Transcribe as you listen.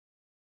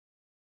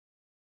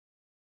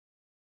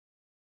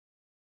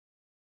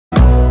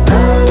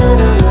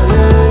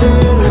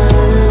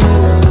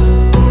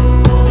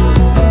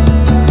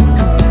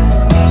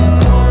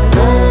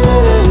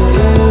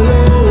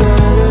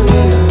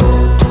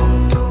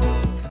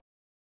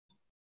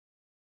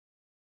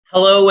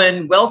Hello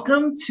and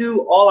welcome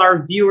to all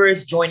our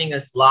viewers joining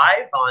us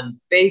live on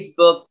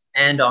Facebook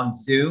and on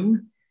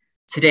Zoom.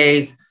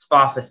 Today's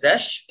SPAFA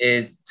SESH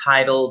is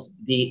titled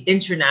The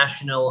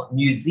International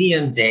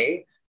Museum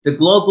Day, the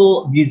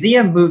Global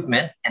Museum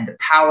Movement and the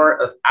Power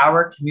of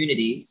Our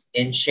Communities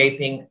in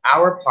Shaping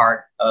Our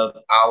Part of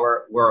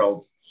Our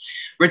World.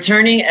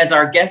 Returning as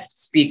our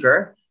guest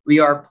speaker, we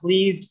are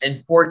pleased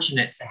and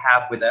fortunate to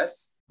have with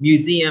us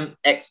museum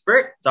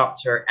expert,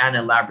 Dr.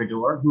 Anna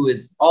Labrador, who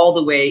is all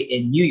the way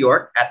in New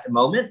York at the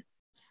moment.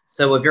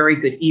 So a very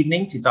good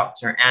evening to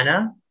Dr.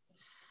 Anna.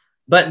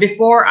 But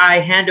before I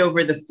hand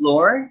over the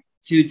floor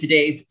to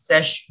today's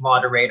SESH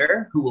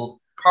moderator, who will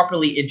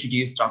properly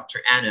introduce Dr.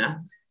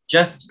 Anna,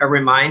 just a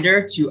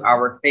reminder to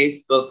our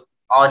Facebook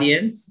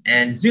audience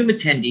and Zoom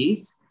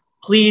attendees,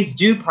 please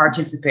do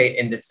participate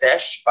in the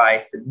SESH by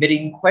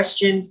submitting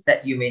questions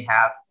that you may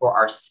have for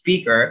our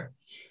speaker,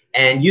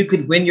 and you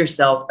could win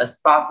yourself a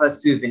SPAFA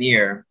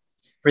souvenir.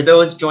 For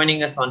those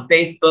joining us on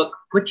Facebook,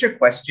 put your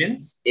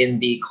questions in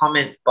the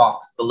comment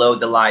box below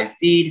the live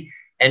feed.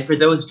 And for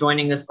those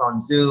joining us on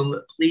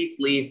Zoom, please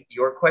leave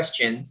your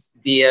questions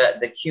via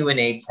the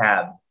Q&A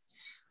tab.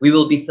 We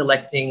will be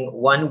selecting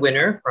one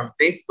winner from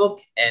Facebook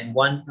and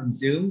one from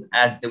Zoom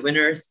as the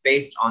winners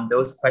based on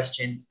those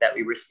questions that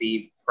we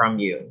receive from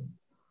you.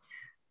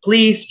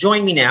 Please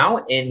join me now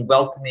in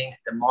welcoming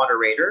the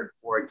moderator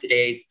for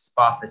today's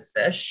SPAFA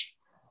SESH,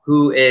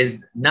 who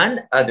is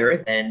none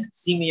other than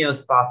SEAMEO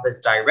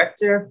SPAFA's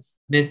director,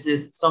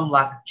 Mrs.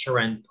 Somlak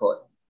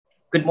Charoenpot.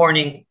 Good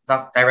morning,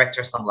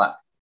 Director Somlak.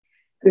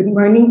 Good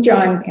morning,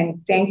 John,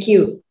 and thank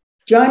you.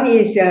 John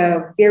is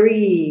a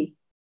very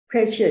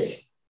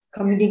precious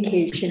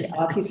communication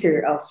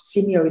officer of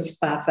SEAMEO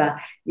SPAFA.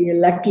 We are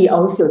lucky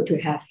also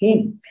to have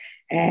him.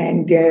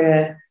 And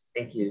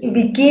thank you. To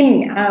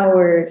begin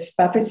our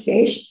SPAFA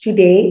SESH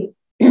today,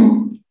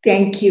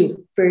 thank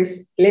you.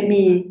 First, let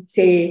me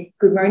say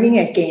good morning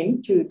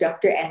again to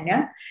Dr.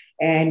 Anna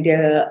and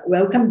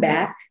welcome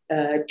back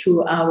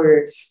to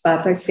our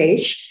SPAFA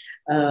SESH,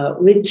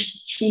 which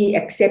she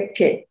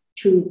accepted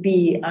to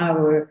be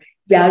our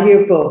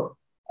valuable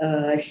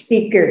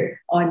speaker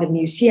on the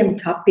museum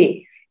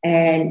topic.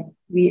 And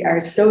we are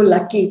so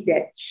lucky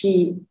that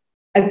she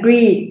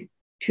agreed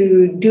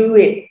to do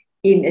it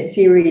in a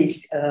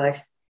series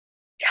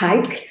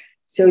type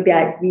so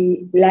that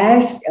we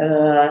last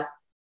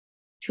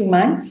 2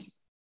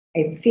 months,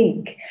 I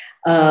think.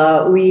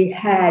 We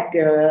had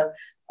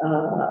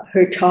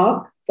her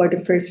talk for the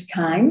first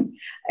time,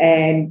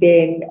 and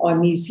then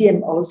on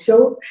museum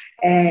also.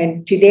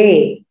 And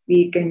today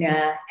we're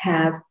gonna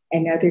have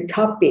another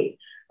topic,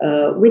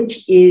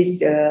 which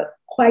is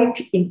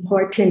quite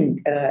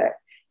important,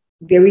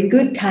 very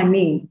good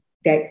timing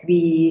that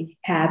we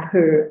have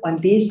her on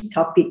this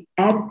topic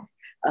at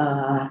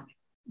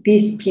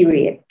this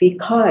period,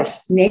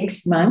 because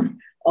next month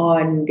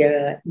on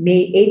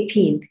May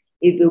 18th,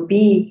 it will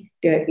be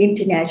the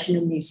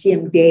International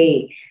Museum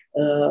Day,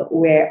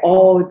 where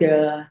all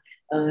the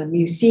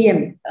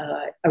museums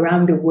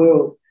around the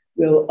world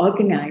will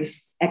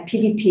organize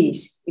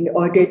activities in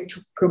order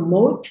to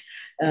promote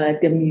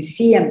the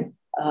museum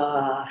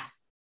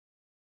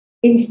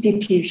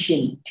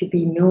institution to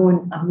be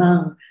known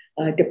among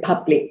the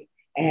public.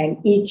 And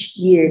each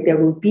year there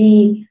will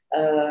be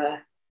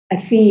a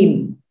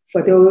theme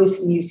for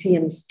those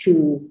museums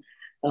to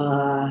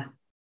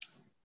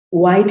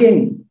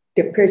widen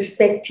the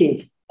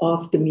perspective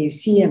of the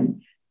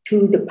museum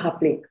to the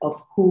public of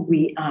who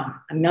we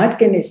are. I'm not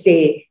going to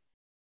say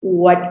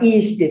what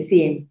is the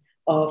theme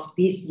of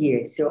this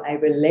year, so I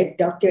will let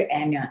Dr.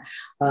 Anna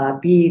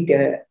be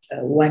the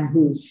one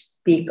who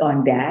speak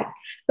on that.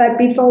 But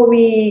before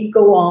we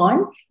go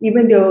on,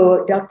 even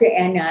though Dr.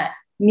 Anna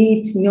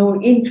needs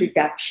no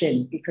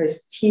introduction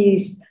because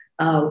she's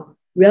a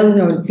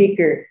well-known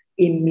figure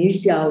in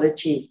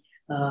museology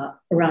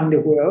around the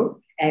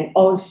world, and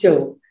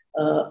also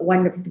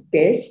one of the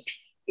best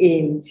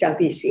in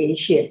Southeast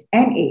Asia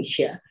and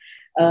Asia.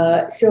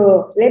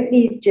 So let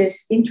me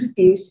just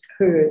introduce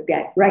her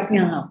that right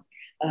now,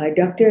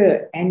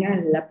 Dr.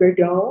 Anna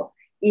Labrador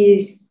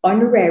is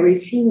Honorary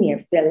Senior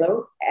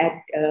Fellow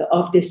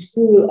of the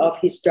School of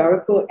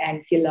Historical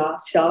and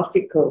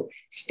Philosophical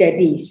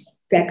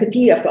Studies,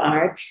 Faculty of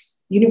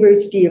Arts,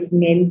 University of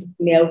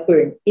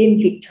Melbourne in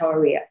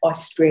Victoria,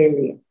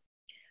 Australia.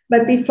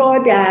 But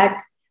before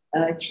that,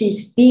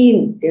 she's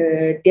been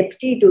the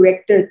Deputy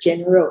Director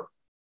General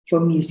for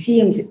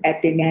Museums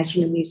at the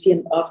National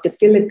Museum of the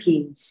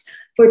Philippines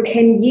for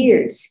 10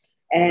 years.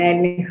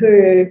 And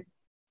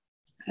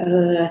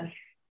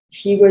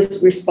she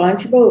was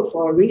responsible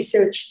for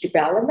research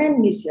development,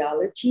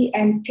 museology,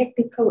 and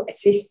technical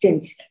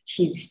assistance.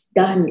 She's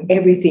done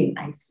everything,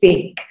 I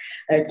think,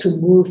 to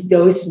move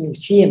those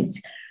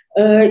museums.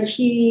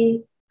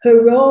 Her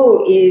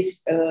role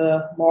is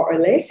more or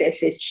less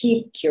as a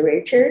chief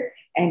curator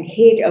and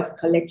head of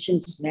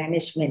collections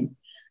management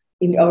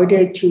in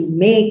order to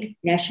make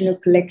national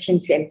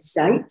collections and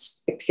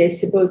sites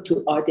accessible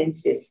to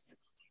audiences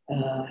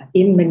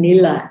in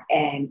Manila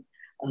and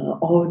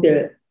all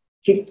the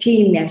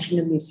 15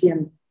 national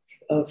museums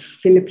of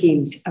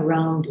Philippines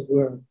around the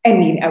world,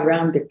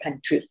 around the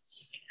country.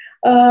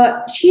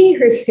 She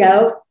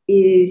herself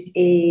is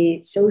a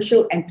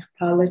social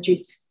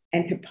anthropologist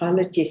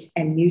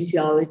and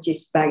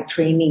museologist by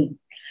training.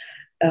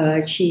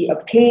 She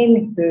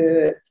obtained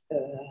her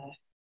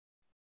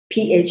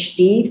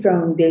PhD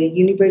from the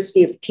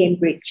University of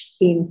Cambridge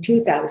in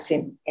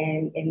 2000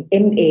 and an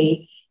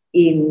MA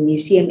in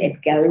Museum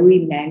and Gallery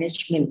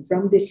Management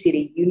from the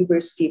City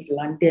University of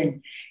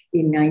London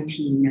in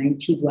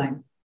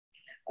 1991.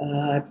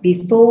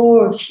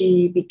 Before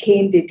she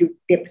became the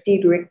Deputy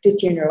Director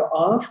General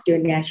of the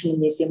National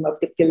Museum of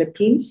the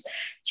Philippines,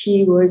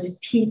 she was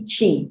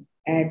teaching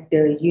at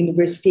the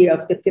University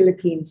of the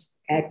Philippines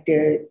at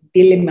the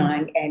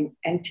Diliman and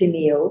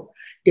Ateneo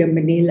de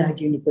Manila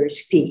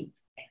University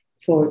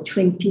for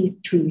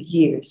 22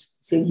 years.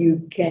 So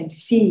you can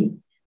see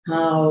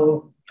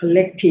how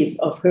collective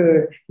of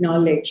her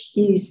knowledge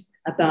is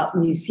about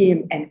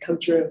museum and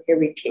cultural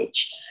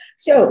heritage.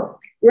 So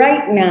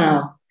right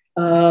now,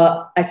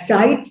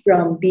 aside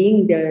from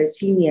being the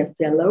senior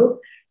fellow,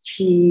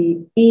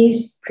 she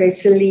is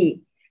presently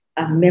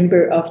a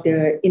member of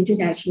the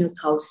International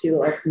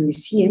Council of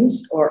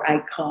Museums, or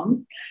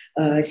ICOM,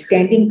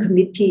 Standing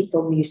Committee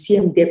for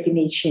Museum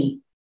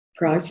Definition,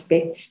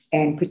 Prospects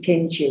and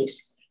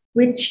Potentials,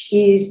 which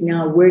is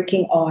now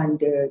working on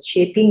the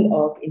shaping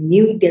of a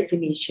new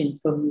definition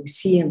for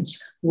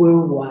museums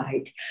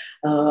worldwide,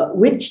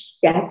 which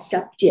that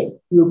subject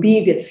will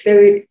be the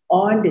third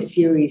on the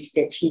series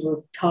that she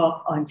will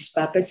talk on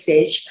SPAFA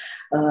SESH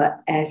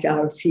as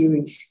our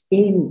series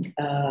in,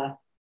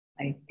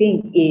 I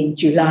think, in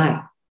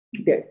July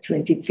the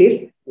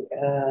 25th.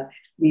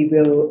 We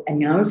will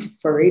announce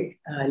for it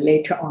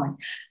later on.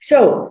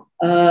 So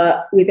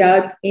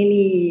without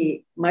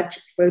any much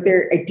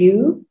further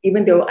ado,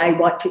 even though I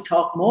want to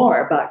talk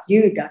more about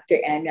you, Dr.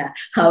 Anna,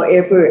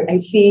 however, I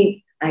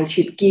think I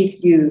should give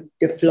you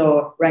the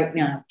floor right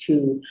now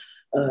to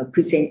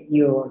present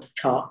your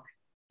talk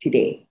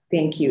today.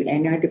 Thank you,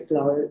 Anna. The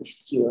floor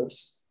is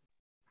yours.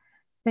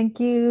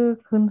 Thank you,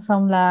 Kun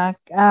Somlak.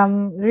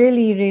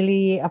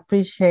 Really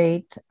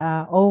appreciate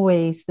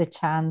always the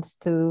chance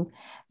to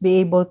be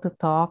able to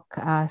talk,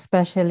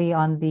 especially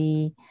on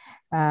the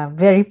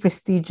very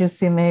prestigious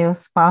SEAMEO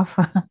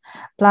SPAFA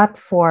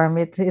platform.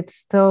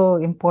 It's so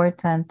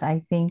important,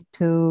 I think,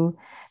 to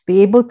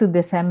be able to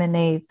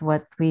disseminate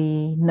what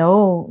we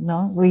know.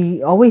 No?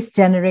 We always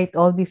generate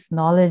all this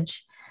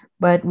knowledge,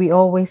 but we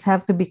always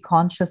have to be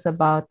conscious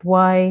about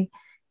why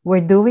we're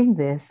doing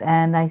this.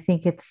 And I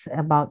think it's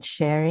about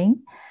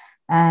sharing.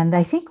 And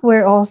I think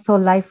we're also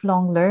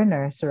lifelong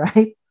learners,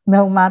 right?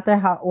 No matter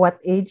what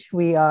age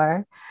we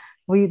are,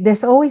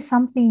 there's always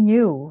something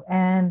new.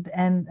 And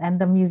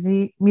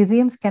the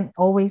museums can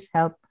always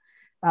help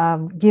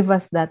give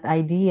us that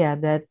idea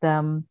that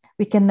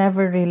we can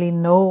never really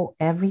know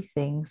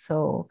everything.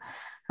 So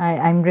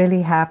I'm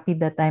really happy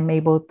that I'm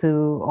able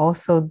to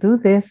also do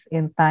this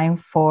in time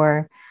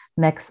for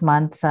next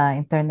month's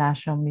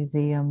International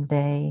Museum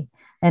Day,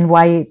 and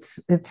why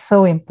it's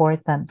so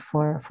important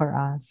for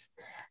us.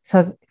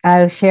 So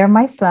I'll share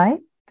my slide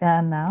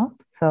now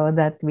so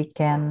that we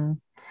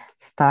can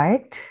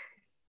start.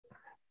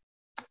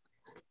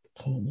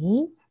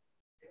 Okay.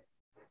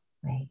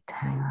 Wait,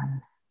 hang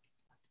on.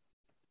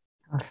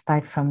 I'll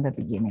start from the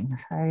beginning.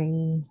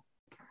 Sorry.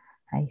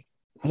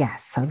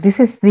 So this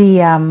is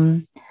the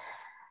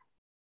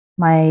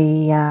my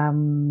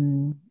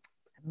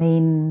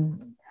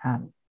main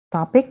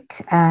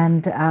topic,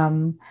 and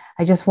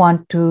I just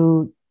want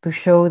to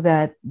show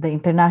that the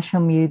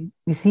International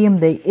Museum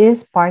Day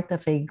is part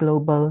of a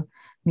global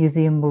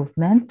museum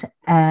movement,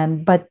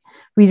 but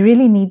we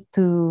really need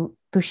to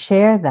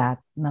share that,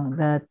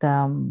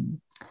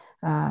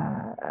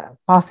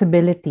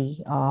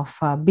 possibility of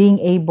being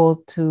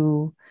able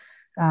to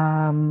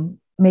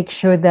make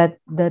sure that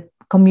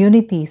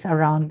communities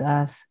around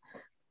us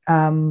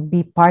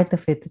be part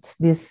of it. It's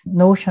this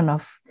notion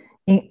of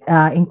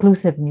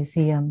inclusive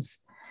museums.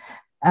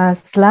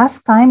 As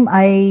last time,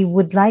 I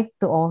would like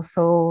to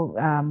also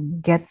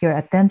get your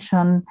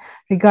attention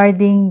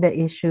regarding the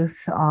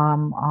issues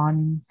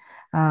on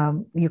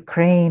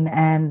Ukraine.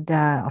 And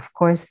of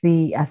course,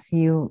 as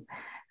you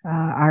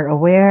are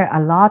aware, a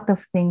lot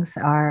of things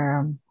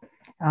are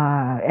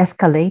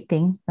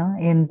escalating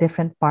in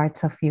different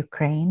parts of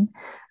Ukraine.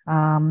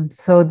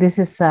 So this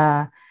is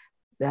a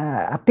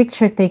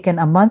picture taken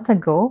a month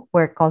ago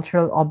where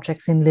cultural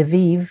objects in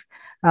Lviv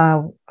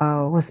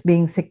was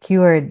being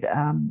secured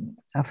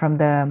from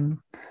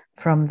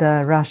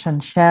the Russian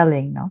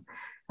shelling.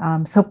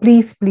 So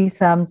please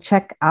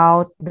check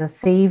out the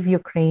Save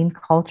Ukraine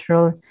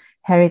Cultural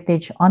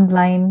Heritage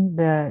online,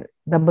 the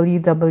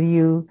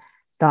www.sucho.org,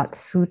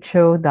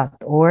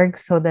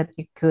 so that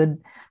you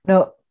could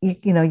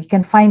you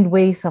can find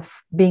ways of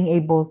being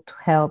able to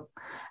help.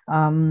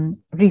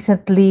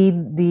 Recently,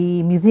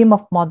 the Museum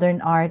of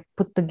Modern Art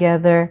put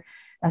together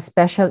a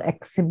special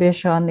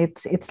exhibition.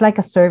 It's like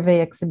a survey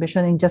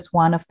exhibition in just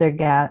one of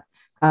their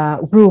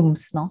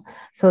rooms,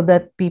 so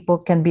that people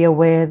can be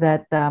aware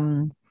that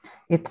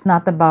it's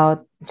not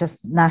about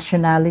just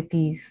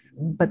nationalities,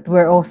 but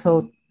we're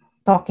also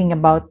talking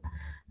about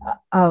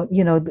our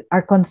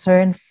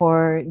concern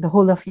for the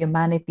whole of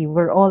humanity.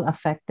 We're all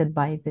affected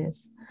by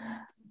this.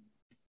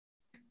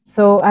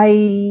 So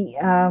I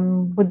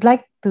would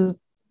like to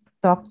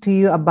talk to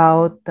you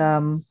about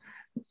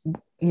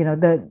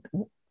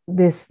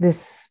this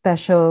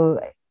special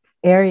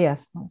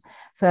areas.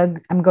 So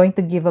I'm going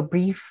to give a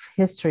brief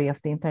history of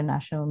the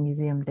International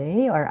Museum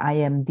Day, or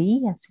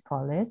IMD as we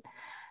call it,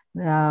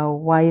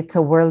 why it's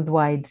a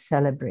worldwide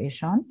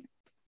celebration,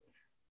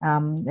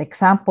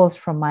 examples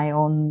from my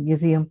own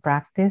museum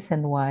practice,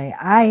 and why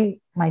I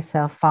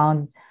myself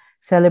found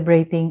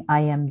celebrating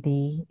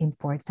IMD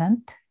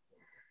important.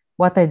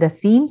 What are the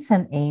themes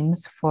and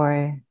aims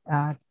for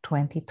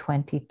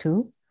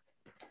 2022?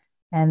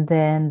 And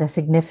then the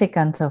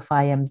significance of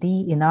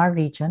IMD in our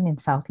region in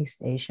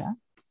Southeast Asia.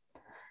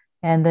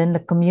 And then the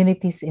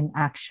communities in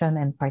action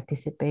and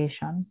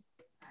participation.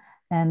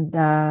 And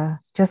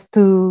just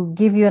to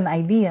give you an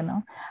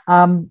idea,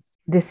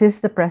 this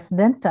is the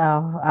president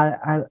of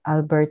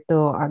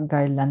Alberto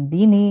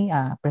Garlandini,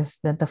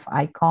 president of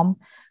ICOM,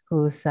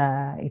 who's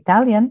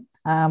Italian.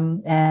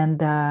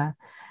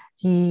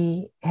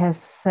 He has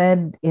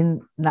said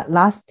in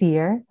last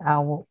year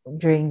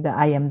during the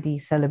IMD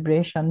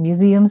celebration,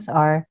 museums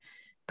are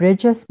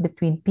bridges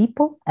between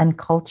people and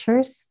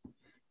cultures.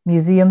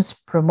 Museums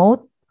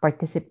promote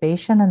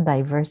participation and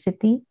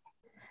diversity.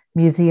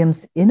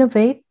 Museums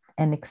innovate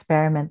and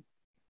experiment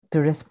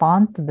to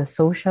respond to the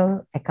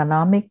social,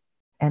 economic,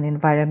 and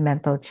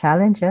environmental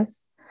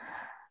challenges,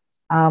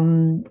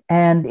 and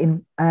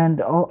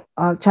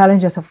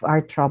challenges of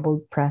our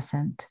troubled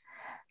present.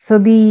 So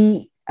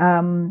the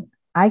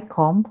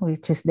ICOM,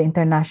 which is the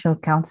International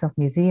Council of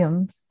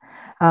Museums,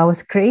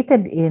 was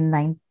created in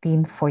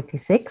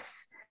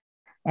 1946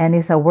 and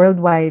is a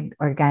worldwide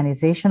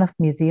organization of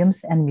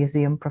museums and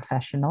museum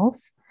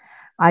professionals.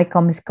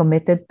 ICOM is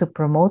committed to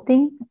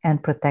promoting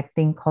and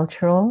protecting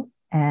cultural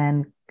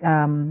and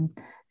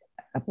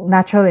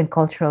natural and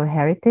cultural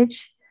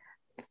heritage,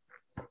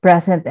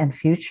 present and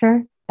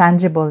future,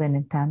 tangible and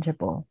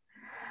intangible.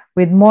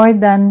 With more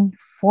than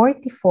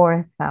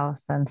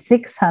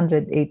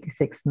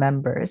 44,686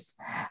 members,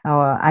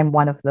 I'm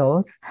one of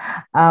those,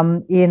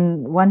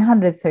 in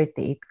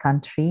 138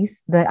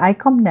 countries, the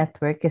ICOM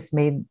network is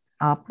made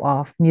up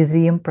of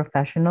museum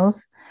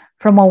professionals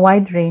from a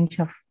wide range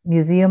of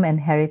museum and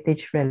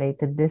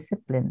heritage-related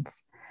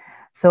disciplines.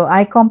 So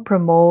ICOM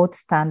promotes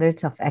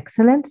standards of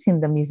excellence in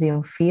the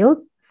museum field,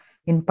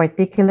 in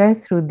particular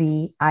through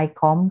the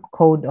ICOM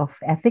Code of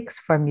Ethics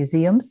for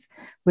Museums,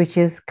 which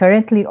is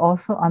currently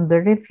also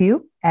under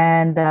review.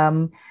 And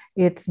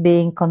it's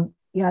being,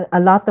 a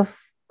lot of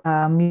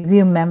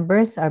museum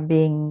members are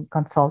being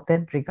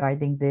consulted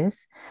regarding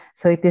this.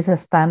 So it is a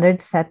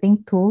standard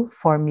setting tool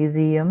for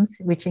museums,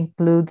 which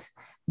includes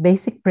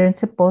basic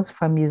principles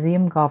for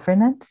museum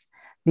governance,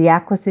 the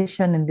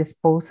acquisition and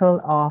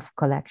disposal of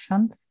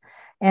collections,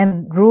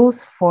 and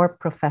rules for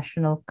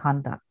professional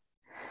conduct.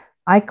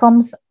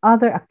 ICOM's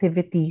other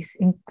activities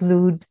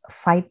include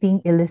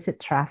fighting illicit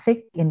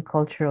traffic in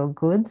cultural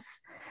goods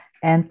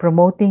and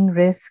promoting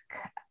risk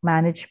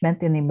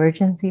management and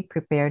emergency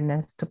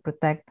preparedness to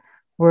protect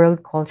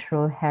world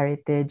cultural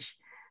heritage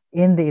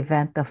in the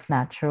event of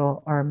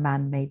natural or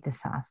man-made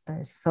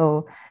disasters.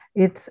 So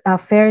it's a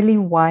fairly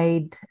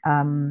wide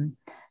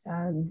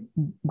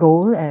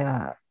goal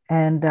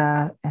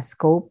and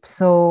scope.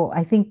 So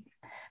I think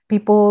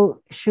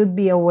people should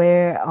be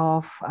aware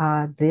of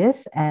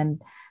this,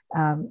 and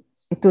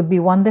it would be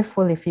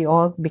wonderful if you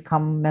all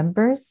become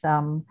members.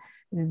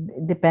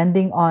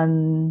 Depending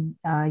on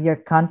your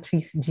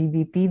country's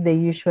GDP, they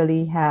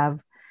usually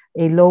have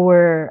a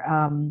lower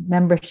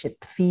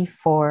membership fee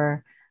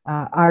for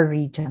our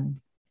region.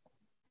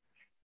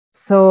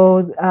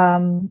 So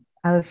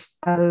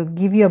I'll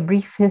give you a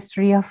brief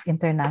history of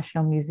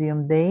International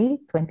Museum Day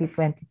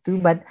 2022,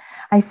 but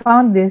I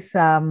found this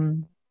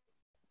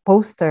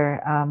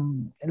poster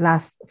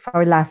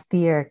last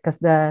year because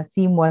the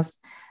theme was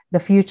the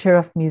future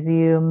of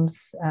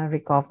museums,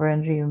 recover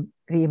and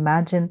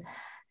reimagine.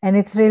 And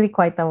it's really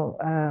quite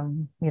a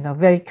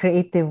very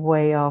creative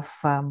way of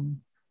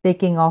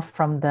taking off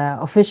from the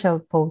official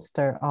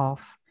poster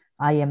of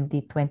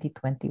IMD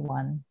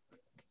 2021.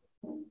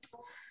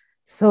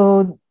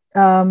 So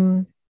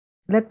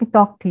let me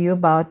talk to you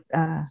about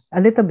a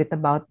little bit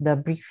about the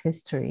brief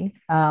history.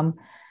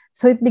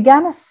 So it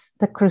began as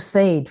the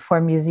crusade for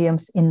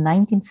museums in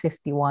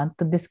 1951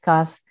 to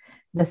discuss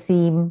the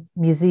theme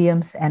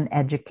museums and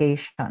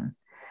education.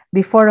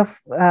 Before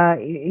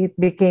it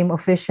became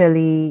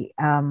officially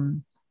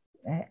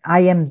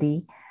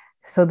IMD,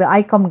 so the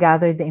ICOM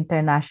gathered the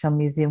international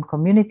museum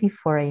community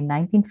for a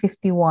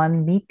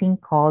 1951 meeting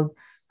called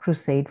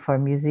Crusade for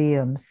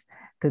Museums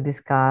to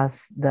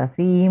discuss the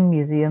theme,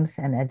 museums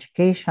and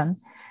education.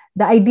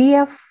 The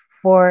idea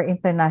for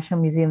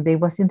International Museum Day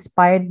was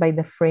inspired by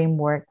the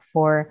framework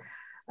for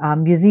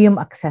museum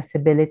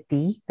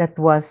accessibility that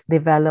was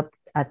developed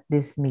at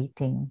this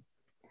meeting.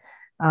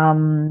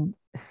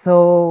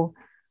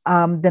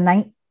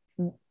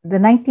 the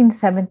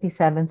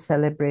 1977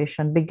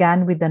 celebration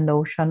began with the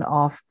notion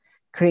of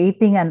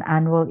creating an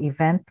annual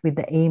event with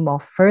the aim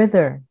of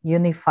further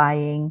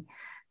unifying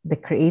the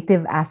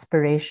creative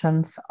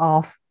aspirations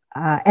of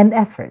and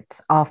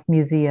efforts of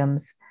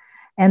museums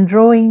and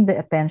drawing the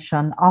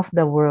attention of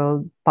the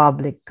world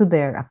public to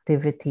their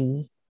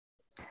activity.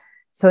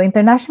 So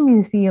International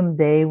Museum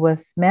Day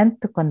was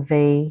meant to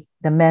convey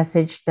the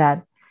message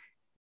that,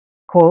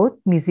 quote,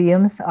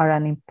 museums are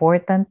an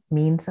important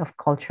means of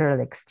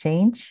cultural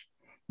exchange,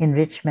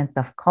 enrichment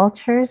of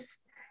cultures,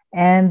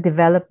 and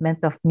development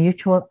of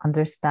mutual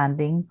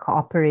understanding,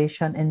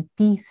 cooperation, and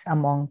peace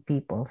among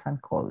peoples,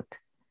 unquote.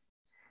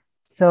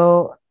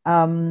 So,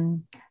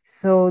 in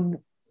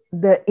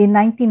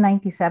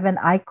 1997,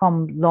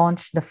 ICOM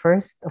launched the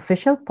first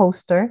official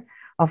poster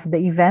of the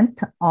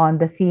event on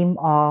the theme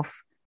of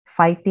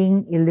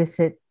fighting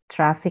illicit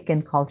traffic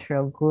in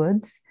cultural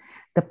goods.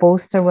 The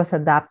poster was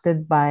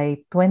adopted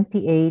by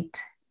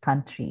 28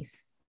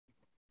 countries.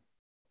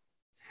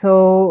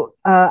 So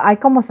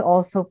ICOM was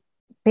also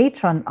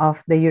patron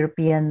of the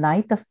European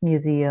Night of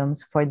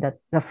Museums for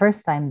the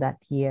first time that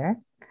year,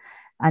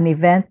 an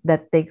event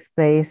that takes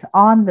place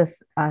on the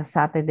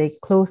Saturday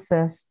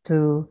closest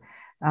to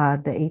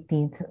the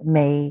 18th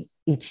May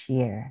each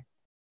year.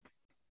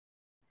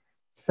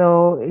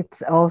 So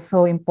it's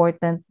also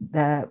important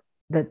that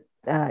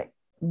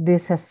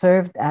this has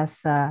served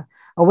as a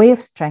way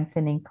of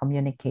strengthening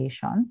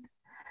communication.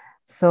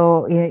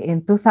 So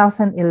in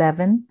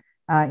 2011,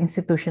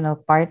 institutional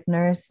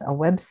partners, a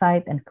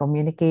website, and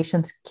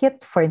communications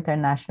kit for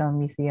International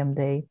Museum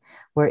Day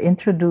were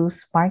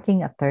introduced,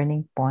 marking a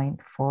turning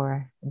point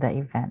for the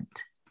event.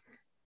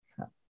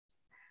 So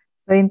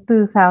in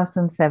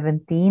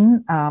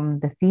 2017,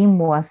 the theme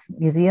was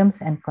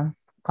Museums and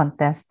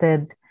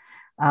Contested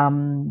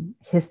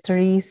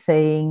History,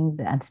 saying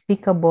the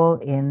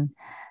unspeakable in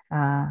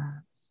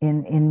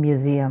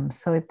museums.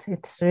 So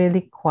it's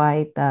really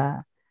quite,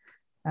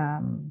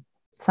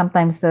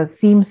 sometimes the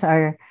themes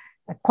are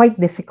quite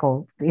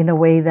difficult in a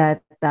way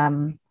that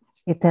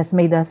it has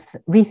made us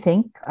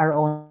rethink our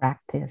own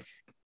practice.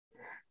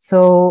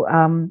 So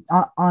on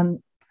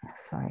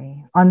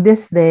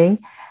this day,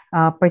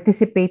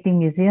 participating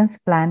museums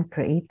plan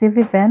creative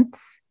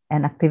events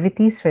and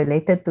activities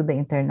related to the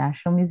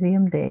International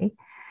Museum Day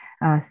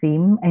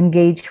theme,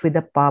 engage with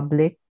the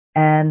public,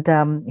 and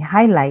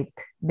highlight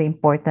the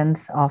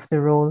importance of the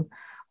role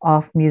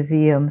of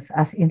museums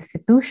as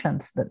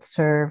institutions that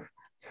serve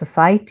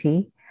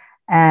society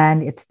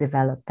and its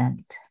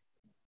development.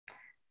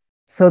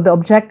 So the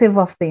objective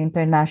of the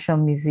International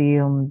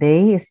Museum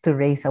Day is to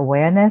raise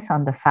awareness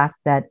on the fact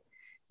that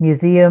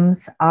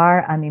museums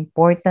are an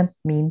important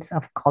means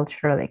of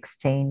cultural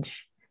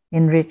exchange,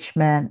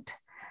 enrichment,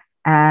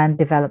 and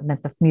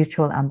development of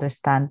mutual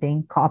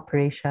understanding,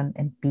 cooperation,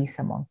 and peace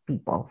among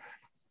peoples.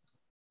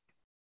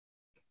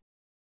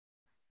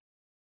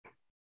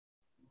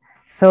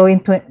 So in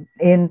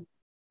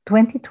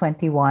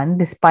 2021,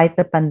 despite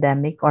the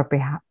pandemic, or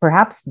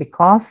perhaps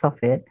because of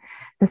it,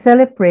 the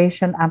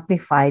celebration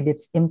amplified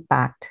its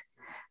impact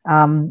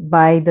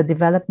by the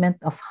development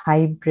of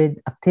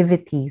hybrid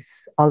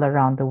activities all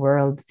around the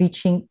world,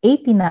 reaching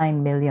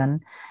 89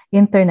 million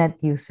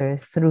internet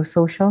users through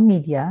social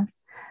media,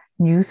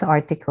 news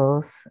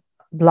articles,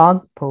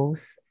 blog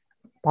posts,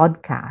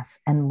 podcasts,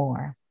 and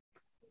more.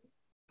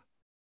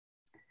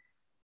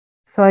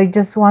 So I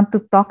just want to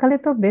talk a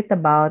little bit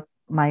about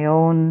my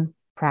own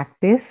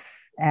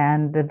practice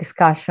and the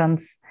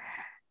discussions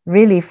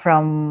really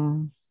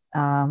from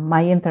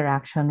my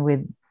interaction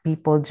with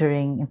people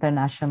during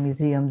International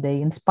Museum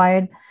Day,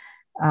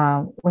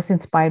 was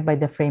inspired by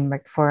the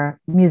framework for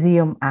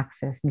museum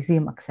access,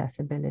 museum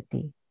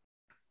accessibility.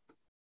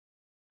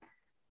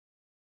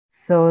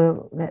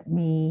 So let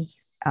me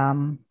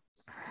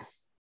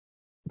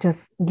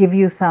just give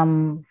you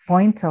some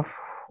points of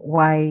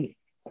why,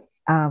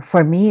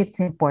 for me, it's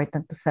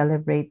important to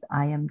celebrate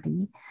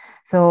IMD.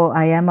 So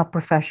I am a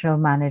professional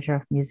manager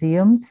of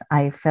museums.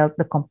 I felt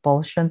the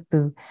compulsion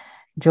to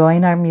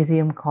join our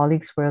museum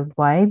colleagues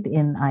worldwide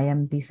in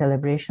IMD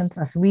celebrations,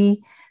 as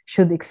we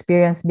should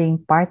experience being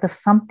part of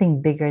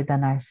something bigger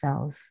than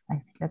ourselves. I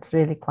think that's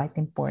really quite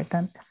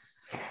important.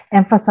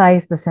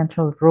 Emphasize the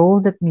central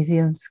role that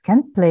museums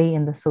can play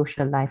in the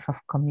social life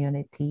of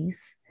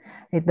communities.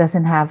 It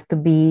doesn't have to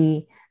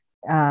be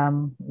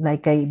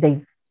like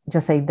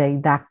just a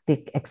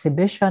didactic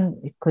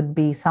exhibition. It could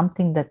be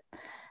something that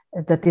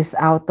is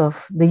out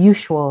of the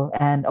usual,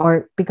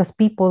 or because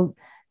people,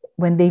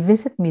 when they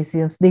visit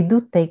museums, they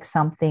do take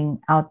something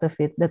out of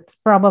it that's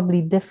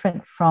probably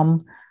different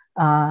from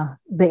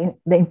the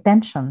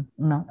intention,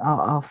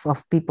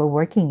 of people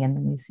working in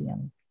the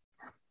museum.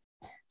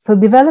 So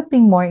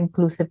developing more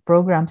inclusive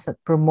programs that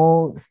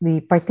promotes the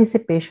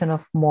participation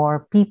of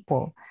more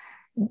people.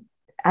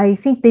 I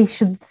think they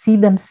should see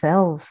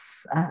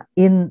themselves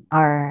in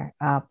our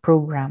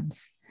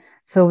programs.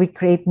 So we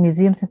create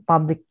museums and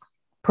public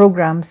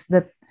programs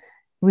that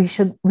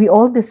we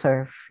all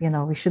deserve.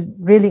 We should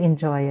really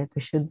enjoy it.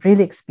 We should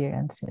really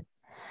experience it.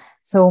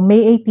 So May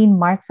 18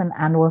 marks an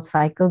annual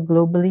cycle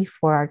globally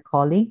for our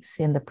colleagues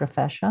in the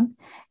profession,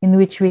 in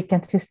which we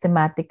can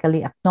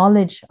systematically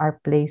acknowledge our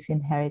place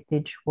in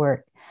heritage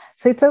work.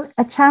 So it's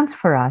a chance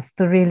for us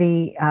to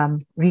really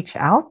reach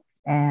out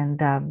and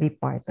be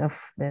part of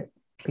the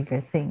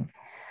bigger thing.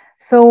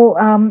 So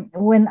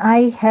when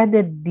I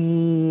headed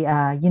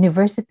the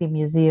University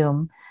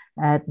Museum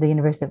at the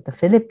University of the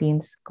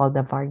Philippines, called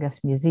the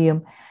Vargas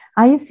Museum,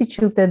 I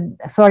instituted,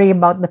 sorry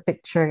about the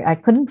picture, I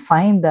couldn't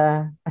find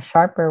a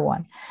sharper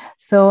one.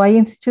 So I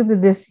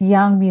instituted this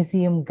young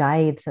museum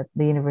guides at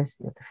the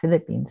University of the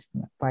Philippines,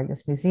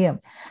 Vargas Museum.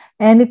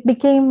 And it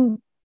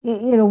became,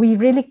 we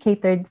really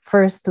catered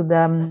first to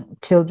the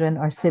children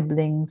or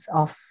siblings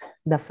of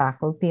the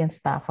faculty and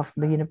staff of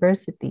the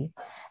university.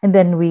 And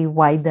then we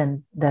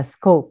widened the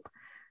scope.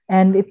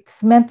 And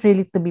it's meant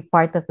really to be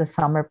part of the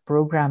summer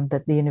program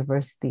that the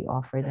university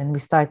offered. And we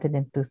started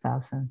in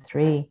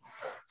 2003.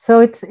 So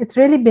it's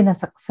really been a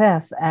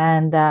success.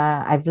 And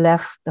I've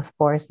left, of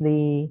course,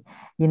 the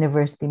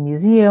University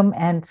Museum.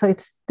 And so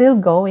it's still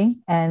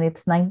going. And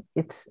it's 19th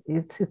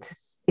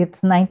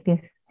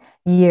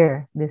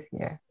year this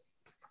year.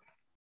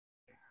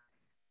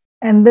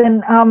 And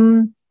then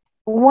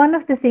one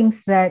of the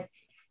things that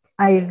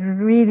I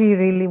really,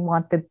 really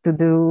wanted to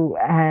do,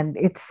 and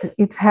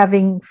it's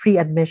having free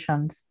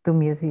admissions to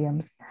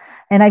museums.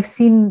 And I've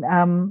seen,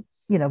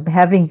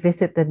 having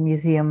visited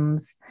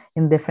museums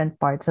in different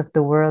parts of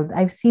the world,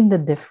 I've seen the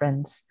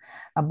difference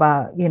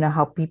about,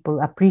 how people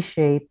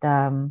appreciate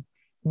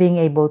being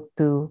able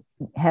to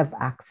have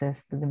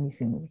access to the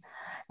museum.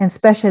 And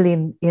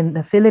especially in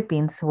the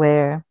Philippines,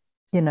 where,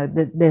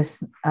 there's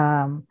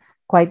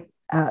quite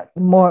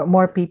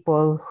more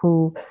people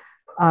who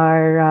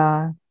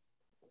are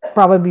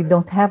probably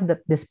don't have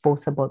that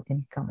disposable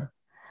income.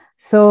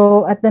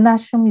 So at the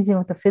National Museum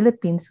of the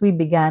Philippines, we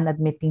began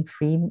admitting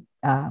free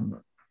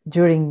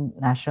during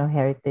National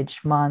Heritage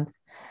Month,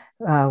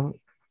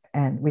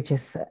 and which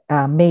is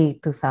May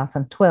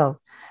 2012.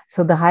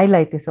 So the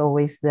highlight is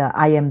always the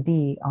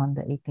IMD on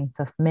the 18th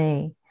of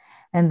May.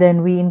 And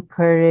then we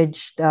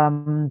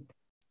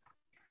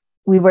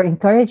were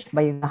encouraged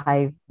by the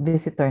high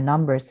visitor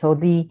numbers. So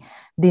the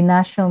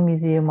National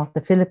Museum of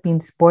the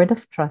Philippines Board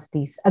of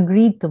Trustees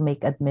agreed to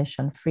make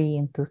admission free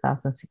in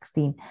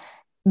 2016.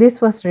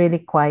 This was really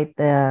quite,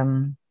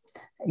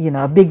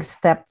 a big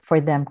step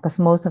for them, because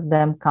most of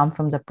them come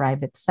from the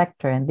private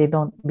sector and they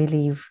don't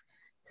believe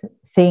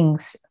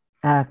things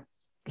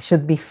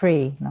should be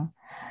free.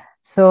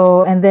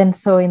 So in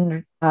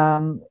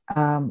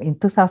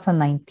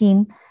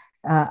 2019,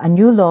 a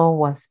new law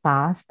was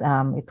passed.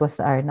 It was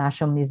our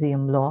National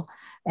Museum law.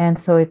 And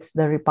so it's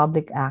the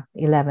Republic Act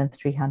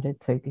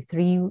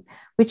 11333,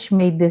 which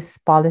made this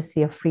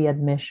policy of free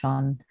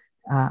admission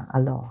a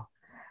law.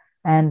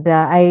 And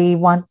I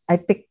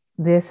picked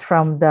this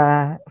from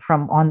an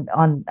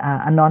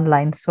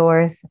online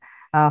source.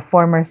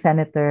 Former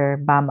Senator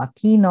Bam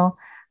Aquino,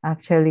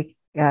 actually,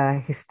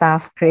 his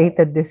staff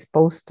created this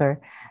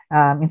poster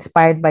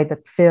inspired by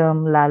that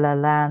film La La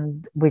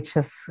Land, which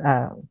was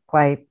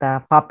quite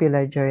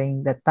popular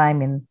during that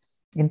time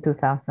in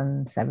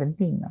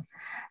 2017.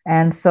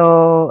 And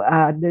so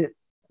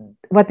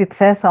what it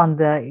says on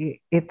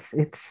it's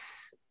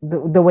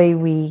the way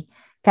we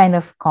kind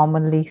of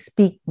commonly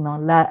speak,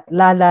 la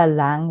la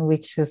lang,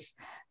 which is,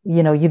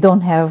 you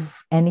don't have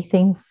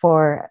anything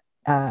for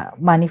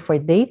money for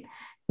date,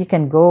 you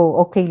can go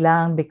okay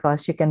lang,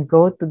 because you can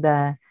go to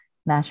the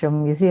National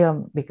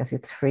Museum because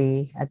it's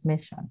free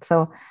admission.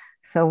 So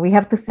we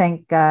have to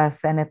thank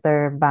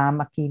Senator Bam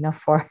Aquino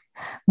for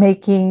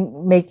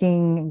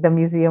making the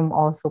museum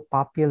also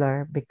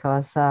popular,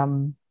 because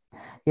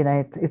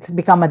it's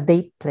become a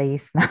date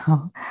place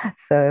now.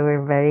 So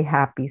we're very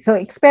happy. So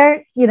you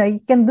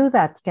can do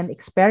that. You can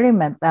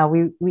experiment.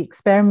 We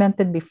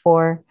experimented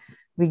before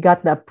we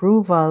got the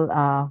approval,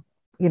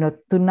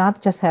 to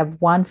not just have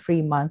one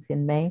free month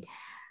in May,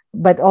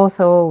 but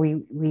also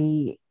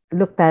we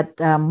looked at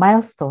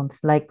milestones,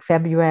 like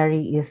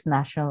February is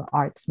National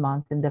Arts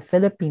Month in the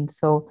Philippines.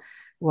 So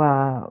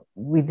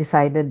we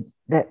decided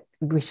that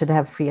we should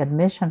have free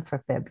admission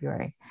for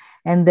February.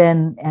 And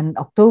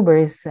October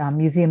is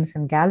Museums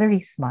and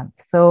Galleries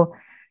Month. So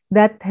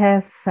that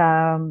has,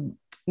 kind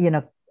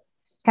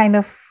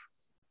of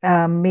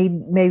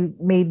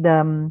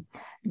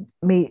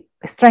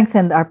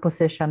strengthened our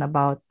position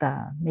about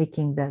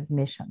making the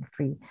admission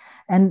free.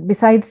 And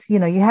besides,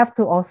 you have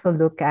to also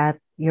look at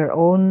your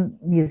own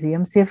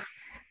museums. If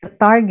the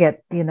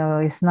target,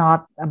 is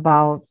not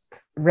about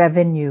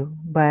revenue,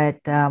 but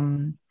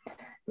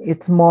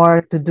it's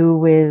more to do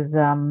with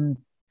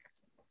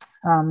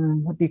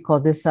what do you call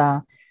this?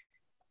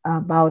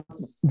 About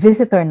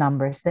visitor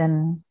numbers,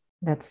 then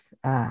that's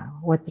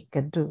what you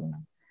could do.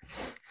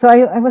 So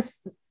I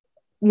was,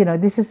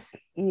 this is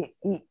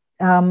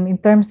in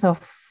terms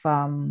of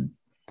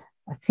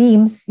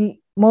themes.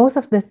 Most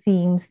of the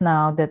themes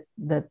now that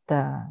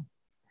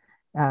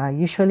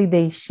usually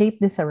they shape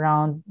this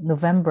around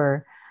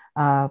November,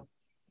 the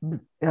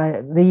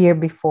year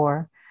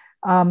before.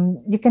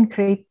 you can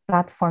create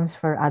platforms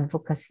for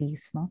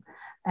advocacies. No?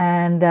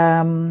 And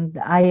the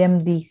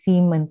IMD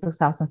theme in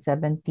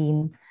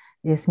 2017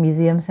 is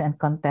Museums and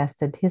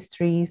Contested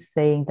Histories,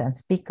 saying the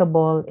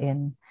unspeakable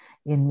in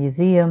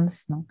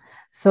museums. No?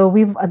 So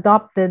we've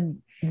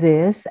adopted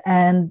this,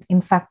 and in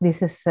fact,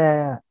 this is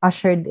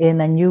ushered in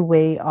a new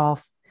way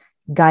of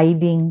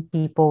guiding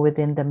people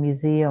within the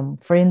museum.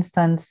 For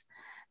instance,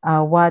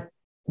 what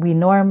we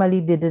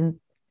normally didn't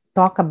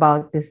talk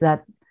about is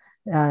that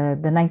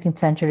the 19th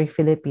century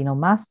Filipino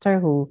master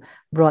who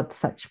brought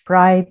such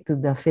pride to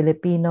the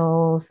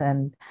Filipinos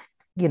and,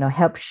 you know,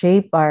 helped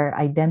shape our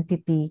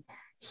identity,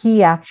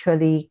 he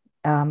actually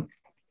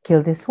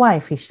killed his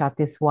wife. He shot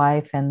his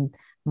wife and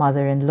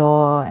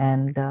mother-in-law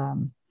and,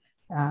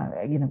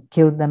 you know,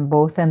 killed them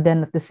both. And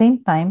then at the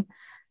same time,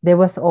 there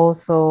was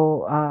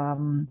also,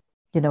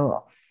 you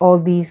know, all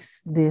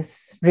this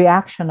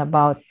reaction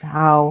about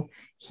how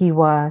he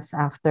was,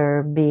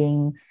 after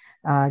being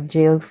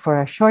jailed for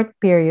a short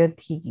period,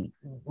 he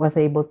was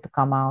able to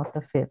come out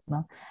of it.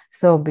 No?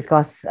 So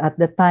because at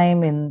the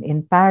time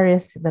in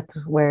Paris, that's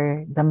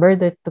where the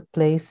murder took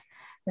place,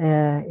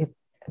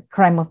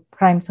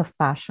 crimes of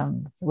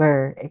passion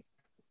were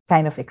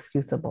kind of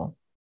excusable.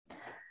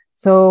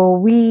 So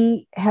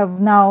we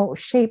have now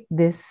shaped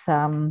this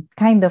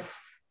kind of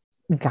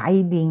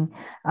guiding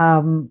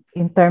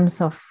in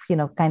terms of, you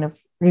know, kind of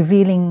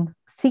revealing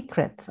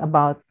secrets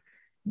about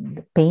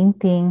the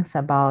paintings,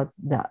 about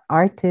the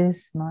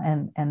artists, no?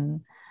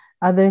 and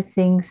other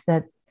things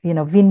that, you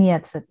know,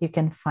 vignettes that you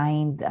can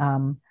find,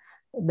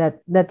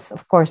 that's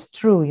of course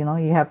true. You know,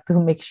 you have to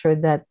make sure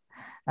that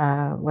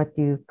what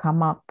you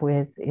come up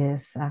with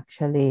is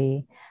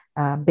actually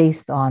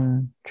based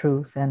on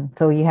truth, and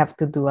so you have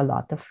to do a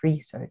lot of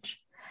research.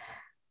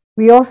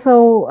 We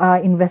also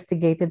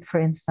investigated, for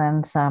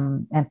instance,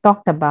 and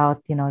talked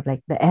about, you know,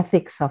 like the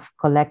ethics of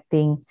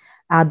collecting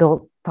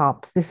adult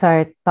tops. These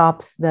are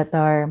tops that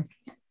are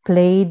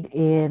played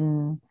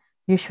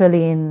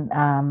usually in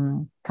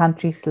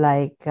countries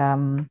like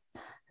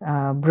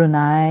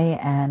Brunei,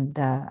 and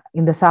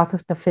in the south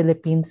of the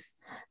Philippines.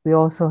 We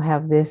also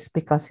have this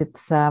because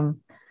it's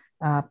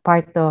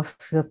part of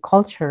the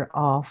culture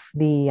of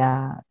the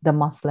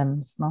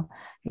Muslims, no,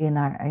 in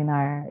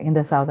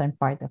the southern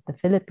part of the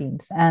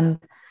Philippines. And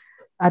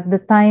at the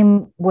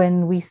time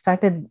when we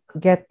started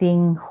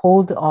getting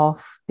hold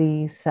of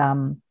these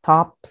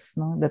tops,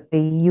 no, that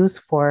they use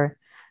for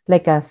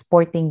like a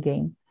sporting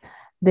game,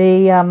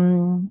 they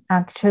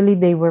actually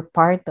they were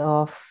part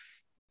of,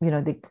 you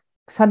know, they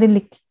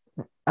suddenly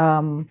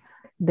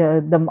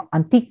the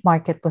antique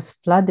market was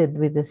flooded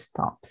with these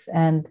tops,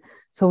 and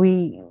so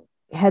we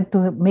had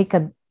to make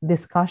a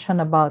discussion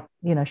about,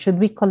 you know, should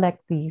we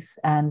collect these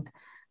and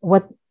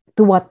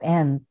to what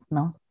end,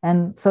 no?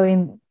 And so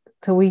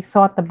we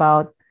thought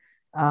about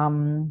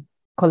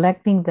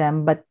collecting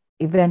them, but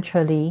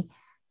eventually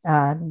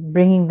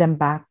bringing them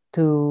back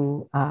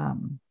to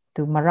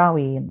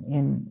Marawi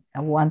in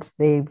once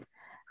they've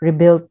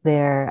rebuilt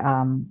their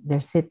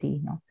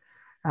city, no?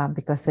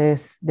 Because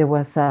there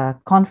was a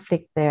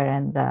conflict there,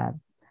 and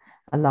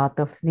a lot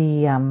of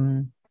the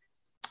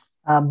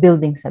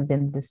buildings have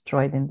been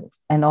destroyed,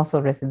 and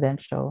also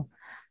residential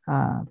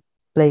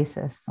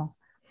places.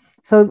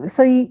 So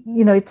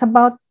you know, it's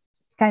about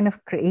kind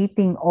of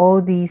creating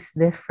all these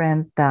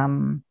different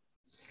you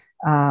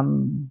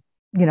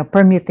know,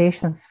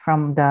 permutations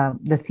from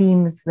the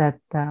themes that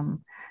the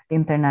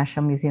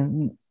International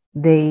Museum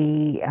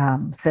Day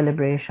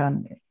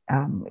celebration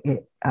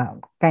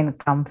kind of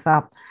comes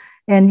up,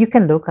 and you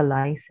can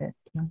localize it.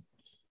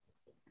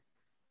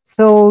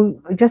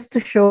 So just to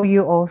show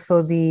you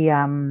also the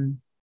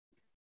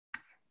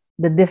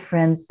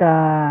different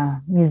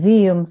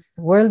museums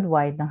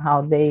worldwide and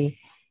how they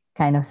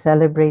kind of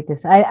celebrate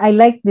this. I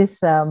like this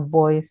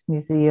Boys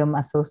Museum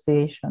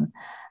Association.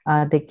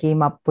 They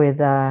came up with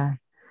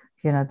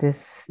you know,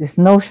 this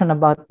notion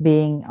about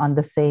being on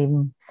the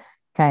same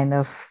kind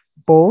of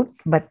boat,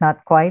 but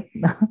not quite.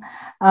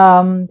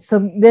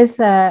 So there's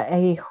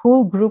a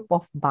whole group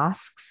of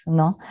Basques, you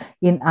know,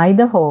 in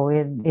Idaho,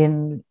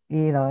 in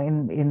you know,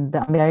 in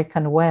the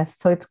American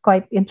West. So it's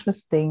quite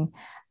interesting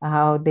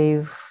how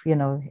they've, you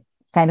know,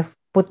 kind of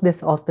put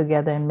this all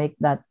together and make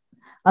that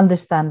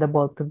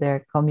understandable to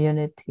their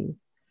community.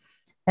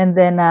 And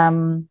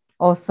then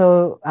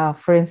also,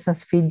 for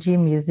instance, Fiji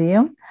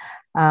Museum,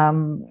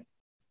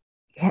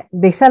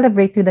 they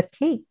celebrate with a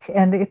cake,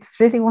 and it's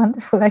really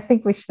wonderful. I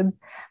think we should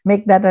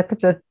make that a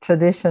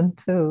tradition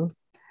too.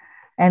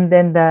 And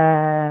then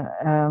the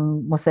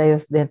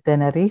Museos de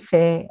Tenerife,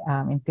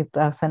 in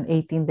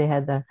 2018, they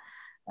had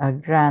a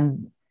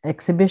grand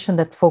exhibition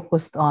that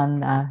focused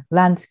on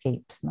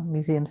landscapes, no?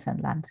 Museums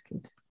and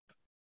landscapes.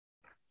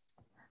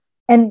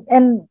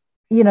 And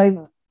you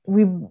know,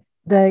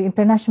 the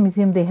International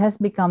Museum Day has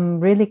become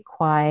really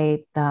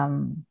quite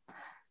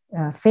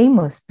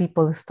famous.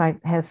 People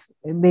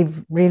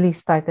they've really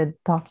started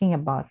talking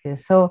about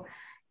this. So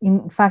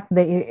in fact,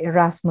 the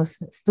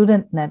Erasmus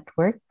Student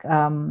Network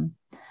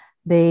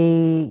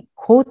they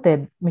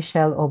quoted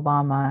Michelle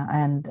Obama,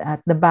 and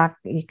at the back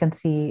you can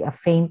see a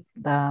faint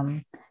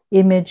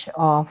image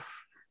of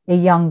a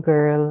young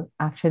girl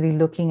actually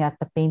looking at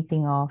the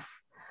painting of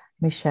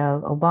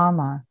Michelle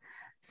Obama.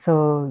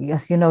 So,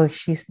 as you know,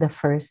 she's the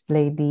first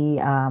lady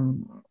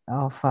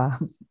of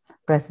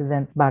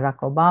President Barack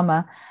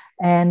Obama,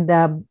 and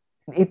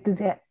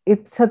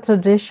it's a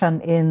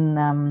tradition in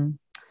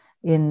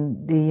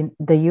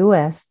the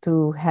U.S.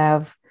 to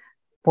have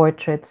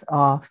portraits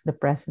of the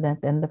president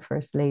and the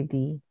first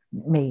lady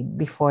made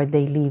before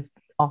they leave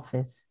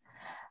office.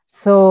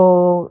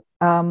 So,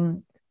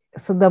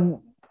 so the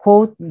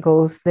quote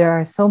goes, there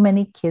are so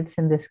many kids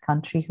in this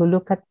country who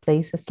look at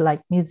places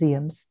like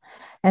museums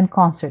and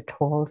concert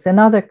halls and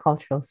other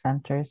cultural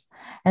centers,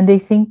 and they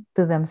think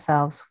to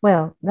themselves,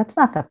 well, that's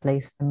not a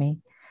place for me.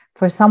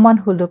 For someone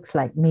who looks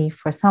like me,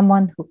 for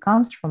someone who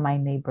comes from my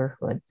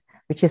neighborhood,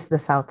 which is the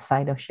south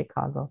side of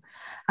Chicago,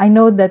 I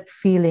know that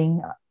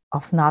feeling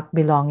of not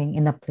belonging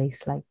in a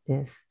place like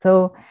this.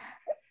 So,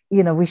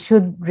 you know, we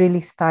should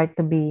really start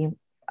to be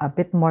a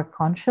bit more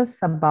conscious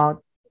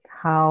about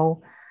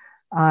how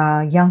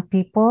young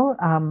people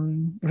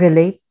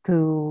relate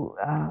to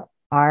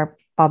our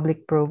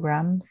public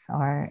programs,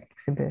 our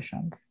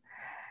exhibitions.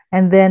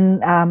 And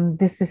then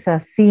this is a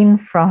scene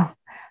from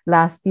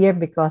last year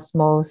because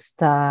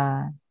most,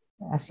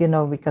 as you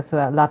know, because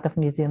a lot of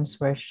museums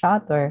were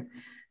shut or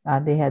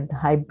they had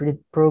hybrid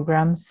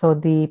programs. So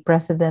the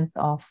president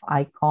of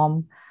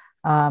ICOM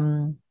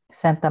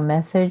sent a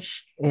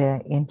message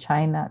in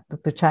China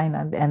to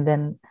China, and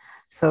then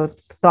so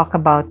to talk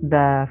about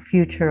the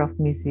future of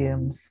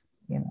museums,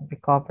 you know,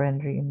 recover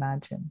and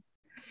reimagine.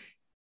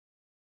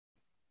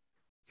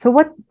 So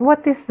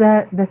what is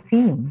the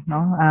theme?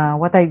 No,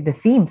 what are the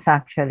themes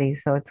actually?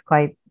 So it's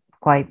quite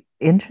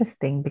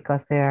interesting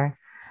because there are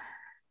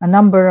a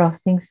number of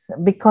things,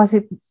 because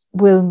it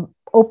will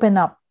open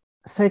up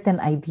certain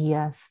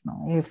ideas.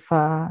 No? If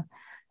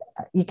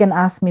you can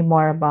ask me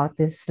more about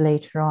this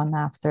later on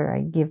after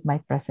I give my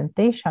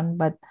presentation,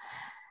 but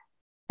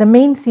the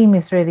main theme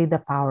is really the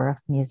power of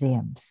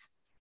museums.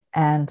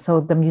 And so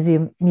the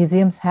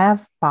museums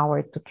have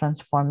power to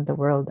transform the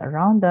world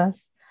around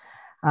us,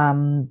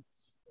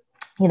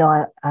 you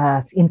know,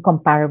 as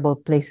incomparable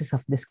places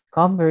of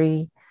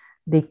discovery.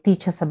 They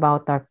teach us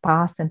about our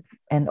past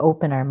and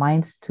open our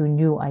minds to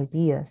new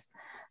ideas.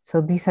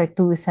 So these are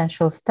two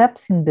essential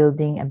steps in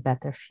building a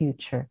better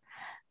future.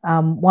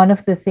 One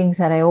of the things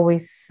that I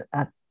always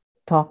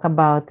talk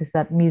about is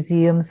that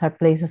museums are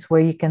places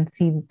where you can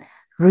see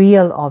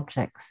real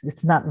objects.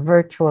 It's not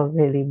virtual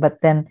really,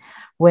 but then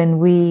when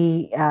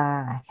we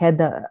had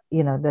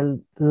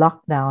the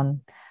lockdown,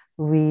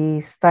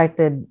 we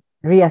started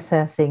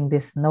reassessing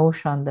this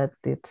notion that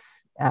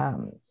it's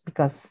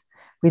because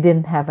we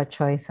didn't have a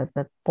choice at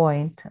that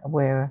point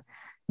where,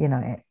 you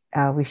know,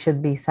 we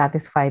should be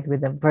satisfied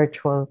with a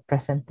virtual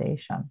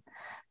presentation.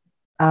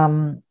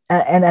 And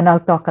I'll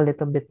talk a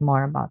little bit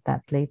more about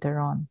that later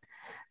on.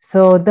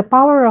 So the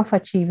power of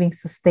achieving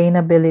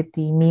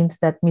sustainability means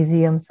that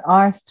museums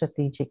are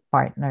strategic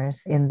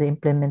partners in the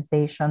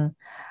implementation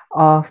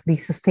of the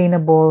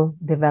Sustainable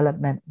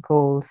Development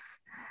Goals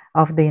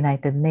of the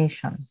United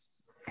Nations.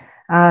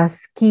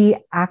 As key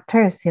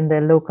actors in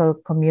the local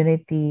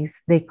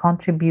communities, they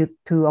contribute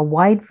to a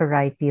wide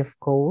variety of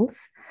goals,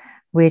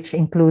 which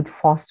include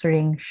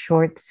fostering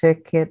short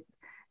circuit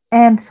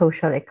and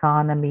social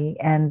economy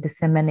and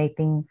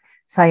disseminating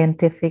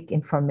scientific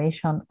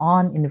information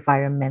on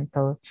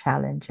environmental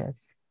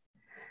challenges.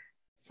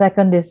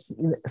 Second is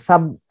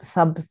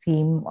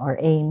sub-theme or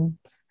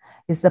aims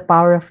is the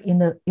power of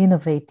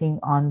innovating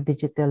on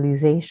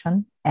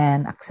digitalization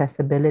and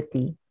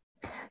accessibility.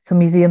 So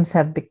museums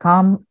have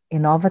become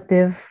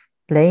innovative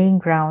playing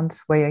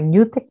grounds where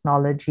new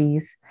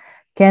technologies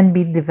can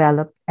be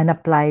developed and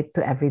applied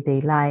to everyday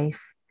life.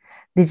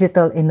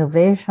 Digital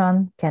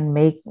innovation can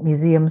make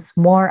museums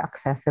more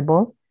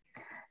accessible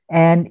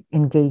and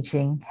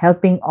engaging,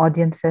 helping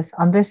audiences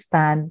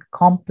understand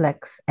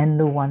complex and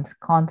nuanced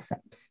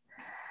concepts.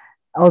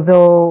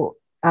 Although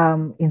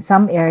in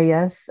some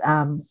areas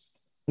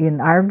in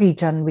our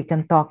region, we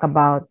can talk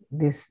about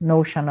this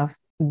notion of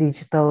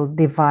digital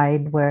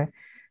divide, where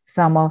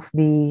some of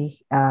the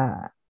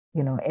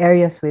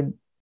areas with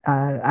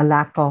a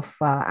lack of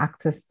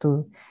access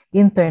to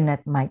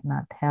internet might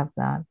not have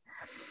that.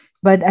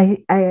 But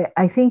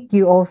I think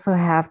you also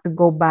have to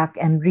go back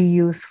and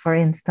reuse, for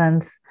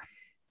instance,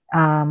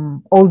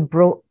 old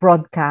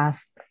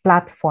broadcast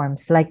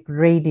platforms like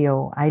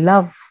radio. I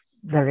love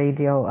the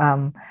radio.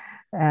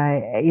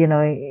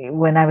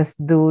 When I was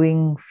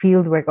doing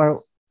field work,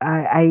 or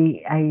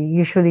I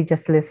usually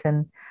just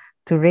listen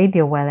to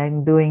radio while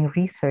I'm doing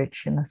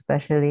research,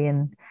 especially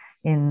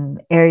in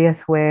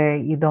areas where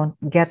you don't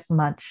get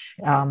much,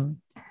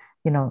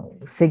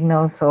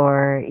 signals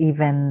or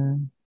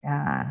even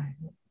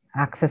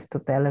access to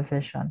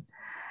television.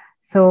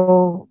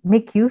 So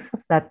make use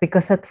of that,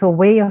 because that's a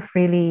way of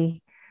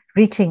really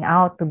reaching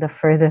out to the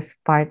furthest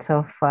parts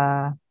of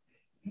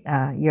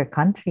your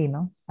country,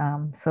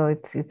 so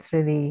it's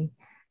really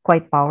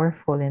quite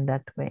powerful in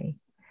that way.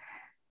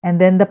 And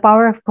then the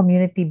power of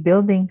community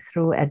building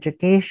through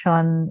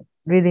education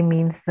really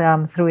means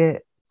through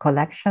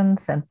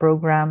collections and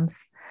programs,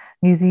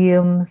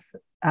 museums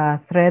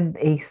thread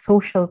a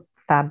social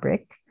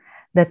fabric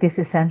that is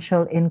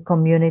essential in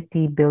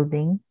community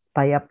building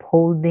by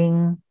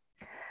upholding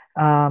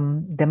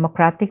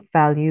democratic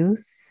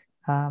values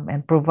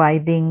and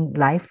providing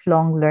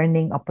lifelong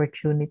learning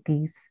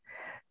opportunities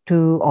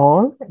to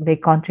all. They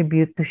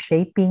contribute to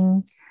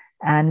shaping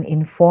an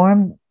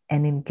informed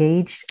and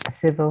engaged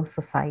civil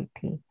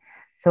society.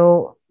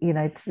 So,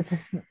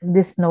 it's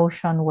this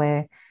notion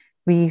where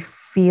we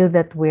feel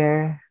that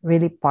we're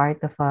really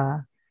part of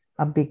a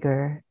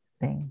bigger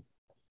thing.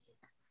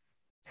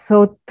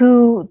 So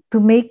to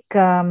make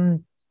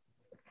the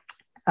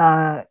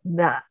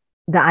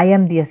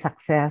IMD a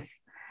success,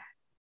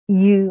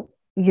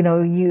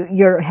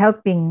 you're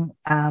helping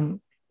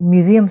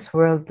museums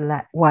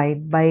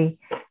worldwide by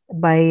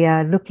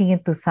looking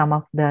into some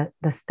of the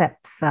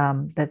steps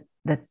that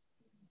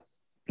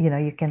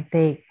you can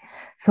take.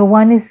 So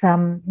one is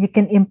you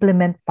can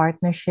implement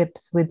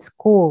partnerships with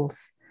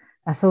schools,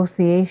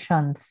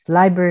 associations,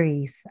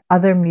 libraries,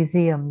 other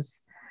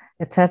museums,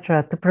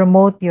 etc., to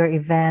promote your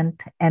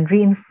event and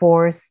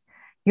reinforce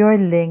your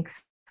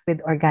links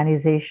with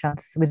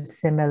organizations with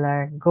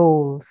similar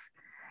goals.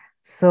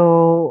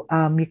 So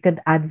you could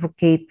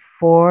advocate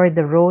for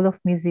the role of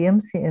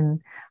museums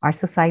in our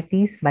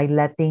societies by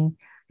letting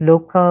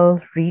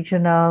local,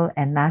 regional,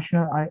 and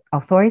national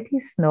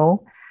authorities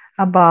know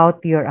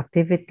about your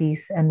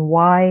activities and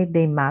why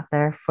they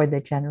matter for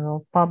the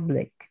general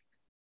public.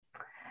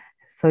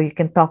 So you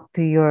can talk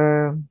to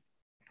your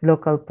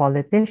local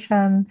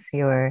politicians,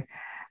 your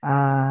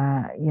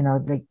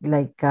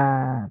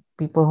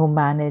people who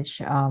manage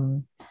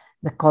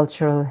the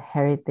cultural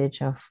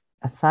heritage of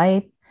a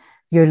site.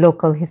 Your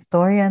local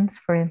historians,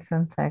 for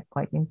instance, are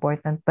quite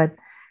important. But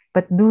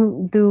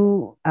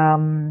do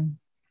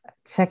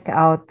check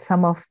out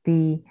some of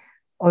the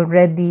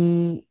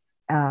already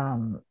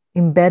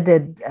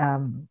embedded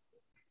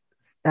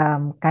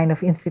kind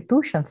of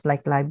institutions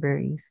like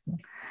libraries.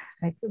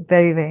 It's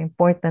very, very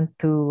important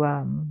to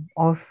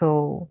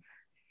also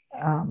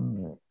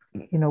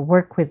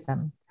work with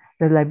them,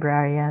 the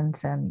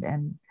librarians,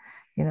 and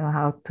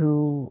how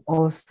to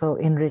also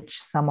enrich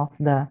some of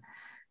the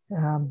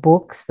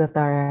books that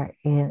are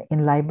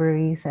in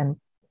libraries, and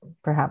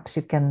perhaps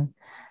you can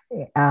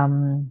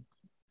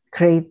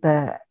create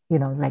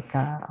like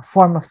a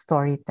form of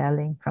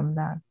storytelling from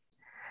that.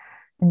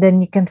 And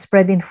then you can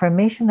spread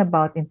information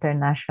about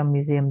International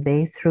Museum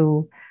Day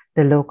through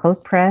the local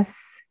press,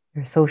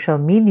 your social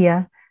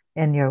media,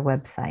 and your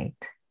website.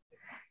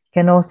 You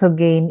can also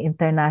gain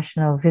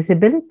international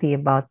visibility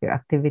about your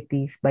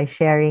activities by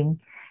sharing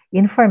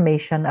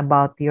information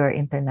about your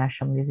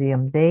International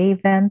Museum Day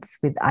events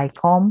with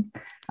ICOM.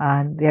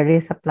 There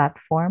is a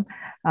platform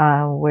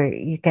where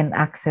you can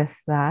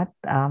access that,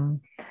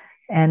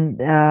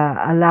 and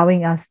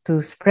allowing us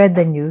to spread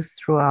the news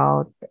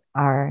throughout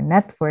our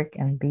network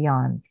and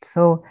beyond.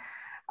 So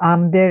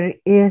there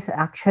is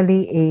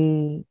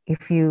actually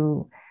if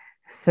you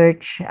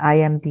search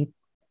IMD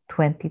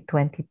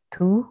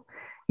 2022,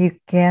 you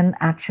can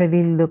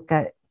actually look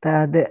at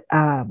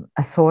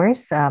a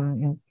source,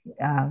 a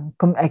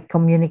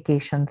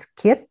communications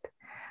kit,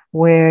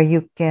 where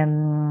you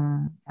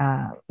can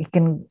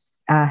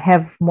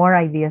have more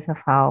ideas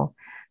of how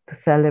to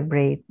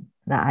celebrate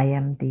the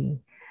IMD.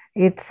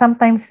 It's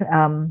sometimes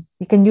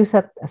you can use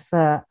it as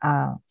the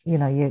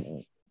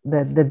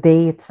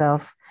day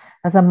itself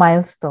as a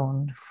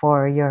milestone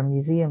for your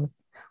museums.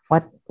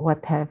 What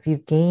have you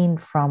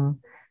gained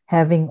from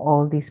having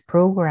all these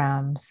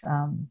programs?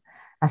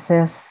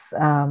 Assess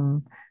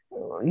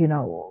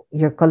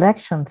your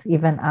collections.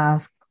 Even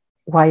ask,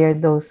 why are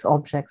those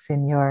objects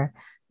in your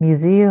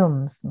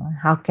museums?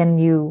 How can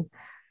you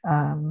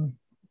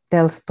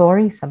tell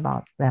stories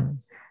about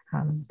them,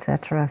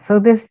 etc. So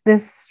there's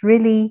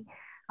really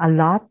a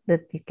lot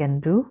that you can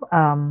do,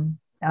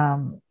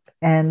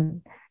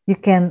 and you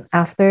can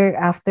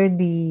after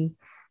the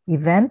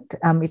event.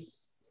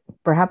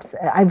 Perhaps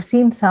I've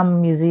seen some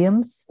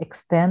museums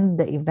extend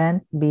the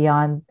event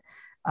beyond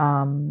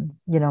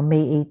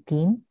May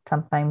 18,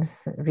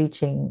 sometimes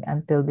reaching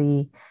until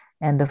the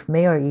end of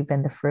May or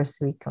even the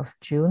first week of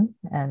June,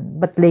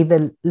 but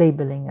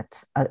labeling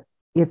it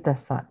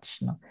as such.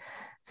 No?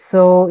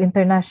 So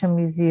International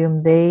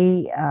Museum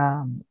Day,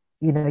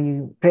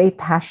 you create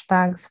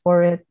hashtags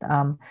for it,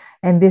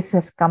 and this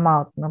has come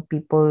out.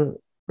 People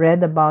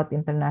read about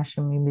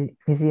International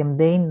Museum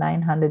Day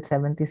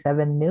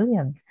 977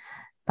 million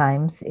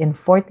times in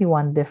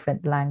 41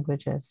 different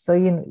languages. So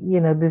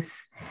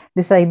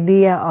this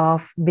idea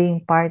of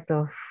being part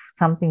of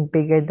something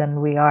bigger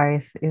than we are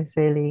is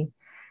really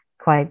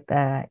quite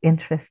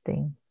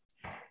interesting.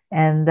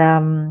 And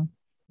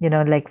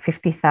like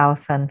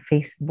 50,000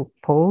 Facebook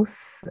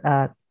posts,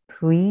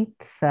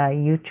 tweets,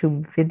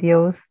 YouTube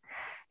videos,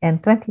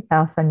 and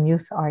 20,000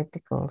 news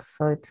articles.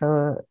 So it's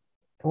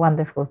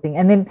wonderful thing.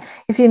 And then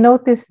if you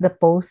notice the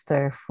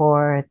poster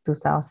for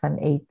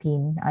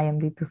 2018,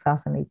 IMD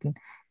 2018,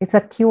 it's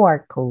a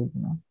QR code.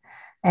 No?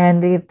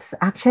 And it's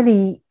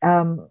actually,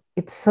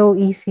 it's so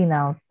easy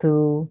now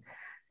to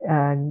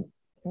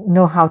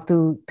know how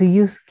to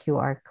use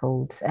QR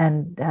codes.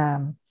 And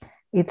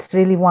it's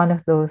really one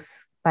of those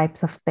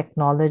types of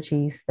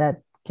technologies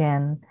that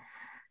can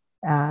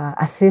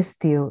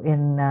assist you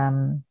in,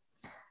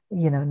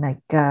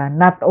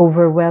 not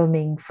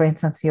overwhelming, for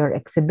instance, your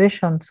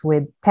exhibitions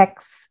with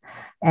text,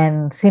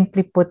 and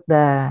simply put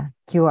the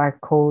QR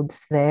codes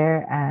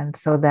there, and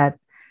so that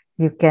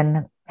you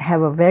can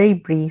have a very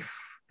brief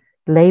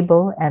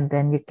label, and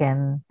then you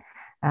can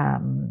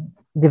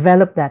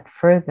develop that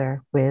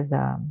further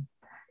and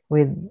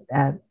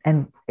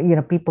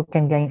people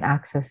can gain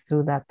access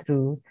through that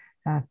through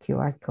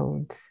QR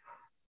codes.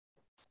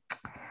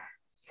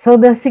 So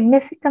the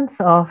significance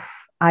of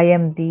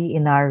IMD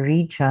in our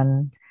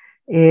region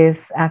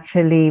is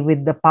actually,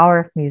 with the power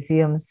of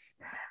museums,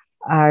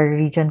 our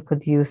region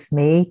could use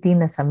May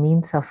 18 as a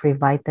means of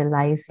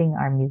revitalizing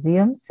our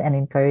museums and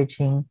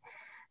encouraging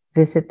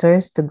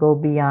visitors to go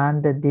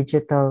beyond the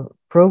digital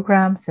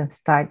programs and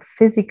start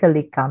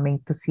physically coming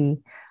to see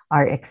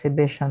our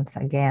exhibitions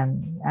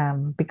again.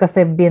 Because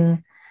they've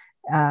been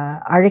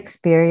our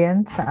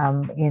experience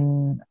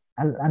in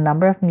a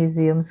number of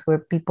museums where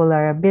people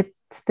are a bit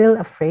still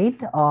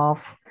afraid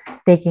of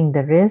taking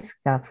the risk,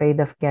 afraid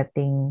of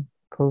getting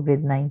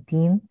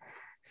COVID-19.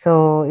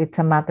 So it's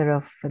a matter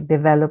of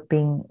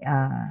developing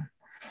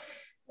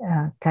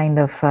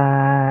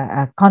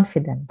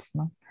confidence,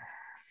 no?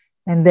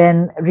 And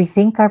then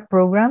rethink our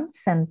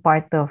programs and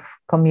part of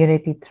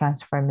community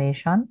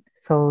transformation.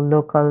 So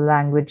local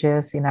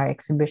languages in our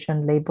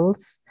exhibition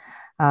labels,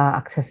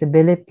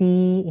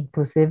 accessibility,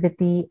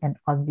 inclusivity, and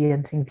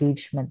audience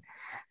engagement.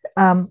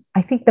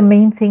 I think the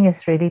main thing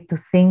is really to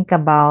think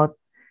about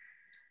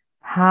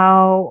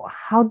how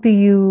do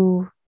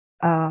you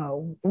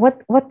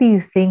what do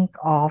you think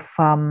of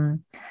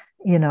when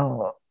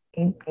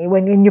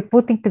you're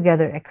putting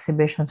together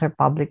exhibitions or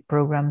public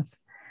programs,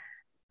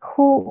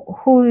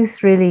 who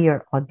is really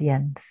your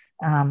audience?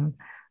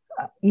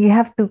 You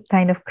have to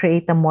kind of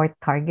create a more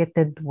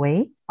targeted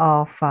way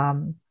of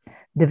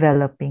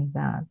developing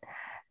that.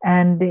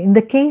 And in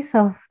the case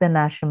of the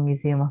National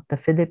Museum of the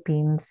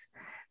Philippines,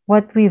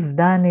 what we've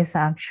done is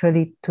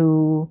actually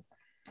to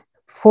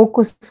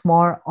focus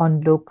more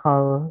on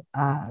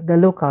the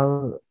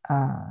local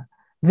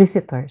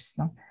visitors.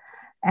 No?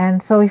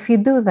 And so if you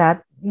do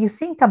that, you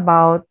think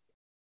about,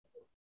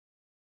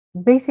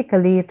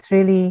 basically, it's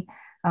really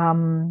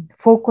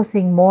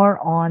focusing more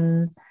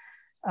on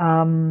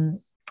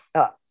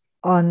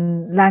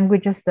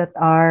languages that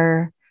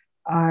are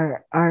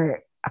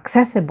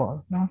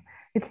accessible. No?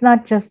 It's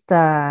not just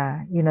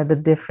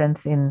the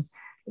difference in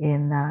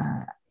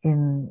the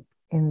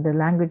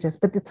languages,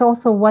 but it's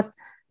also what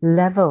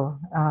level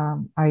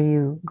are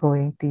you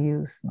going to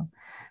use. No?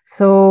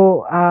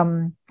 So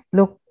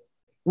look,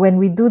 when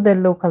we do the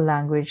local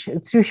language,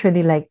 it's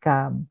usually like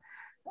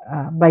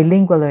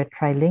bilingual or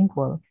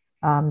trilingual,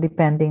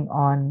 depending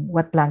on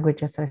what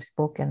languages are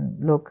spoken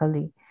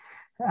locally.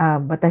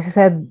 But as I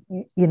said,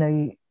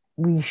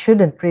 we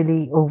shouldn't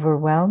really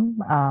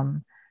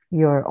overwhelm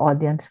your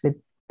audience with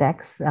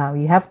text.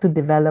 You have to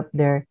develop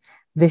their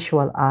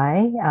visual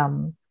eye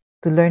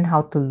to learn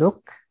how to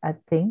look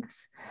at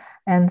things.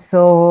 And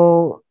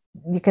so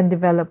you can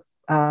develop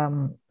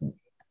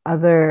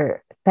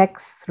other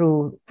text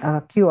through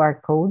QR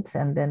codes,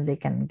 and then they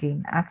can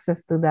gain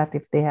access to that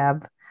if they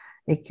have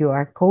a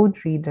QR code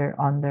reader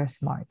on their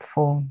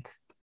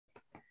smartphones.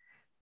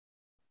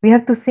 We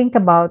have to think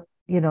about,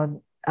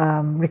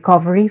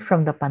 recovery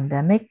from the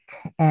pandemic,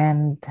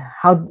 and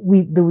how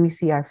do we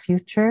see our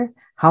future?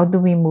 How do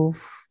we move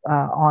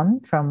on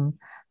from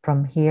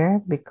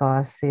here?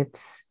 Because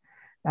it's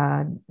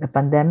the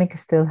pandemic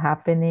is still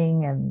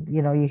happening, and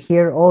you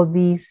hear all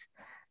these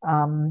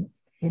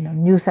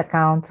news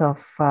accounts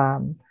of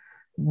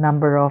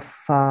number of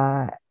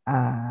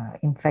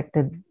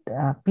infected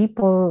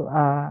people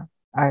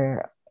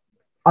are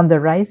on the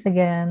rise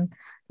again,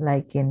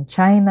 like in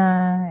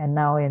China and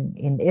now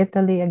in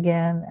Italy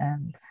again,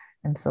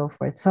 and so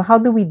forth. So how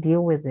do we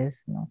deal with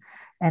this?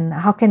 And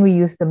how can we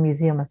use the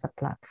museum as a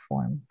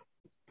platform?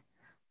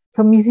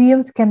 So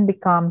museums can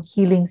become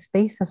healing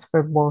spaces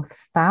for both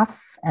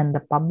staff and the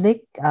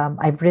public.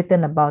 I've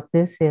written about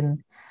this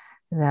in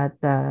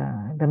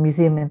the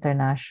Museum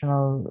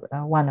International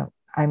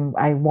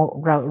I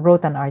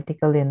wrote an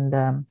article in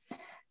the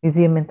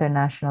Museum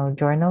International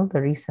Journal,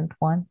 the recent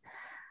one,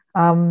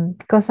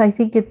 because I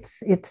think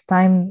it's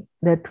time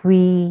that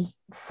we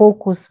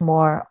focus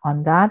more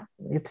on that.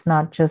 It's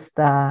not just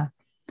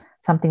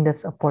something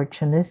that's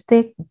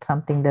opportunistic,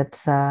 something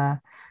that's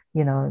that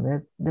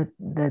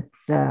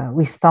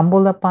we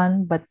stumble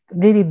upon, but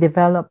really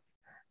develop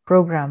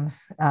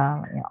programs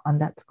on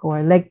that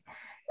score. Like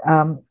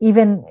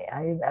even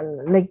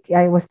like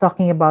I was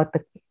talking about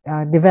the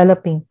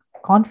developing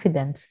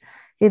confidence.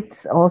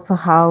 It's also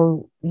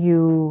how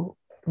you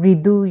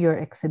redo your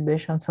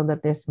exhibition so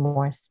that there's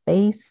more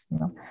space, you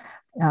know?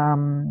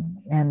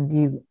 And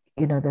you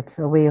know, that's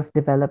a way of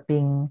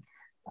developing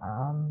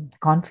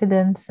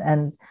confidence.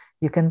 And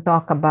you can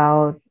talk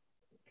about,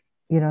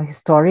 you know,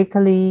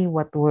 historically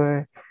what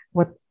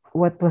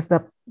was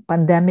the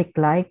pandemic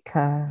like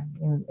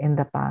in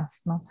the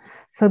past, no?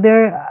 So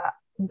there are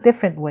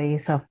different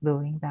ways of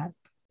doing that,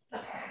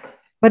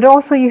 but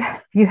also you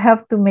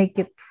have to make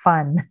it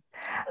fun.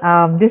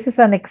 This is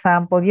an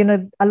example. You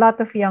know, a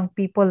lot of young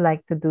people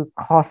like to do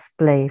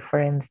cosplay, for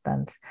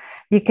instance.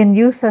 You can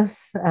use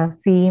as a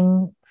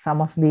theme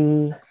some of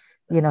the,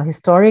 you know,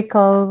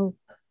 historical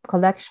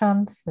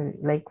collections,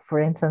 like for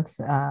instance,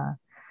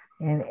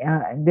 in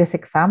this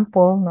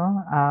example,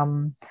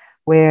 no,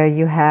 where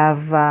you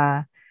have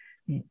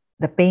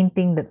the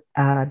painting that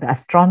the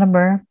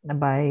astronomer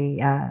by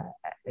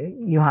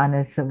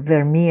Johannes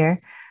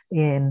Vermeer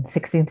in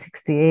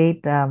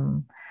 1668.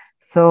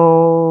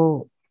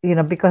 So, you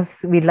know,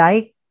 because we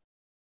like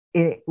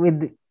it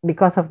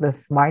because of the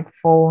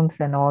smartphones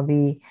and all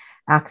the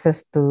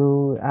access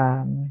to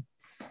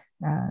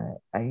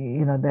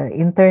you know, the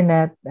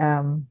internet,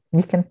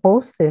 you can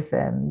post this,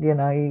 and you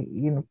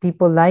know,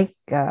 people like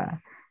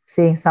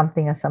seeing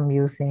something as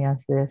amusing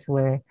as this,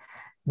 where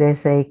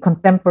there's a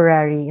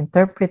contemporary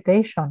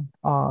interpretation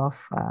of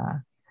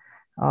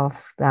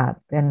that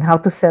and how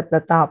to set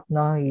that up.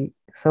 No,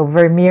 so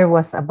Vermeer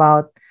was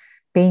about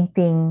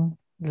painting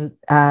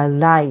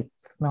light,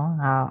 no,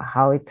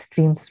 how it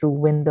streams through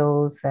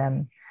windows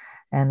and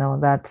all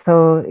that.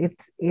 So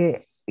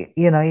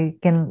you know, you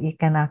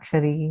can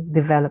actually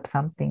develop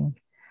something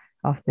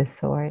of this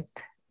sort.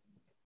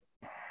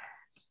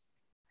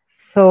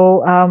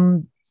 So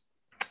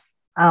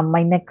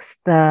my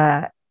next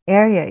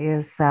area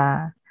is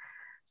to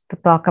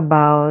talk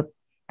about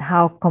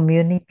how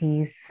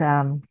communities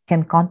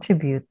can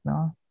contribute,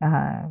 no?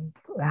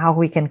 How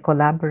we can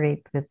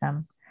collaborate with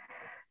them.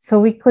 So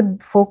we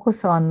could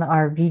focus on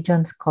our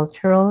region's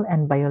cultural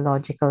and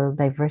biological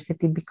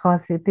diversity,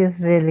 because it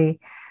is really,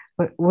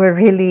 we're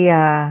really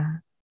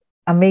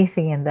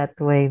amazing in that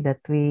way, that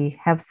we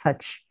have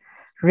such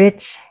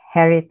rich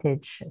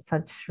heritage,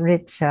 such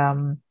rich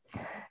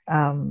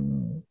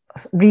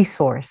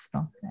resource,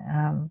 no?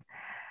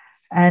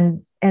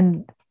 And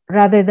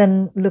rather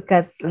than look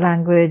at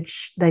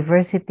language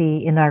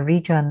diversity in our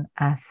region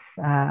as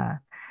a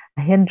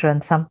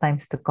hindrance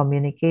sometimes to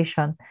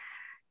communication,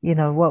 you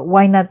know,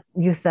 why not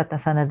use that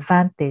as an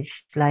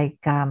advantage, like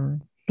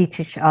teach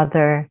each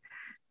other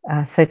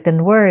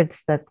certain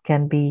words that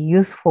can be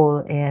useful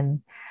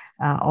in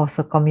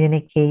also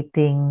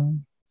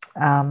communicating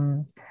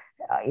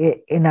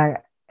in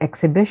our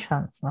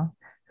exhibitions, no?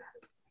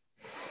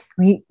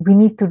 We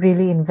need to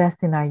really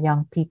invest in our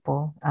young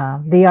people.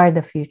 They are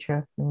the future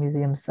of the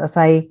museums. As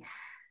I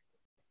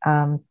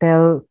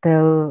tell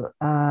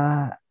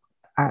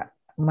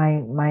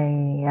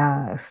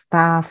my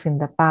staff in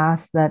the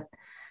past, that,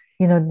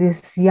 you know,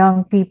 these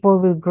young people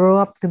will grow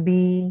up to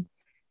be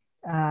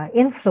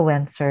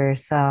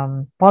influencers,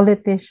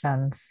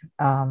 politicians,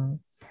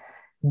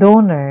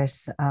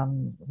 donors,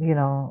 you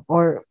know,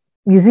 or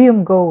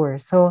museum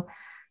goers. So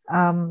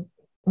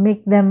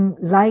make them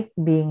like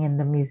being in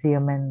the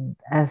museum, and,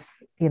 as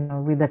you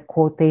know, with a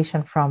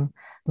quotation from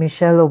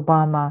Michelle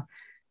Obama,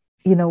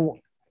 you know,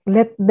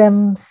 let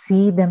them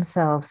see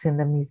themselves in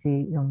the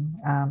museum,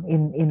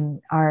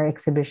 in our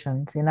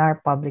exhibitions, in our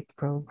public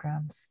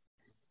programs.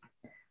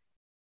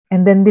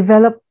 And then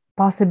develop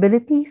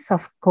possibilities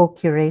of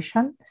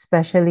co-curation,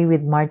 especially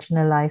with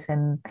marginalized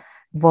and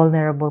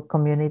vulnerable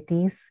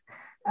communities.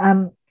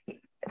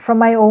 From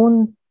my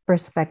own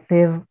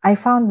perspective, I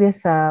found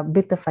this a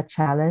bit of a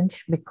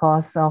challenge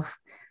because of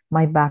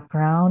my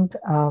background.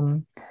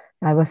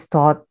 I was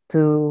taught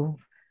to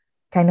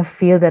kind of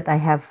feel that I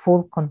have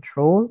full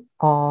control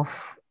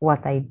of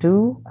what I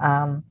do,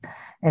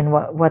 and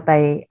what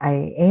I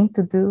aim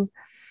to do.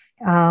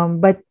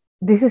 But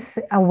this is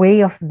a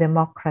way of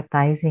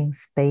democratizing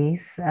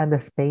space, the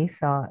space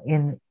or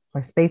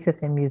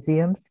spaces in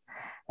museums.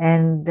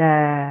 And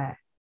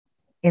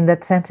in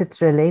that sense,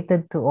 it's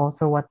related to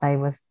also what I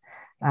was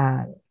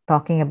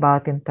talking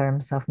about in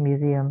terms of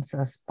museums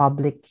as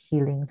public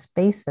healing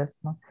spaces,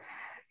 no?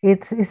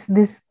 It's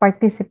this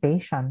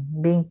participation,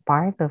 being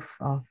part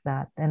of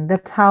that. And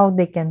that's how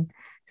they can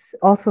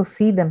also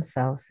see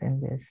themselves in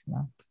this,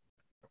 no?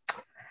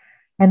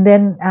 And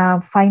then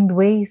find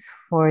ways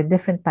for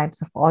different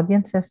types of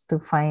audiences to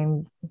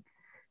find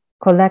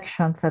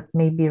collections that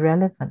may be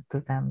relevant to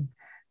them.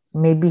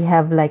 Maybe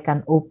have like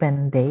an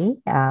open day,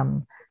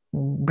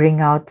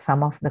 bring out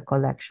some of the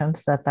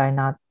collections that are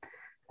not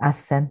as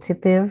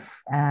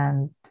sensitive,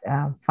 and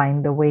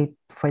find a way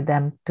for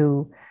them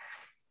to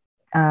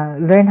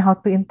learn how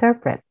to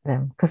interpret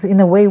them. Because in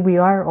a way, we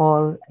are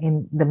all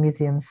in the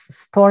museum's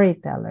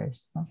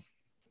storytellers, no?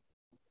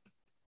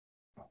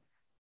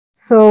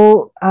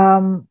 So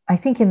I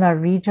think in our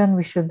region,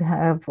 we should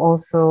have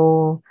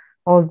also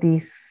all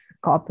these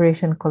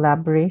cooperation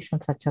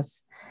collaborations, such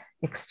as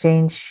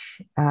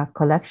exchange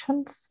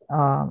collections.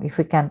 If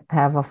we can't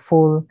have a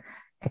full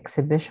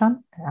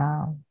exhibition.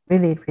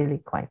 Really, really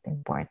quite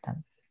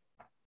important.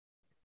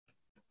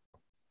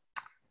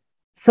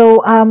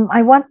 So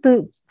I want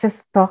to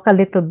just talk a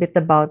little bit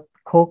about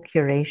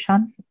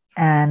co-curation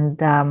and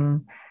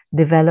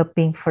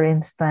developing, for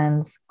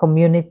instance,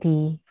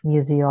 community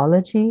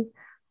museology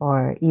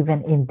or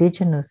even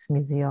indigenous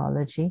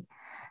museology.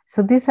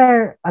 So these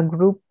are a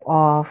group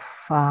of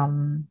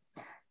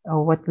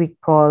what we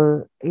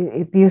call,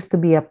 it used to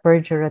be a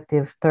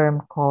pejorative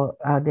term called,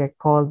 they're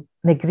called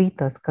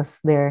negritos because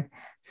their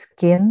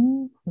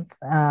skin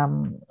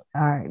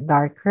are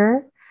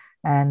darker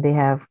and they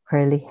have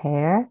curly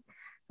hair.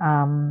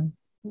 Um,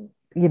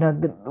 you know,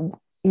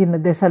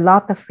 there's a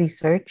lot of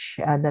research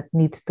that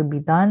needs to be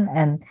done,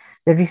 and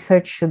the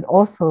research should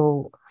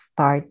also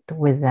start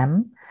with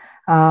them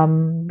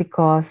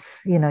because,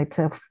 you know, it's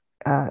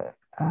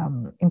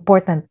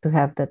important to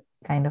have that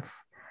kind of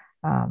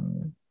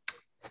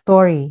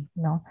story,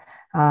 you know,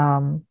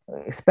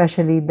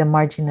 especially the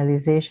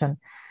marginalization.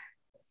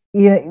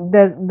 You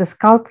know, the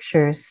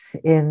sculptures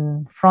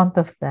in front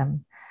of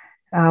them,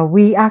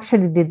 we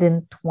actually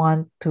didn't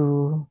want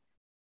to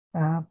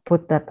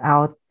put that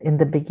out in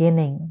the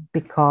beginning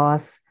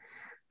because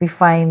we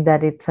find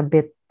that it's a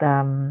bit,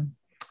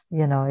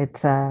 you know,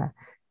 it's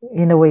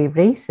in a way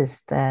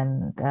racist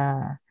and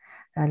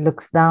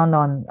looks down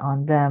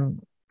on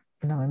them,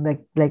 you know,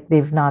 like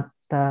they've not.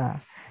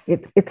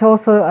 It's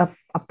also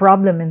a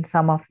problem in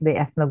some of the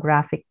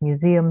ethnographic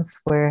museums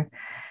where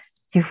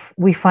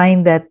we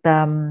find that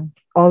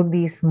all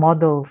these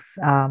models,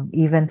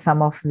 even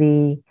some of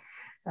the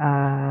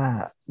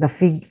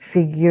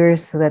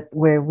figures that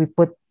where we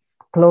put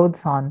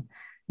clothes on,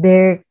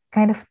 they're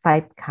kind of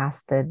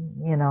typecasted,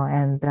 you know,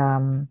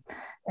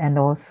 and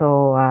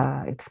also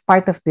it's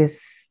part of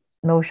this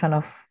notion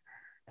of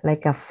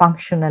like a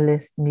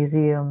functionalist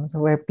museums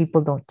where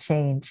people don't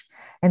change,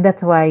 and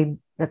that's why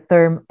the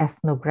term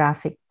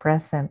ethnographic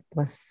present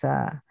was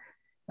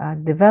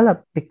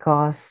developed,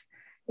 because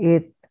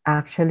it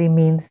actually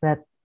means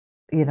that,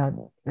 you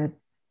know, that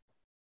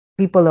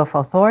people of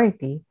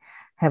authority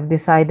have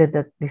decided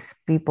that these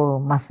people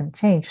mustn't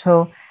change.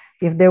 So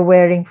if they're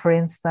wearing, for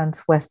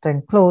instance,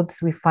 Western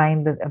clothes, we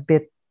find that a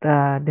bit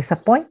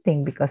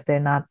disappointing because they're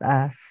not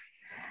as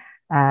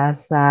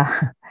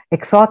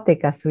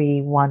exotic as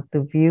we want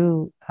to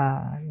view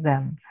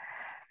them.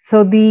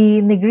 So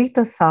the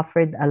Negritos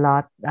suffered a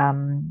lot,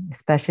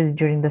 especially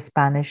during the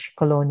Spanish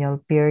colonial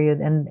period,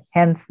 and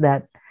hence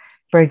that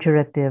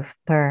pejorative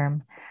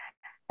term.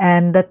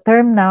 And the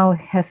term now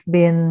has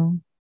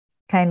been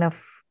kind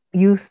of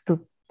used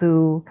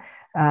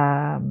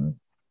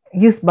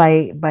used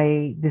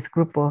by this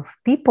group of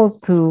people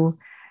to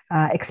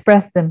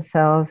express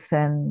themselves,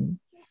 and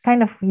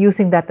kind of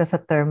using that as a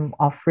term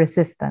of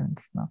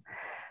resistance. No?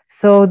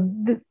 So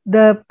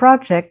the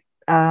project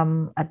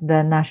at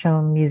the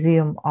National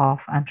Museum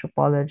of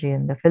Anthropology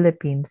in the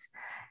Philippines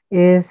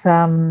is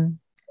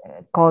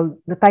called,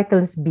 the title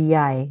is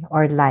BI,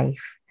 or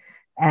Life.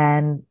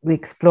 And we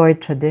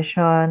explored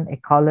tradition,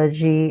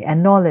 ecology,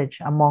 and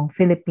knowledge among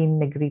Philippine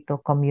Negrito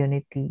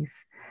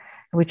communities,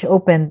 which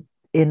opened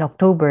in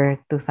October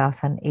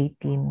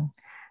 2018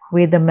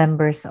 with the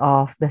members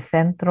of the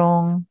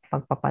Sentrong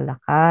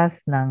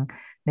Pagpapalakas ng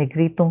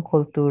Negritong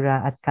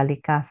Kultura at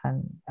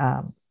Kalikasan,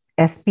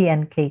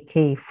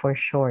 SPNKK for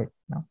short.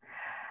 No?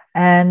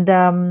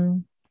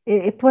 And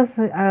it was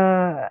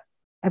a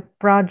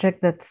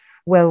project that's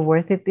well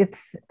worth it.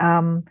 It's,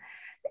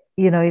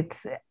 you know,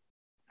 it's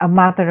a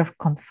matter of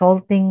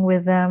consulting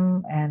with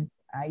them. And,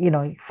 you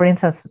know, for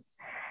instance,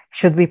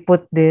 should we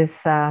put these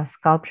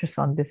sculptures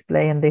on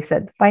display? And they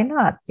said, why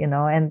not? You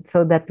know, and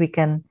so that we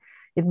can,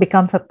 it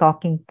becomes a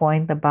talking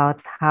point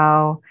about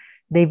how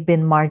they've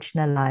been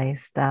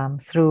marginalized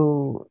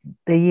through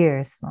the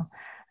years, no?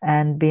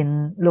 And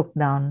been looked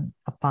down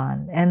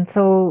upon. And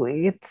so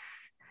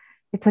it's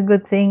a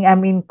good thing. I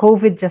mean,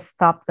 COVID just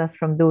stopped us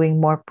from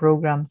doing more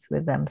programs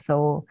with them.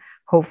 So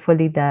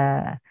hopefully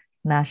the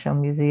National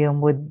Museum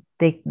would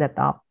take that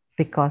up,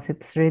 because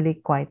it's really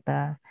quite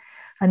an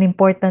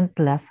important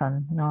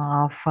lesson, you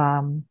know, of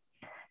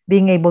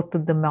being able to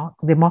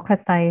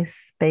democratize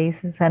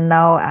spaces. And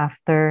now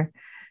after,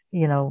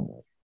 you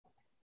know,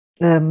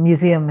 the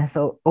museum has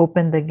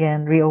opened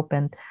again,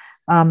 reopened,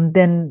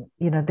 then,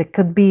 you know, there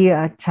could be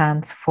a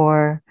chance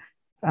for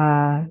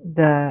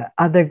the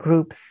other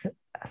groups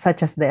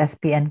such as the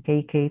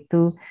SPNKK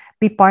to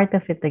be part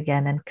of it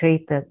again and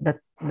create that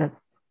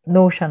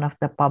notion of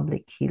the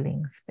public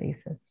healing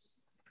spaces.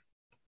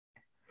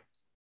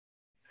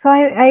 So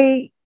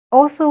I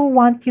also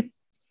want you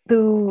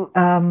to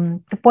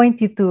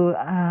point you to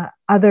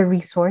other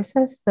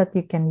resources that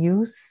you can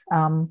use.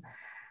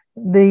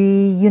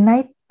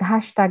 The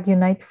hashtag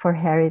Unite for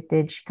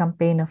Heritage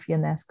campaign of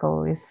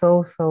UNESCO is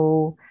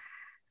so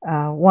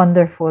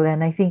wonderful,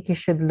 and I think you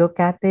should look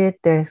at it.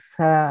 There's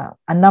a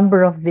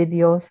number of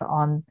videos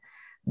on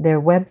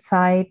their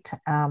website.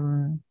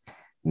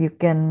 You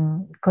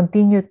can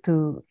continue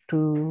to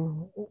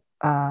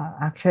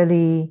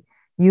actually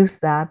use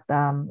that,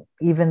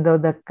 even though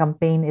the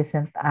campaign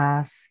isn't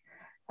as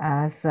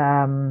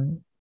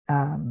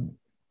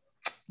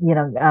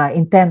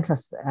intense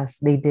as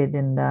they did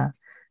in the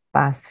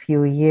past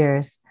few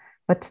years,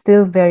 but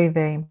still very,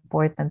 very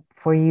important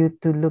for you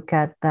to look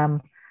at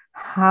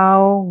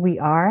how we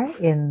are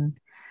in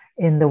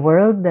the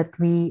world, that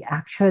we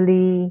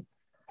actually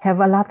have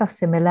a lot of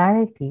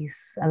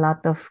similarities, a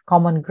lot of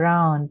common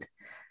ground,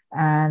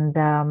 and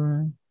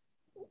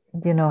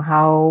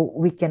how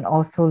we can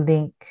also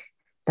link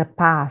the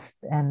past,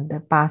 and the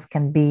past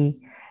can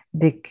be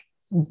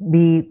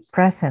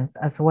present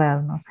as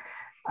well. No?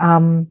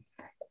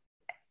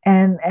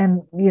 And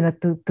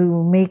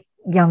to make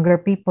younger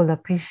people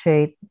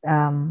appreciate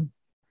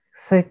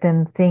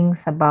certain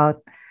things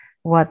about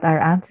what our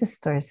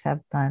ancestors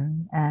have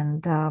done,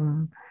 and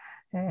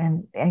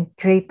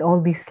create all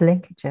these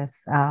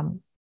linkages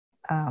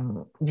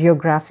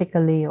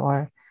geographically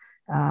or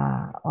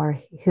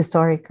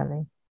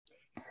historically.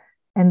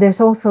 And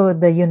there's also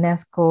the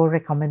UNESCO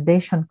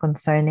recommendation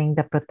concerning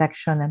the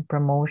protection and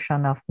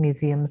promotion of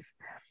museums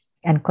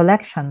and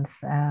collections,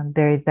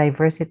 their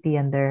diversity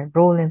and their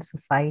role in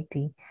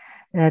society,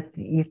 that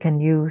you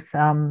can use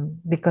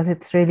because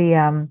it's really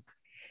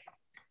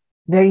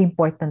very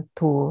important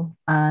tool.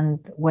 And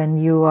when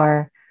you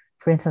are,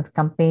 for instance,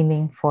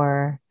 campaigning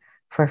for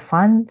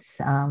funds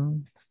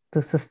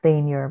to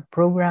sustain your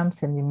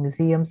programs in the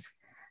museums,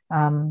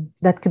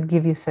 that could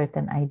give you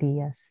certain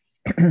ideas.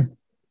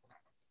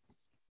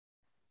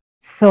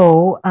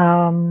 So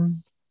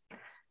I'm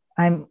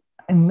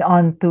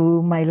on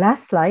to my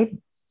last slide.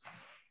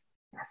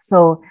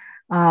 So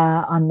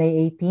on May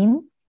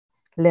 18,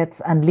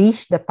 let's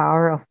unleash the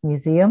power of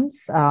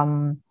museums.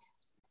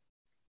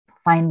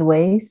 Find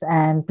ways,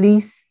 and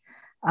please,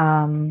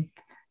 let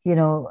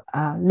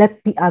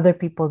the other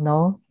people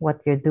know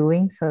what you're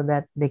doing so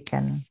that they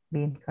can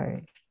be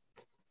encouraged.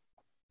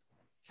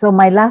 So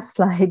my last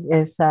slide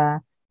is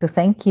to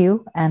thank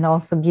you and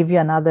also give you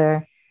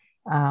another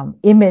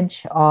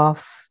image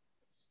of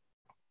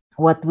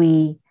what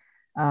we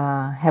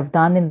have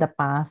done in the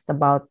past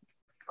about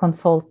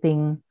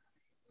consulting,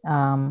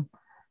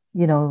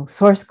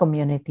 source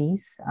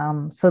communities,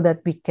 so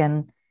that we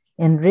can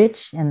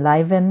enrich,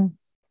 enliven,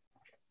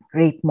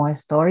 create more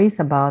stories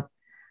about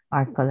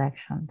our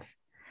collections.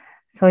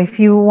 So if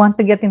you want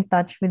to get in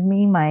touch with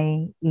me,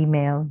 my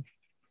email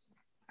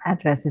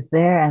address is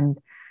there, and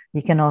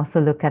you can also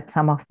look at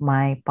some of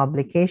my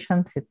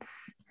publications.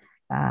 It's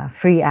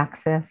free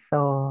access,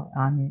 so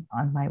on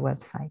my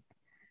website.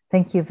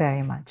 Thank you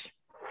very much.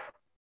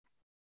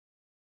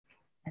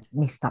 Let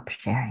me stop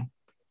sharing.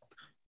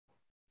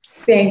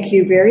 Thank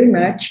you very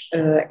much,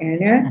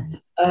 Anna.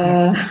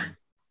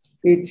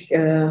 It's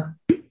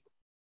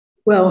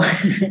well,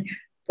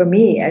 for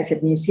me as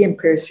a museum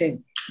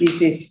person,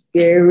 this is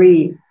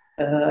very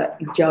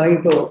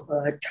enjoyable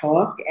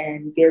talk,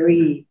 and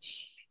very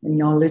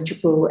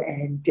knowledgeable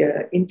and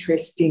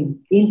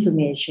interesting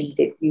information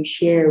that you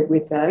share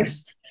with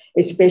us,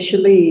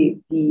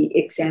 especially the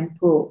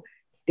example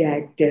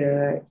that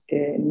the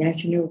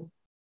National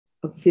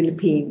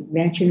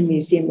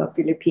Museum of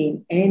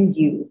Philippines and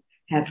you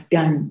have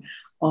done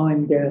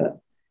on the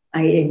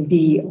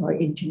IMD, or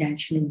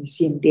International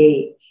Museum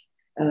Day,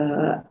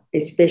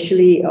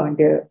 especially on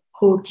the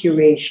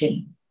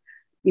co-curation.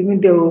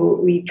 Even though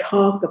we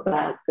talk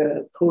about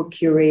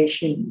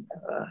co-curation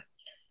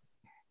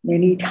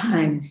many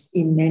times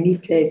in many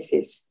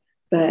places,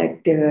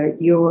 but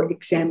your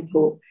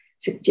example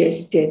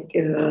suggested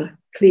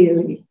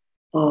clearly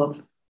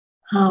of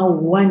how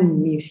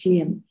one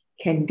museum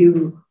can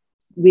do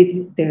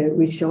with the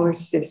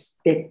resources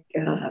that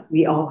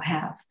we all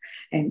have,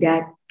 and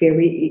that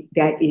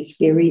is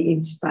very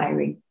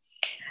inspiring.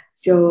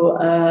 So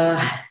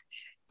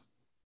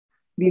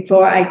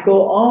before I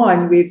go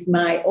on with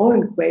my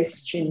own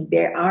question,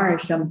 there are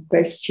some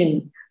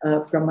questions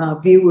from our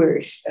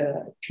viewers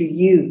to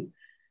you.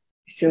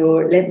 So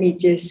let me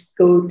just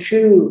go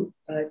through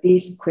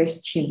these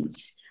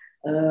questions.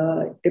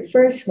 The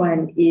first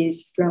one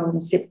is from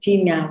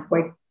Septina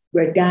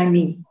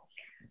Radani.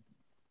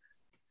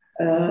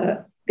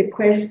 The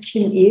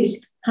question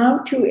is how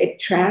to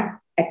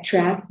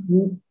attract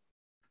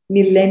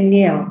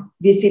millennial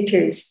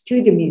visitors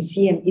to the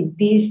museum in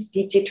this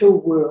digital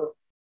world.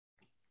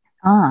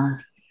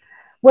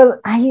 Well,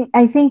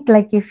 I think,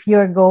 like, if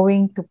you're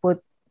going to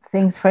put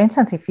things, for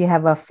instance, if you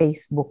have a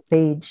Facebook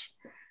page,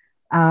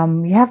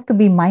 you have to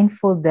be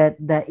mindful that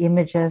the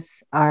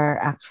images are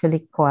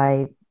actually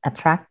quite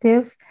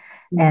attractive,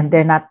 and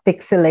they're not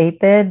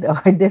pixelated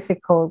or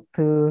difficult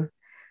to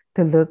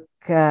look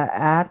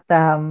at,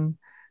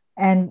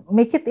 and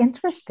make it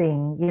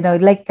interesting.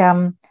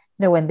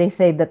 When they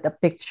say that a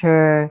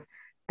picture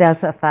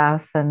tells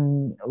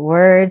 1,000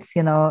 words,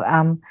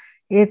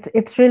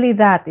 it's really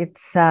that.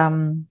 It's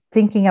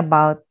thinking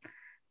about,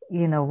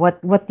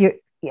 what you're,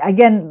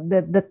 again,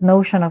 that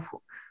notion of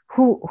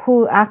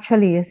who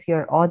actually is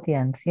your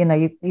audience.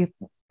 You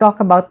talk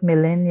about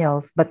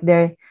millennials, but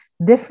there are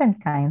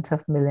different kinds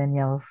of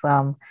millennials,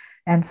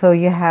 and so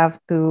you have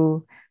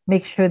to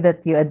make sure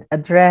that you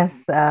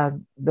address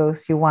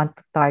those you want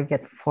to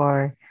target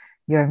for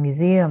your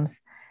museums.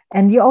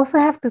 And you also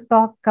have to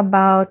talk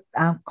about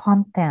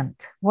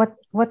content. What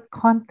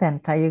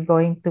content are you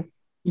going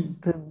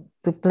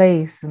to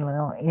place,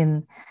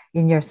 in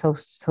your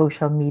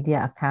social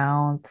media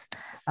accounts?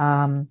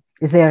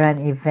 Is there an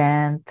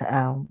event?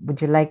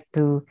 Would you like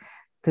to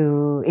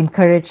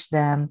encourage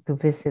them to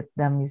visit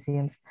the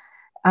museums?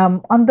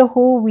 On the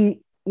whole,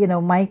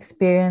 my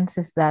experience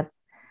is that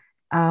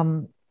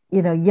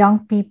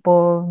young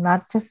people,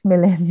 not just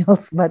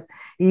millennials, but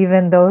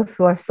even those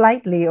who are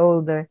slightly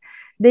older,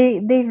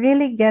 they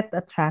really get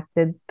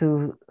attracted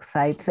to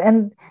sites.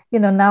 And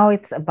now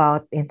it's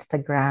about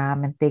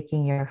Instagram and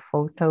taking your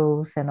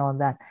photos and all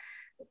that.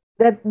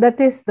 That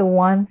is the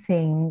one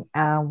thing.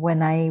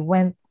 When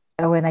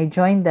I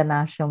joined the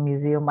National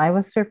Museum, I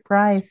was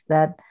surprised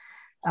that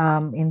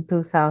in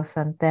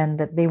 2010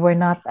 that they were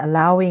not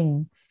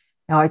allowing,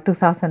 or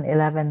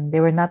 2011 they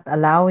were not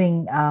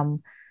allowing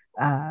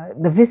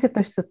the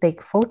visitors to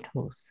take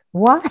photos.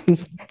 Why?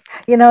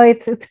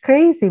 It's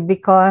crazy,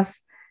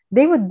 because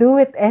they would do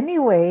it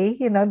anyway.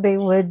 They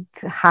would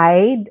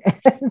hide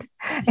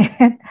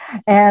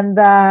and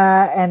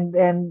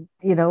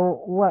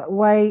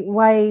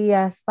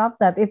why stop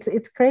that?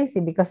 It's crazy,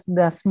 because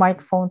the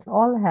smartphones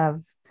all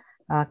have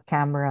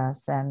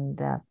cameras, and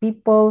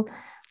people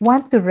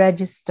want to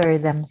register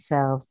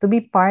themselves to be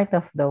part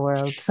of the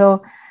world.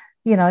 So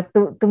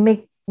to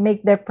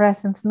make their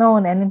presence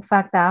known. And in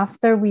fact,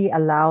 after we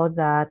allow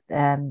that,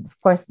 and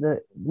of course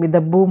with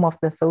the boom of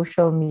the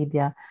social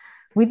media,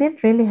 we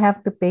didn't really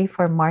have to pay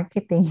for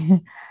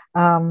marketing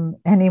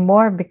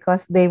anymore,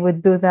 because they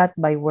would do that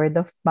by word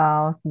of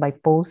mouth, by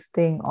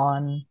posting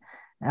on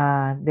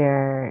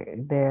their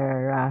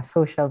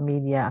social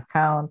media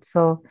account.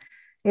 So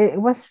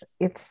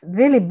it's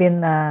really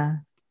been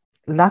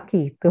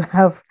lucky to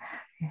have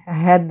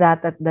had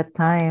that at the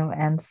time.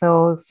 And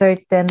so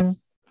certain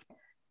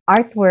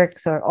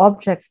artworks or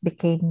objects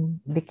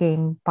became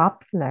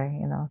popular.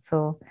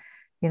 So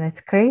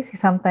it's crazy.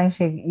 Sometimes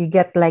you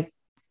get like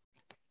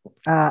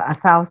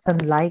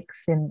 1,000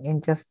 likes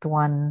in just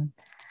one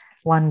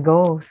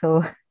go.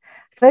 So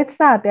it's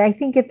that. I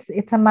think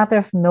it's a matter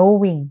of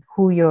knowing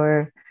who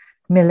your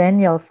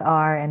millennials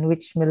are and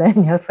which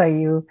millennials are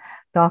you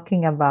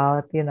talking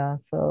about.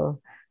 So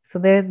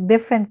there are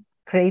different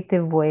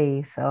creative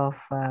ways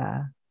of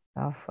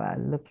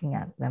looking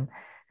at them.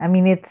 I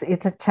mean,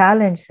 it's a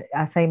challenge,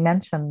 as I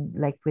mentioned,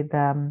 like with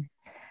the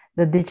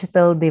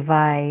digital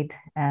divide.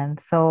 And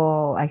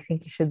so I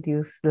think you should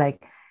use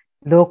like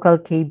local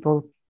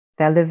cable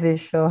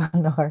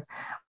television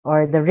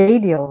or the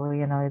radio.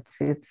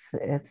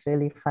 It's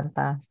really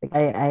fantastic.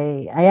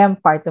 I am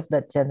part of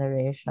that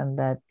generation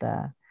that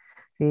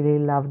really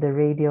love the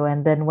radio.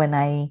 And then when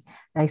I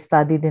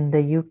studied in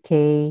the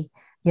UK,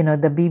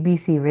 the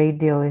BBC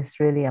radio is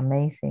really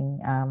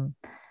amazing.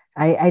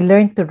 I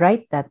learned to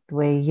write that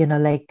way,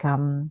 like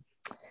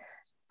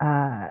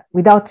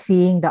without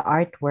seeing the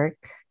artwork,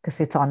 because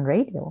it's on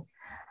radio.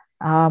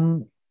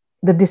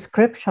 The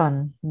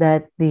description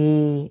that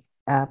the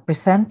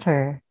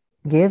presenter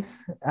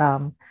gives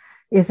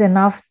is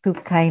enough to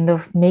kind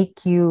of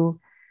make you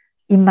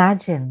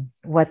imagine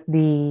what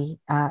the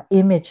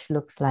image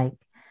looks like.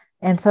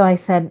 And so I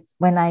said,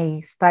 when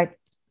I start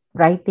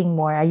writing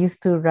more, I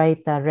used to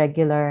write a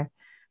regular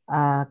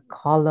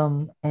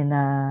column in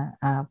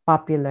a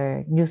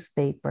popular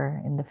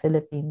newspaper in the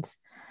Philippines.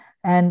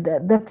 And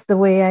that's the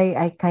way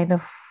I kind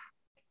of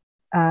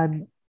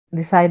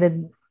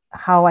decided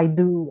how I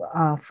do,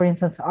 for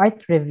instance,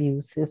 art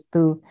reviews, is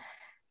to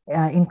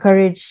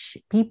encourage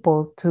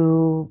people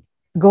to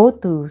go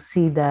to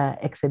see the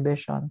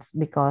exhibitions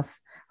because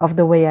of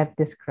the way I've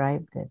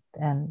described it.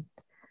 And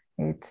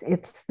it's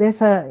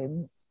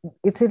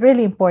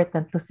really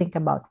important to think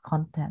about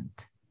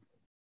content.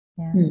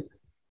 Yeah.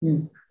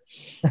 Mm-hmm.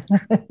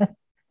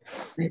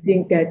 I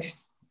think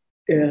that's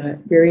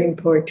very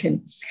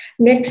important.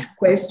 Next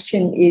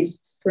question is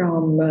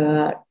from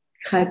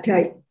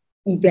Kata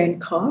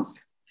Ivankov.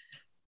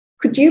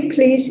 Could you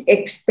please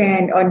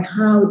expand on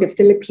how the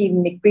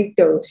Philippine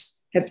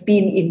Negritos have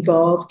been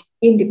involved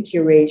in the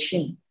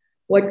curation?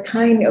 What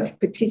kind of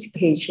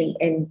participation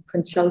and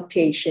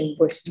consultation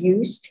was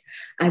used?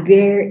 Are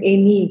there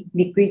any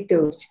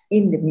Negritos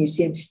in the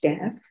museum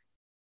staff?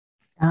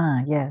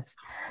 Yes.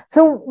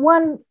 So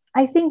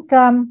I think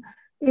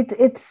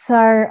it's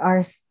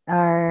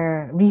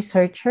our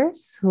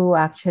researchers who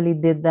actually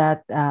did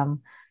that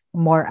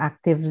more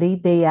actively.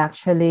 They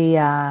actually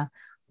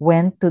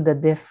went to the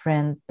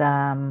different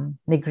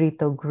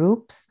Negrito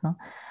groups. No?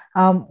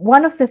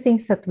 One of the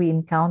things that we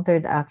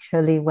encountered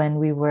actually when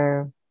we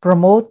were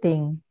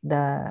promoting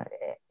the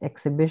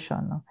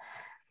exhibition, no,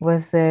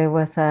 was there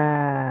was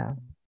a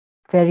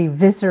very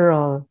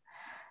visceral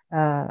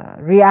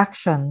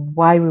reaction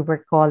why we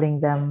were calling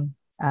them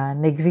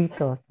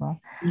Negritos. No?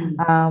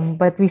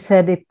 But we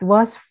said it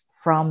was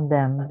from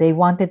them. They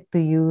wanted to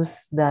use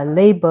the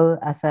label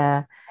as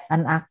an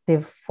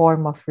active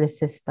form of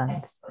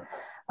resistance.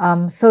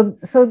 So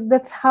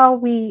that's how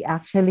we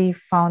actually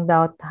found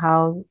out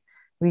how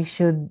we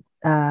should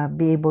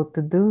be able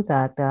to do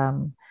that,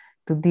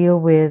 to deal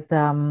with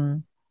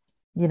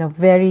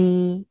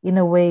very, in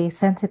a way,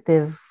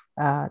 sensitive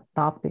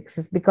topics.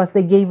 It's because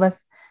they gave us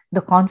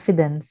the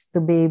confidence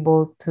to be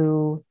able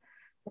to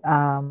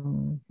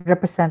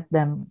represent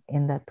them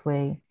in that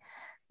way.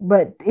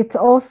 But it's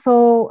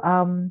also,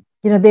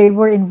 they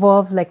were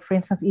involved, like, for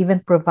instance, even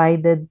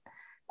provided,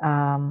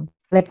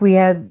 like we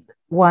had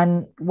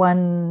one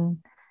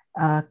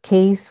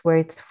case where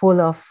it's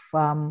full of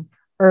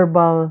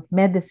herbal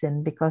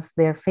medicine because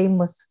they're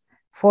famous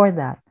for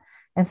that.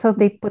 And so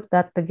they put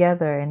that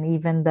together, and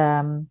even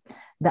the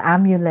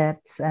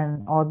amulets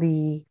and all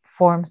the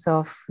forms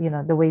of,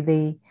 the way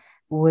they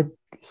would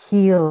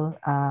heal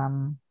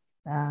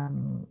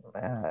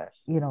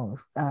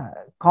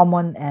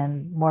common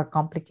and more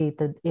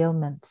complicated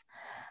ailments.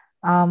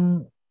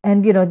 And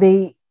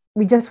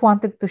we just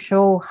wanted to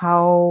show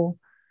how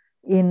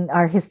in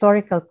our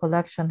historical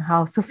collection,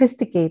 how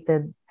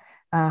sophisticated,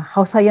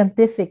 how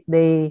scientific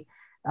they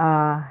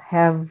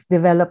have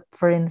developed,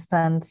 for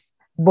instance,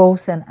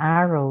 bows and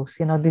arrows,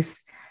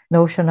 this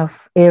notion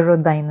of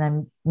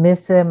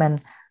aerodynamism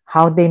and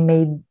how they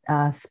made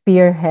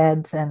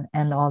spearheads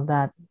and all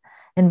that.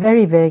 And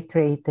very, very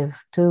creative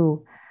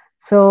too.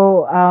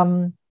 So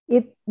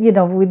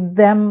with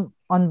them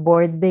on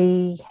board,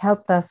 they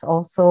helped us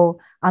also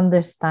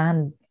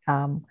understand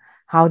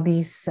how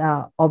these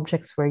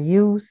objects were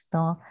used,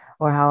 no?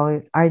 Or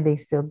how are they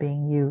still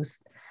being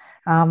used.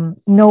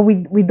 No,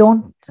 we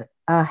don't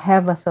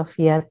have as of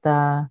yet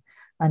a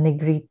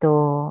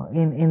Negrito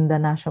in the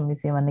National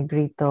Museum, a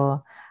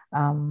Negrito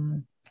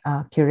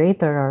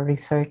curator or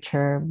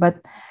researcher.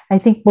 But I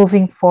think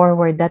moving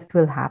forward, that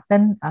will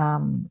happen.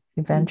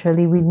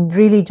 Eventually, we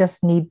really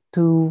just need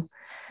to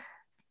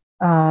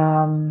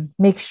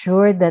make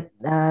sure that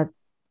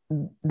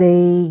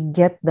they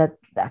get that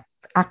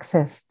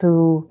access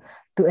to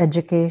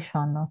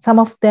education. No? Some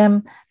of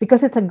them,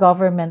 because it's a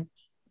government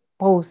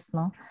post,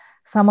 no,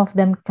 some of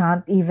them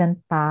can't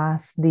even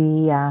pass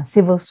the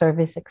civil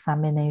service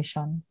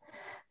examination.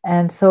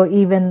 And so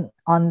even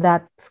on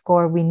that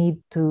score, we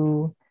need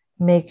to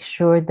make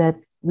sure that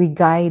we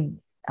guide.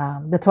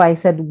 That's why I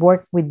said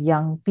work with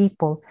young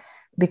people,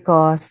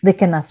 because they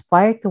can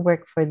aspire to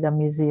work for the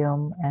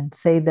museum and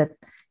say that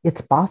it's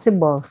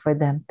possible for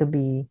them to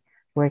be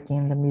working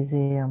in the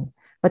museum.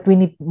 But we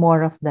need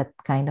more of that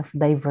kind of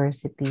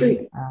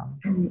diversity.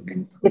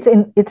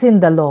 It's in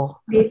the law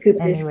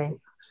anyway.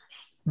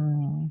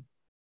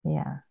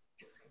 Yeah.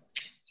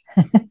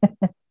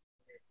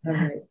 All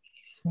right.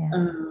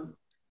 Yeah.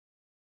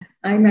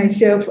 I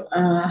myself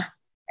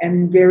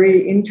am very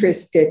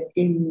interested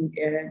in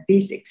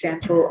this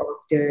example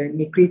of the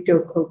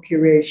Negrito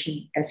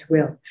co-curation as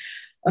well.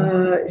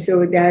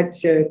 So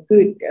that's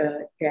good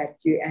that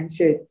you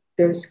answered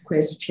those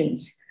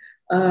questions.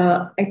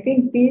 I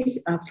think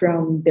these are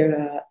from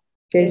the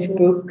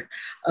Facebook.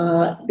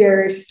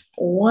 There's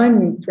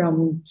one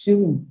from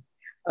Zoom,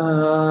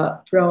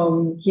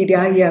 from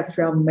Hidayah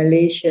from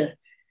Malaysia.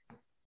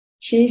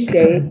 She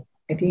said,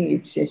 I think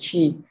it's a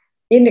she,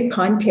 in the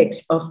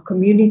context of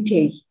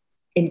community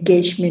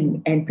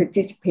engagement and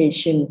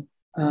participation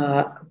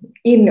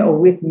in or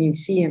with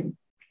museum,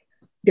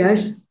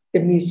 does the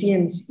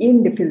museums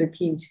in the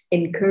Philippines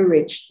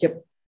encourage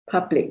the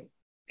public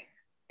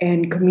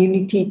and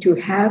community to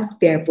have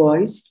their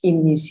voice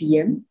in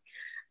museum?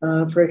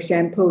 For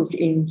example,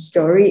 in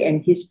story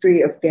and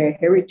history of their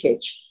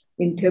heritage,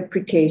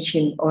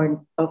 interpretation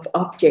of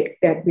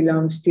object that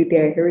belongs to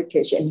their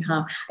heritage, and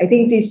how. I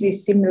think this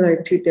is similar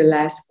to the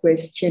last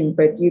question,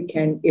 but you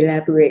can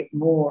elaborate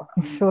more.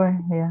 Sure,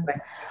 yeah.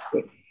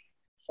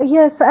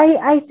 Yes,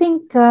 I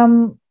think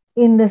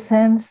in the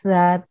sense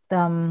that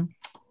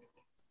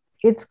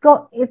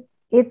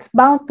it's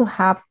bound to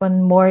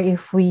happen more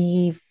if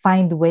we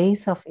find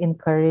ways of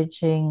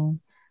encouraging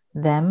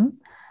them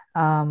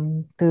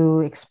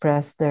to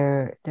express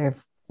their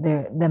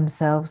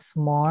themselves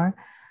more.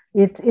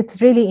 It's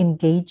really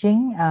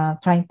engaging,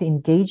 trying to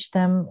engage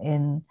them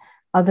in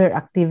other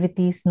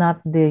activities,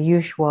 not the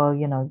usual,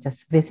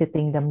 just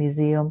visiting the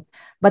museum,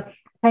 but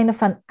kind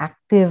of an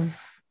active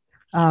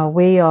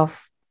way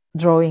of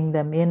drawing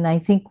them in. I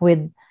think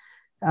with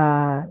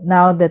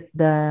now that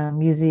the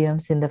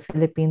museums in the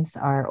Philippines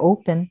are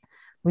open,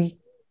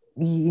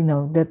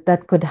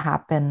 that could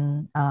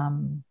happen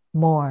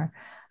more.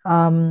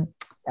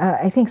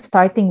 I think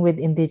starting with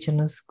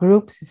indigenous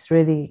groups is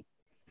really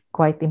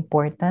quite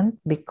important,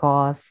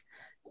 because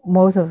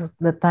most of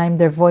the time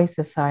their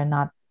voices are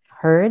not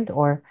heard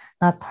or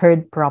not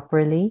heard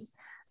properly.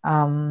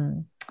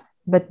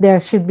 But there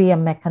should be a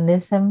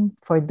mechanism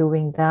for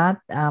doing that.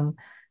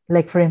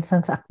 Like, for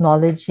instance,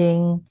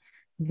 acknowledging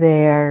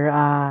their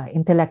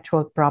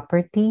intellectual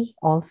property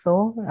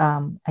also.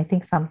 I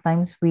think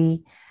sometimes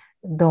we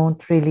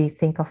don't really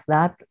think of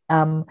that.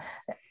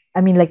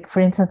 Like,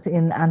 for instance,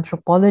 in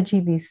anthropology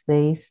these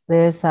days,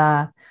 there's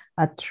a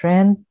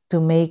trend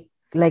to make,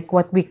 like,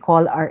 what we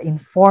call our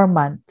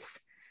informants,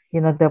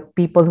 the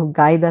people who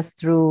guide us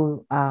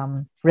through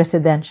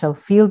residential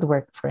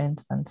fieldwork, for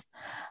instance,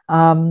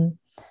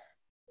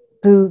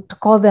 to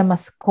call them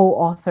as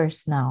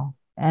co-authors now.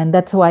 And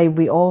that's why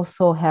we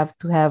also have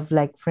to have,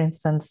 like, for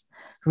instance,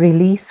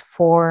 release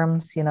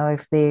forms, you know,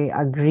 if they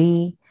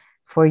agree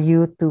for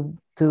you to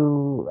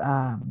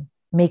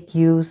make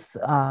use,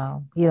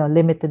 you know,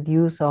 limited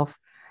use of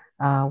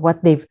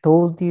what they've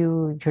told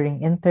you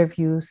during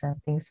interviews and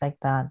things like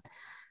that.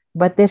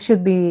 But there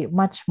should be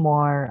much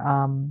more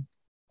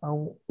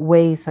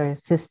ways or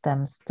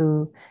systems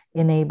to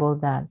enable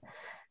that.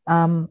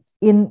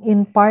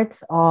 In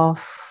parts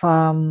of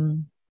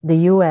the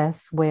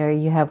US where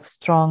you have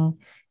strong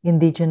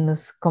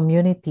indigenous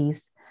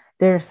communities,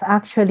 there's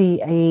actually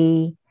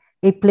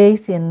a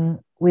place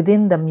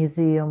within the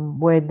museum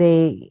where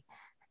they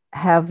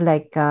have,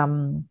 like,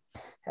 you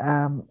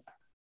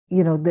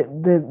know,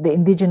 the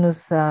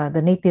indigenous,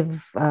 the Native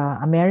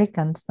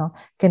Americans, no,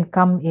 can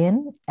come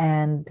in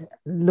and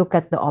look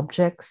at the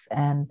objects,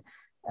 and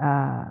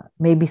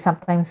maybe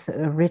sometimes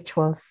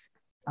rituals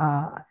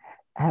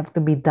have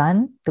to be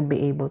done to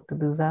be able to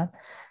do that.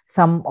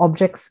 Some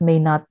objects may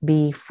not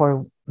be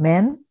for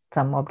men,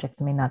 some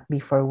objects may not be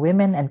for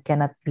women, and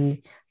cannot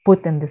be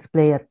put in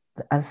display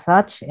as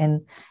such.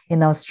 And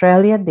in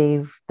Australia,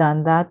 they've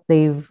done that.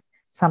 They've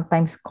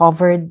sometimes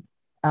covered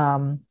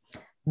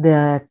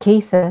the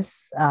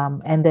cases,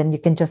 and then you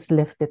can just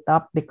lift it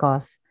up,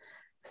 because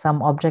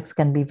some objects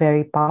can be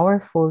very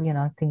powerful, you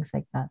know, things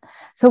like that.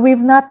 So we've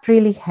not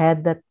really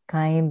had that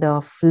kind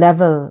of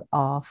level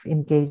of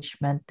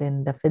engagement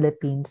in the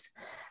Philippines.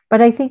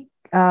 But I think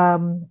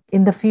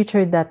in the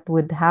future that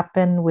would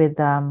happen with,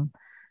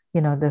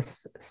 you know, the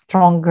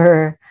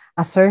stronger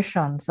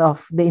assertions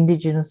of the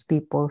indigenous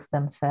peoples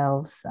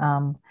themselves,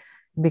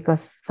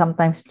 because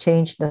sometimes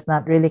change does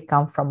not really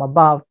come from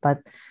above,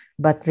 but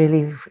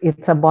really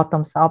it's a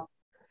bottoms up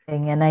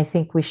thing. And I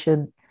think we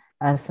should,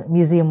 as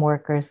museum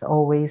workers,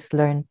 always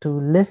learn to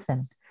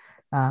listen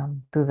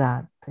to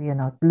that, you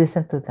know,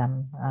 listen to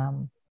them,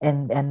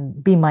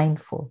 and be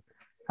mindful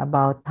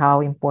about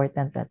how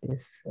important that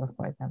is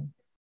for them.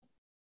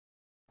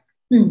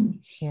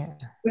 Yeah.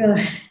 Well,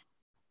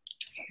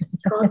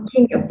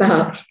 talking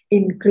about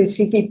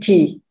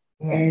inclusivity,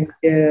 and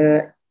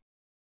you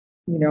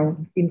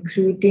know,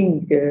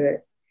 including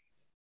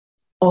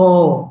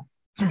all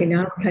in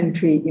our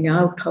country, in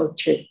our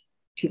culture,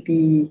 to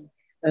be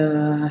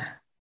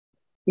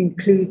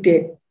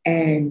included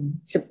and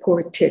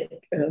supported,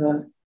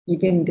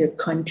 even the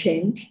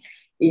content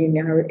in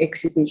our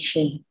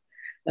exhibition.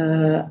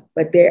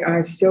 But there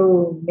are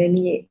so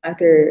many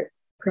other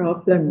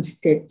problems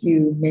that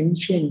you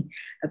mentioned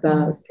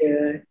about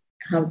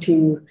how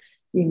to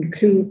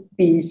include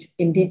these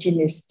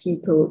indigenous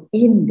people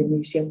in the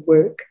museum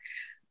work.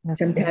 That's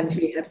Sometimes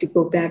right. We have to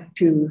go back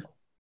to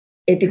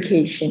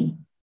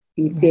education,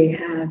 if they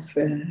have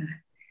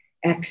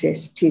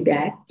access to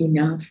that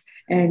enough.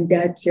 And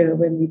that's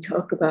when we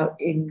talk about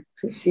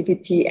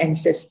inclusivity and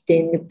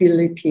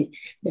sustainability,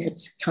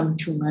 that's come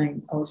to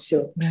mind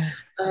also. Yes.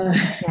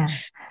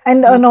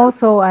 And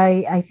also,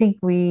 I think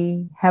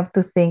we have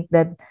to think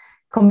that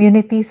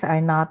communities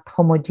are not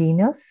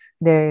homogeneous.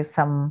 There's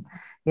some,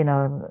 you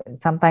know,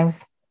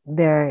 sometimes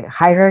there are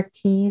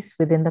hierarchies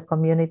within the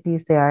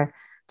communities. There are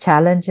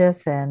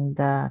challenges and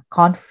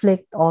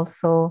conflict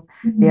also.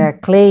 There are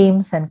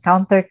claims and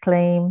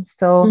counterclaims.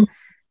 So,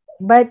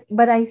 but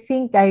I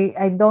think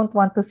I don't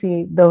want to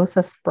see those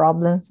as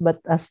problems,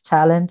 but as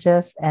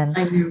challenges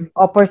and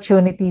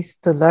opportunities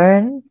to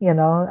learn, you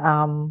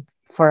know,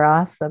 for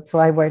us. That's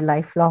why we're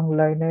lifelong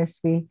learners.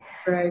 We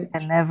can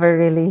never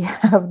really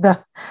have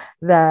the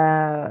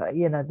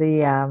you know,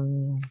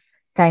 the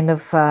kind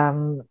of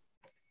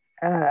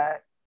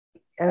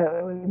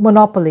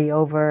monopoly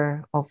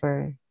over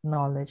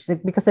knowledge,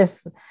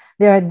 because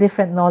there are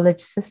different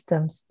knowledge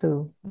systems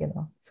too, you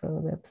know.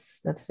 So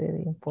that's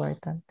really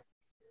important.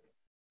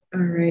 All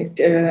right.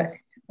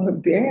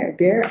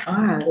 There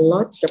are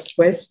lots of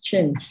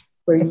questions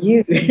for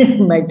you,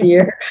 my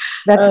dear.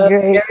 That's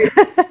great.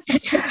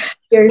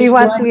 We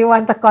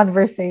want a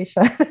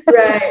conversation.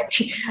 Right.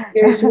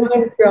 There's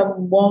one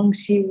from Wong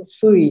Siu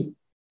Fui.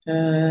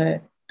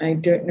 I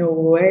don't know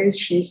where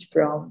she's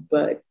from,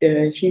 but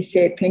she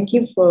said, "Thank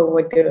you for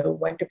the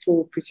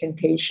wonderful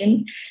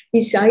presentation.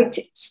 Besides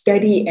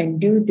study and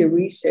do the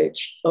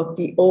research of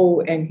the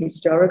old and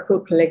historical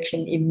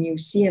collection in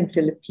Museum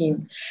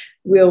Philippines,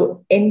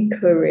 will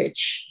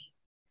encourage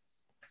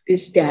the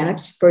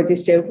staffs for the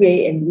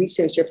survey and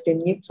research of the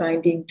new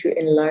finding to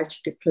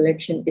enlarge the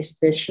collection,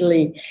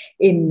 especially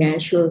in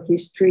natural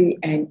history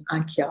and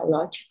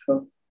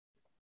archaeological."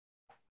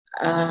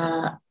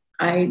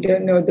 I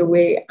don't know the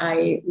way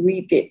I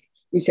read it.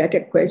 Is that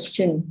a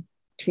question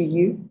to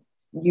you?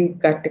 You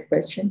got the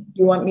question?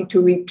 You want me to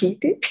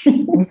repeat it?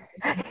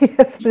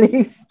 Yes,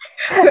 please.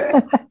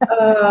 Let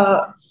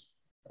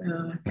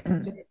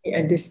me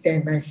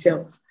understand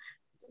myself.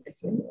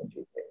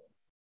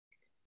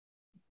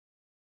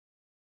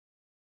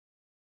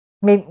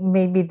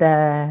 Maybe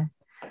the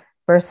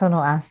person who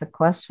asked the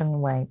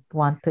question might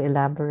want to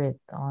elaborate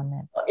on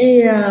it.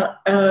 Yeah.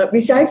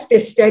 Besides the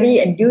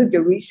study and do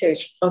the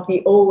research of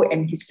the old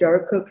and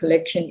historical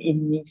collection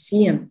in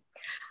museum,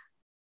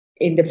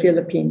 in the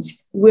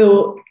Philippines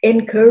will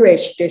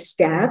encourage the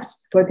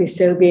staffs for the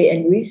survey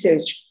and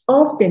research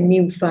of the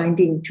new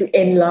finding to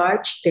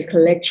enlarge the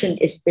collection,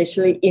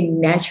 especially in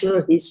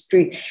natural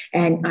history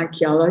and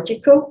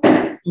archaeological.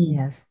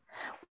 Yes.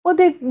 Well,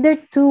 there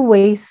are two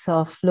ways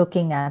of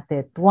looking at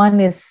it. One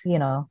is,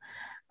 you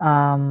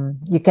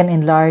can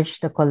enlarge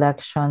the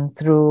collection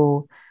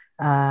through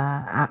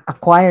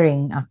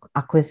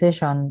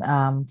acquisition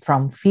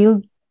from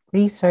field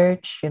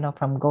research,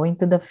 from going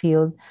to the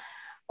field,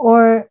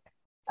 or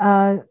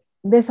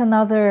there's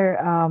another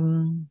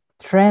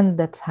trend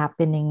that's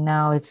happening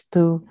now. It's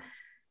to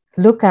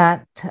look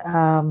at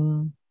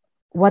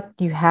what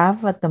you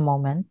have at the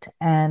moment,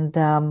 and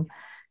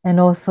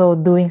also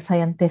doing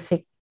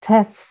scientific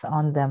tests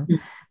on them.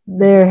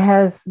 There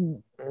has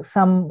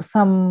some.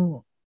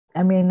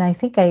 I mean, I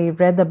think I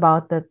read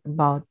about that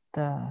about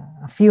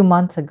a few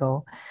months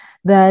ago,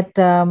 that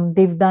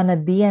they've done a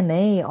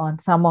DNA on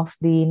some of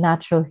the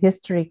natural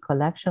history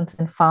collections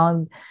and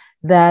found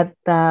that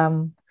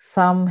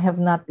some have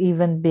not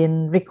even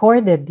been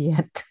recorded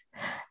yet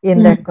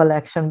in their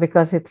collection,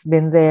 because it's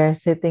been there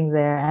sitting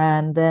there,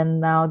 and then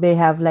now they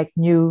have like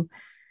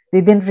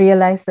they didn't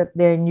realize that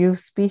their new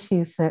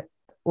species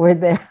were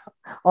there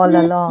all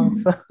along.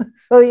 So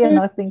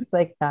things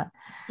like that.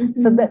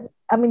 So that,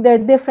 I mean, there are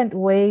different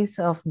ways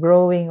of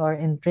growing or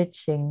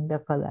enriching the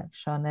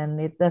collection, and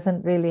it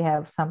doesn't really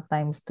have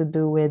sometimes to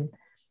do with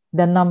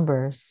the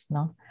numbers,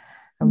 no,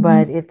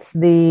 but it's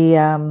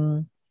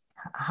the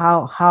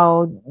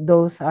how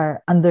those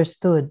are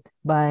understood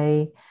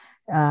by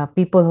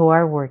people who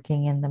are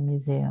working in the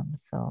museum.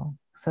 So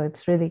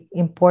it's really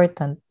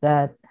important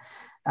that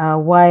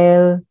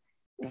while,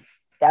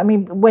 I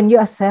mean, when you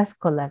assess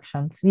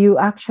collections, you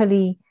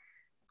actually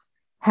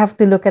have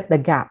to look at the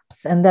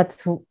gaps, and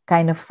that's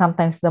kind of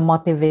sometimes the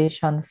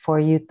motivation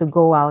for you to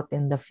go out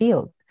in the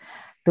field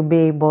to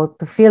be able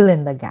to fill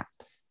in the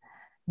gaps.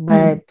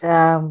 But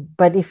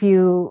if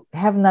you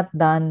have not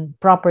done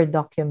proper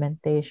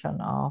documentation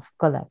of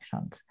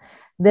collections,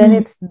 then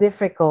it's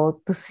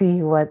difficult to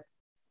see what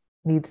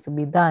needs to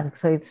be done.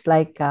 So it's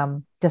like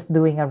just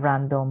doing a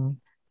random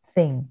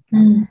thing.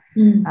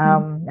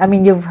 I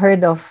mean, you've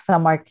heard of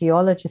some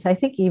archaeologists, I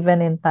think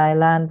even in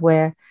Thailand,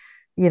 where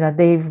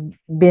they've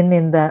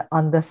been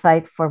on the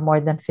site for more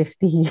than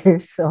 50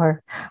 years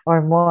or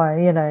more,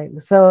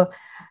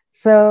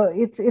 so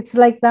it's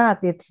like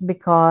that. It's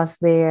because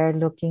they're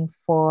looking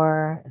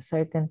for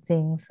certain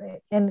things,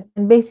 and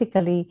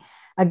basically,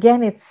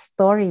 again, it's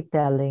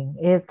storytelling.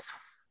 It's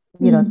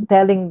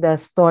telling the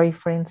story,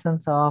 for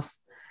instance, of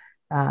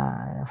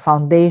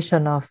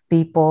foundation of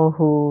people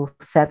who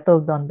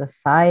settled on the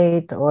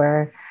site,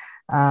 or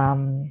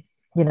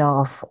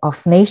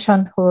of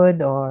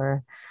nationhood,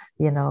 or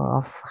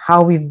of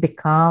how we've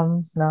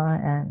become,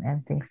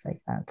 and things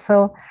like that.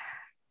 So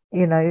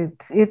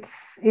it's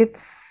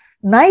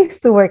nice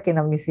to work in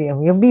a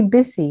museum. You'll be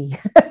busy.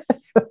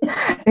 So,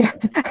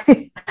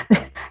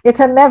 it's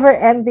a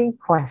never-ending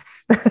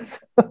quest.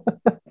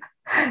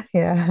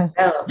 Yeah.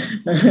 Well,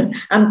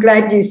 I'm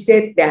glad you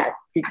said that,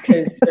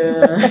 because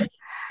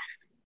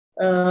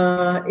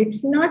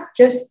it's not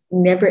just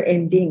never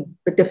ending,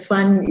 but the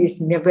fun is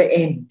never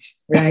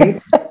ends,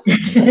 right?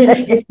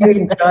 If you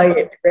enjoy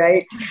it,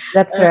 right?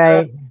 That's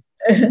right.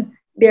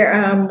 There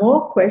are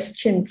more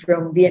questions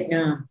from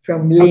Vietnam,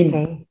 from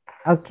Lynn.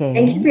 Okay.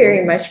 Thank you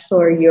very much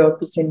for your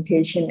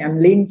presentation. I'm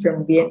Lynn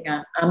from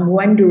Vietnam. I'm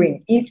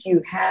wondering if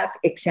you have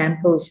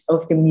examples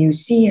of the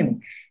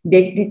museum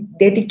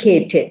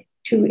dedicated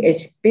to a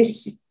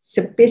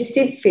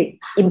specific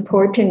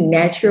important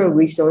natural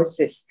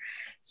resources,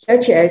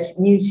 such as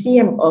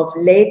Museum of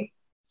Lake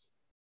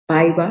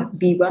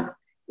Biwa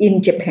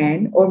in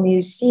Japan, or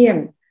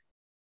Museum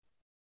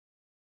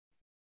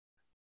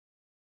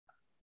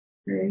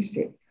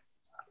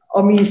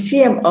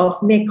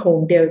of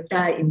Mekong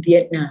Delta in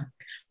Vietnam.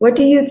 What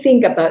do you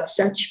think about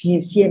such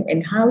museum,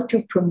 and how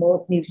to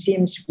promote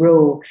museums'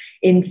 role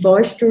in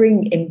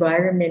fostering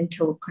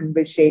environmental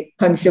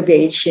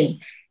conservation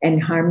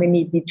and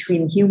harmony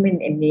between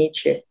human and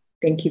nature?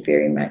 Thank you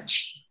very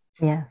much.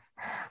 Yes.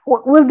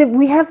 Well,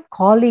 we have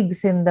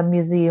colleagues in the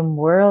museum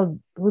world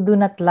who do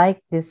not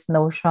like this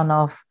notion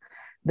of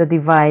the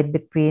divide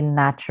between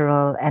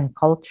natural and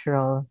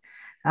cultural.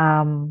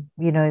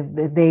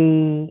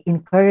 They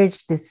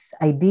encourage this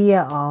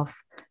idea of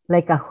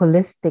like a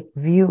holistic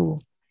view,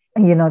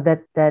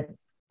 that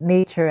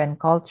nature and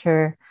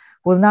culture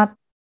will not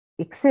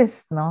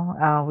exist,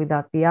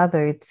 without the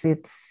other. It's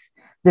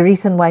the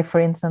reason why, for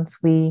instance,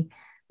 we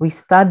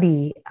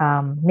study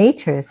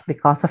nature is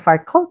because of our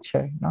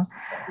culture.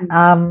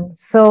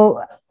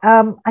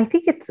 I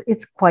think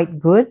it's quite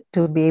good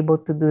to be able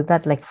to do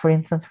that. Like, for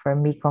instance, for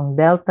Mekong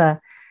Delta,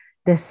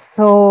 there's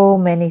so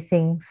many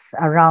things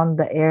around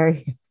the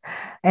area,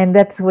 and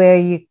that's where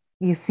you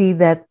see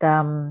that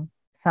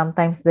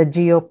sometimes the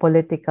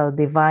geopolitical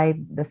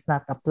divide does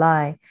not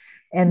apply,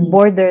 and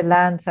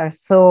borderlands are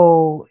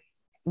so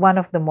one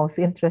of the most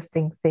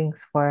interesting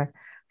things for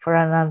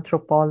an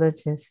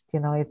anthropologist.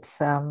 It's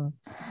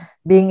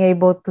being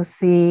able to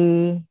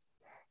see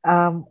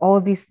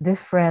all these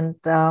different,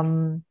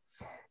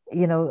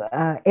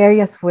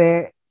 areas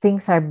where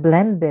things are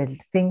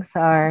blended, things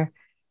are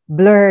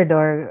blurred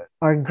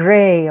or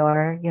gray,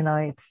 or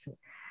it's.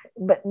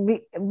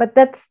 But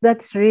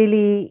that's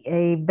really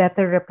a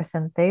better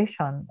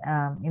representation,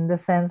 in the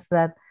sense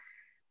that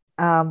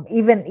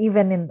even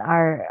in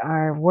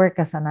our work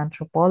as an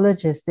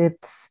anthropologist,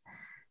 it's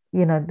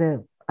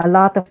the a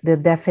lot of the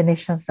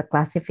definitions, the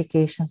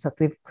classifications that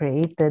we've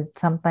created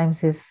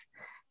sometimes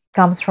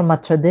comes from a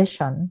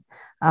tradition,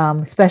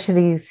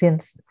 especially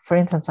since, for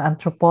instance,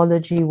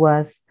 anthropology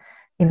was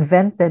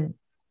invented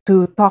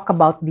to talk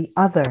about the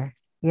other,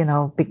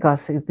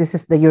 because this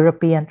is the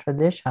European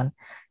tradition,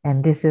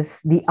 and this is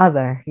the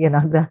other,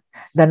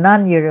 the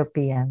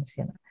non-Europeans,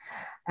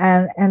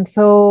 and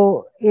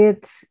so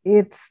it's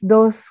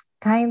those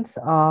kinds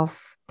of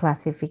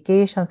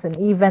classifications and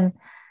even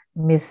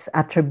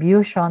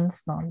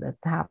misattributions, no, that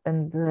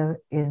happened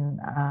in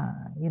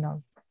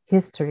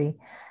history,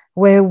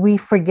 where we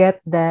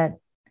forget that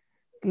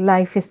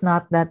life is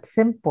not that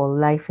simple.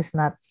 Life is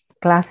not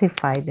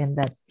classified in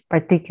that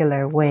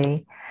particular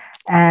way.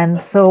 And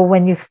so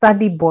when you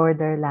study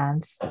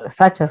borderlands,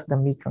 such as the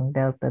Mekong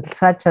Delta,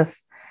 such as,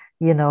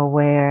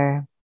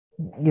 where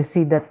you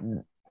see that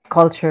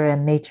culture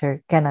and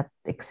nature cannot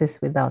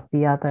exist without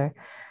the other.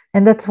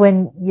 And that's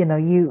when,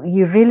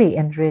 you really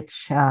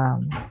enrich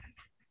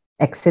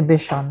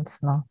exhibitions,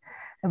 no?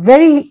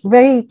 Very,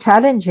 very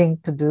challenging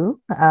to do.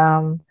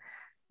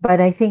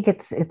 But I think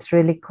it's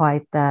really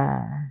quite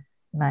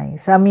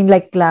nice. I mean,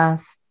 like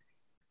last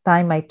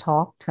time I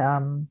talked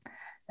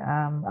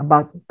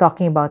about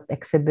talking about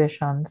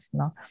exhibitions,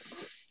 no,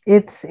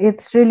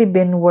 it's really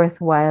been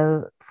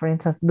worthwhile. For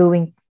instance,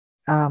 doing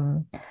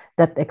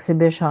that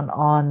exhibition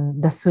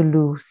on the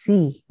Sulu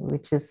Sea,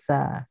 which is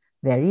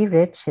very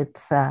rich.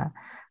 It's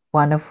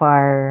one of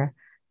our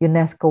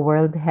UNESCO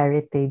World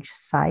Heritage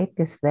site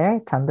is there.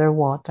 It's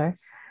underwater.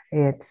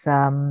 It's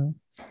and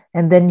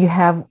then you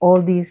have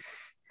all these,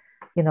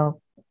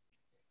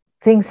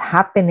 things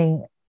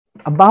happening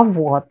above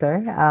water,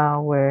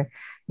 where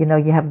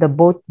you have the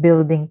boat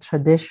building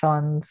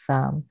traditions.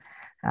 You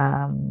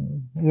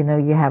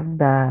have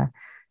the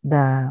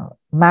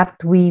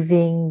mat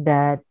weaving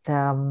that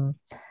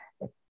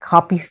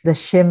copies the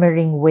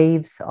shimmering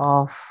waves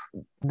of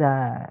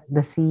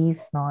the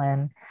seas, no?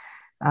 And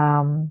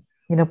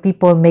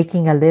people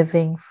making a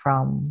living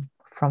from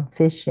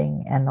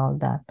fishing and all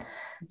that.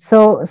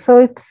 So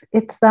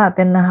it's that,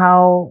 and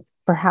how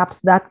perhaps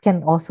that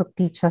can also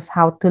teach us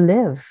how to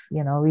live.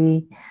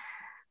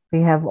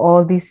 We have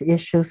all these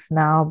issues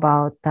now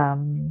about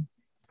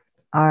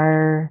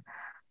our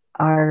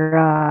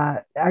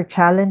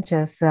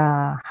challenges.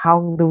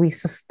 How do we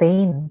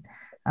sustain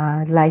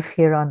life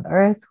here on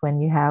Earth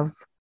when you have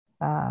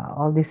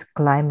all this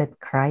climate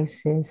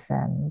crisis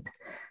and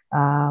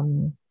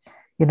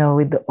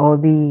with all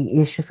the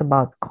issues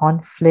about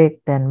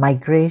conflict and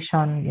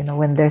migration.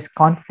 When there's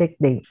conflict,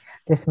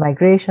 there's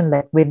migration.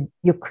 Like with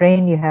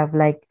Ukraine, you have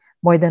like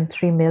more than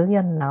 3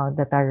 million now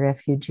that are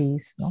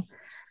refugees. No,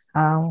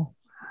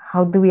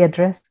 how do we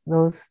address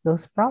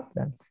those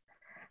problems?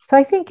 So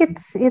I think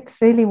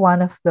it's really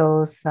one of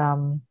those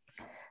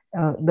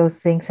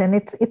things, and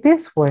it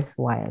is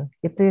worthwhile.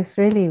 It is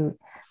really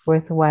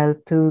worthwhile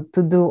to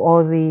do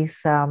all these,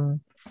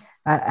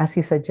 as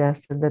you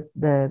suggested, that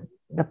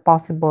the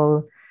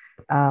possible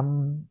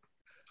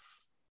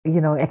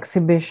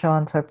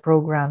exhibitions or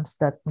programs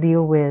that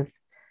deal with,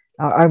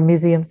 or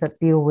museums that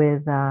deal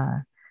with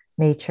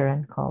nature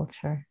and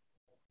culture.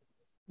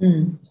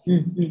 And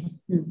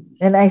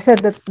I said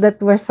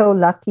that we're so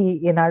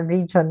lucky in our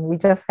region. We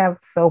just have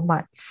so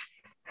much.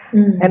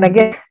 And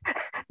again,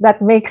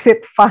 that makes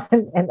it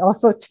fun and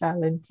also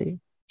challenging.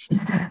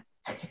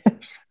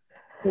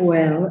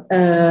 Well,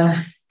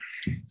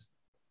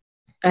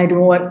 I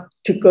don't want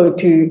to go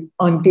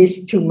on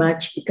this too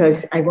much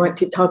because I want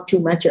to talk too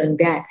much on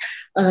that.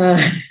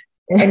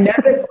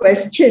 Another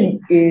question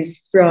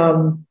is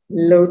from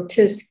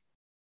Lotus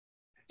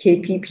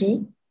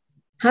KPP.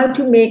 How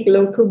to make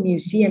local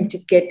museum to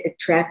get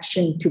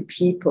attraction to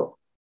people?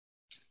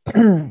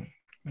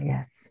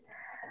 Yes.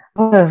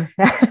 Well,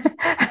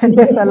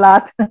 there's a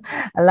lot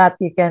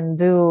you can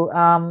do.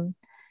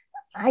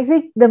 I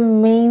think the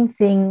main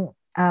thing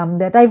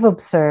that I've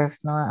observed,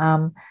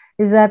 no,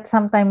 is that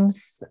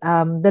sometimes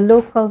the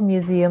local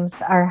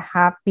museums are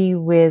happy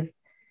with,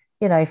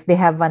 if they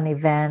have an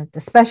event,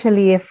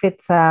 especially if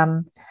it's,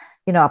 a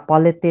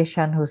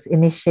politician who's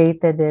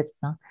initiated it.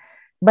 No?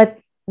 But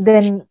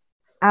then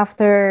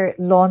after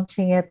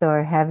launching it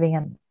or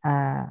having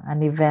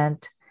an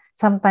event,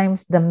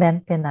 sometimes the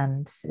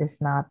maintenance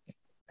is not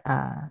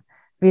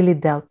really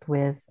dealt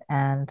with.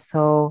 And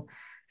so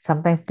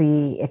sometimes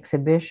the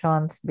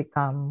exhibitions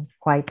become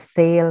quite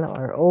stale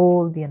or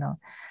old,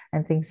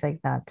 and things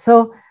like that.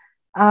 So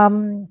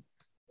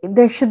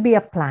there should be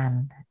a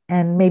plan,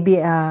 and maybe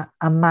a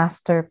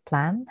master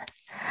plan.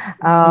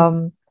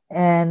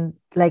 And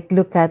like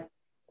look at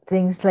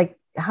things like,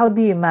 how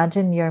do you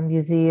imagine your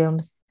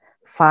museums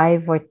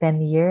 5 or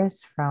 10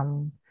 years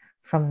from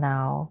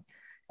now?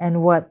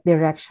 and what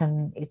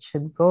direction it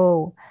should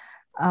go.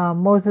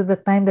 Most of the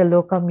time, the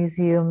local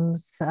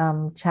museums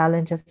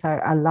challenges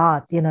are a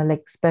lot,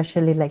 like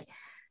especially like,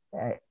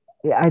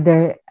 are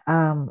there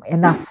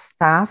enough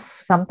staff?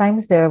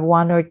 Sometimes there are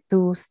one or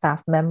two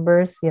staff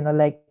members,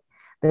 like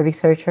the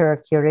researcher or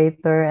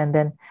curator, and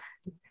then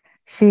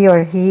she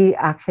or he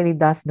actually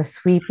does the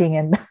sweeping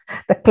and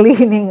the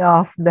cleaning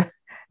of the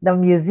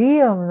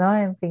museum, no,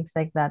 and things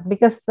like that,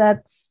 because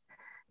that's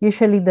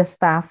usually the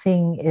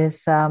staffing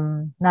is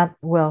not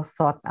well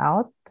thought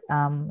out.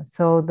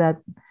 So that,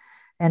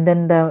 and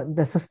then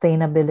the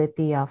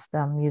sustainability of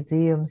the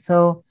museum.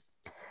 So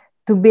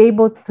to be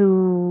able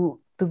to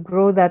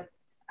grow that,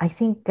 I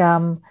think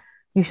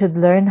you should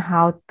learn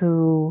how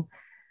to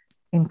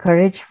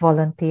encourage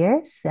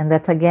volunteers, and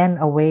that's again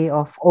a way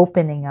of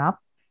opening up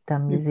the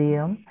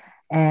museum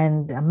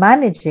and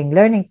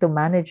learning to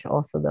manage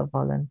also the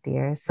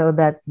volunteers so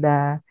that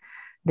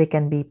they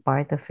can be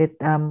part of it.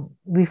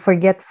 We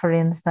forget, for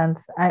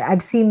instance,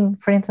 I've seen,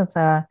 for instance,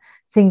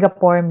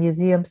 Singapore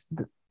museums,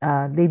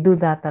 they do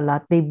that a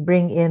lot. They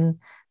bring in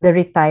the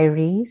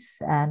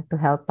retirees and to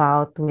help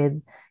out with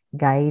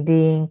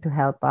guiding, to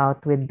help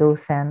out with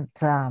docent,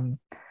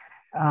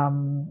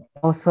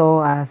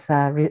 also as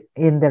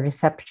in the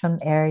reception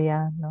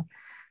area.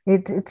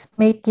 It's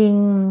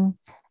making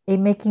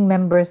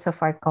members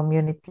of our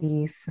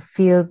communities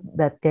feel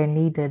that they're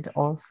needed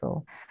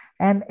also,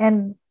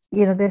 and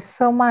there's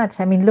so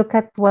much. I mean, look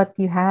at what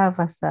you have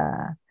as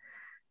a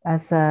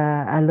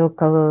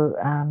local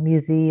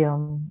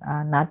museum,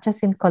 not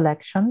just in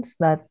collections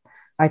that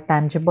are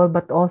tangible,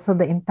 but also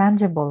the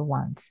intangible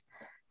ones.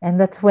 And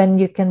that's when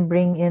you can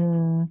bring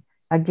in,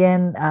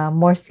 again,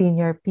 more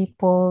senior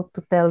people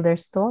to tell their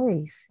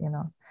stories,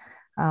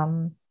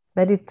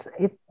 but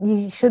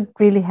you should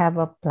really have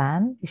a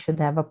plan. You should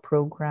have a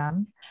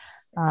program,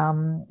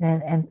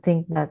 and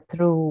think that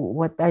through.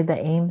 What are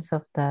the aims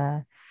of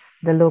the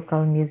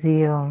local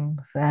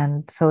museums,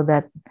 and so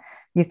that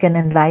you can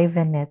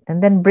enliven it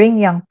and then bring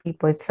young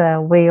people. It's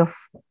a way of,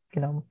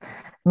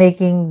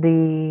 making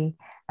the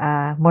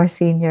more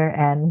senior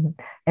and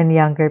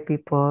younger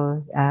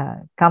people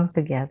come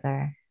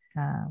together.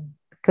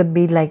 Could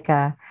be like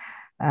a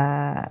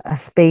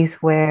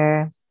space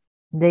where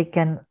they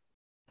can,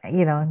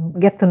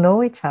 get to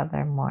know each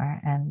other more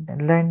and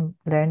learn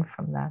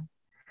from that.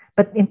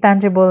 But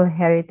intangible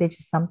heritage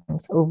is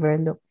sometimes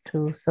overlooked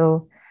too.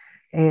 So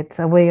it's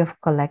a way of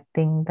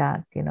collecting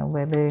that,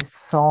 whether it's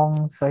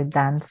songs or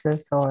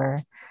dances or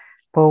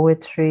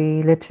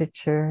poetry,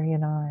 literature,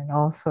 and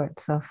all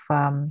sorts of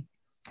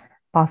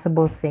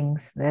possible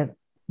things that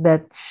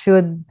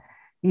should,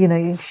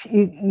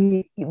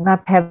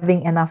 not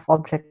having enough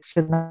objects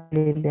should not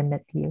really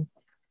limit you.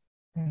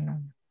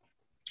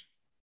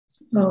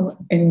 Oh,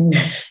 and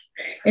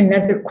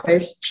another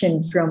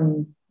question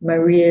from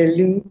Maria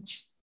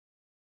Lutz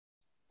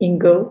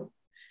Ingo.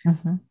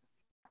 Mm-hmm.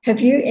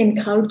 Have you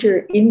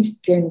encountered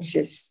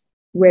instances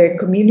where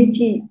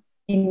community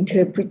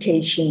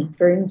interpretation,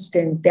 for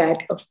instance,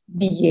 that of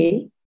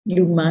BA,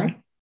 Lumat,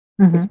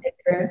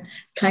 etc.,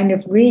 kind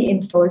of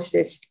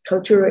reinforces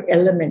cultural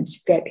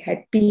elements that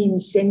had been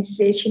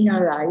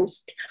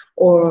sensationalized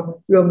or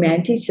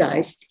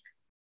romanticized,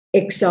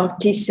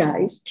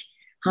 exoticized?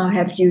 How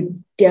have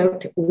you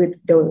dealt with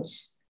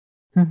those?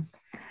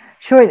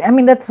 Sure. I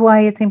mean, that's why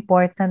it's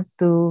important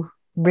to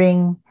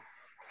bring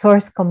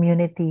source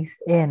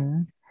communities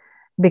in,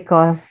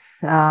 because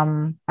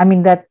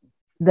that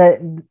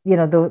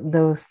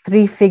those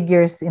three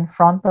figures in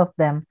front of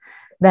them,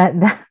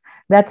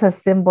 that's a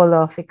symbol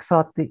of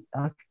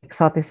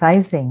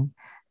exoticizing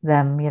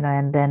them,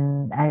 and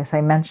then, as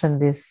I mentioned,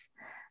 this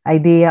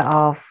idea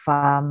of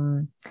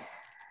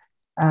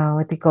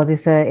what do you call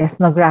this,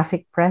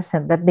 ethnographic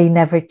present, that they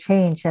never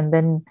change. And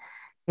then,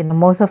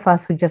 most of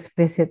us who just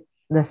visit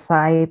the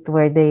site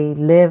where they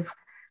live,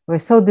 we're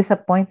so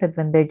disappointed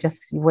when they're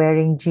just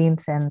wearing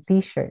jeans and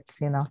t-shirts,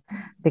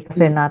 because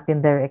they're not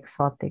in their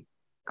exotic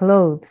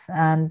clothes.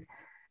 And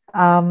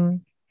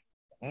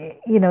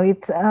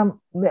it's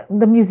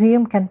the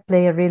museum can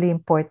play a really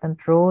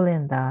important role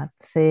in that,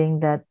 saying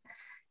that,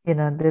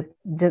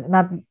 that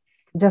not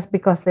just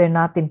because they're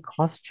not in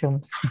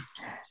costumes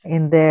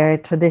in their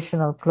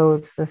traditional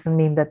clothes doesn't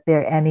mean that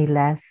they're any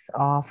less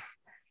of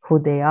who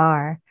they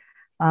are.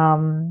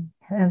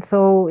 And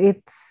so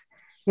it's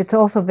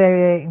also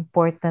very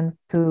important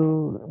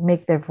to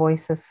make their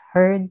voices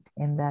heard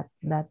in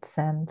that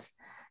sense,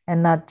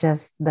 and not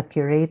just the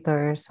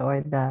curators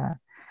or the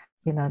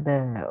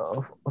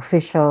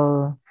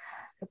official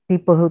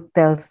people who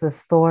tells the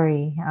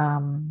story.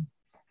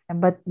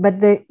 But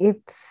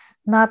it's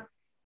not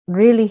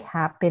really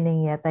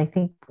happening yet. I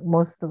think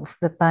most of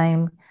the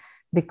time,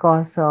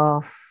 because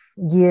of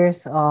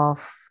years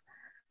of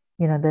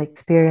the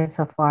experience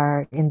of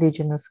our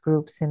indigenous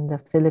groups in the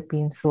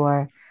Philippines who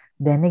are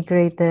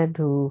denigrated,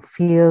 who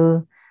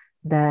feel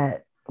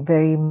that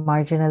very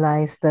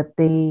marginalized, that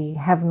they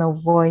have no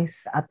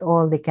voice at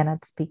all, they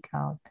cannot speak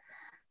out.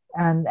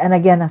 And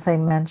again, as I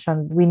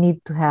mentioned, we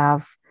need to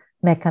have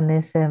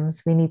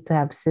mechanisms. We need to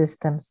have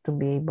systems to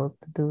be able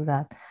to do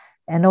that.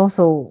 And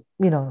also,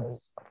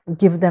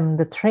 give them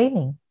the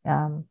training,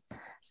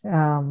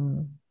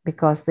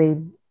 because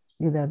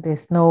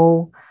there's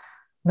no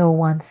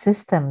one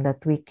system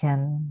that we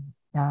can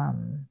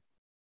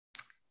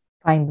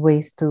find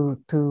ways to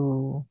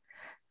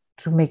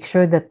make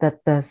sure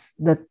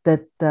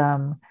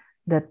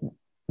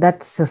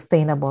that's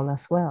sustainable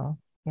as well.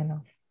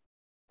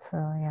 So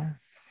yeah.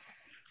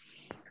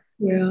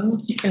 Yeah.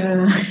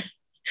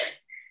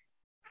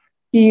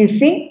 Do you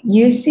think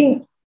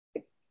using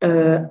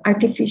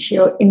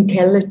artificial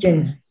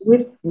intelligence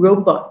with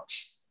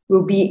robots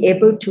will be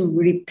able to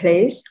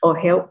replace or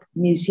help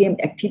museum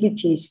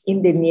activities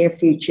in the near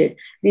future?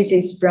 This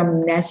is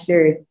from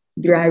Nasser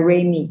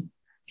Drairemi.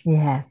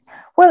 Yes.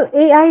 Well,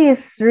 AI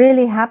is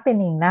really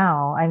happening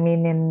now. I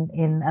mean,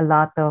 in a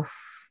lot of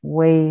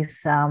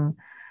ways,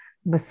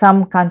 but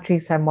some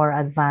countries are more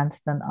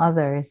advanced than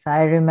others.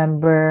 I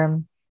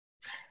remember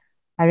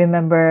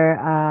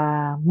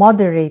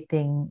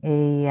moderating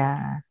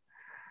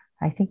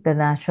I think the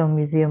National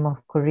Museum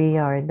of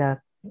Korea or the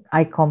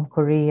ICOM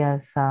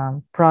Korea's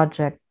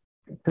project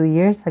 2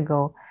 years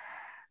ago,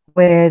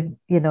 where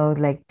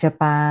like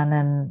Japan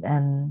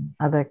and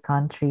other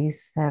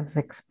countries have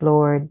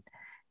explored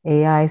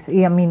AIs.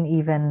 I mean,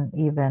 even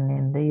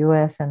in the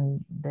US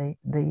and the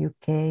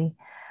UK,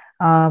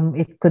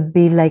 it could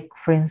be like,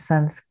 for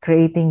instance,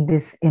 creating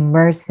these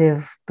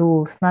immersive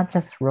tools, not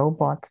just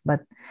robots,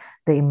 but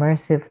the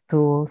immersive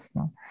tools.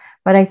 No?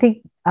 But I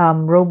think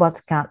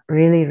robots can't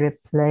really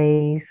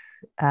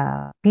replace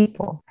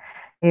people.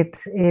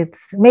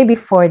 It's maybe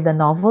for the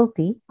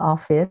novelty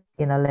of it,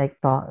 like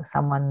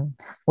someone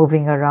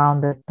moving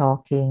around or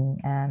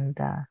talking, and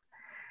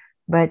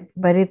but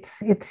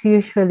it's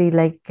usually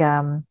like,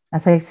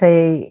 as I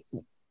say,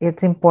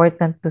 it's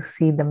important to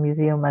see the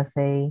museum as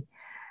a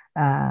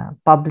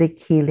public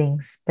healing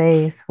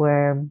space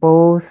where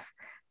both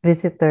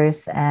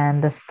visitors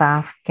and the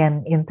staff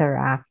can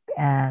interact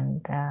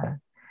and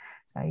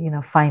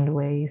find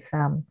ways.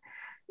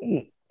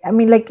 I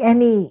mean, like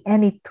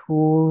any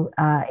tool,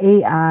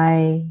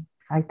 AI,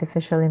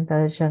 artificial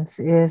intelligence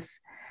is,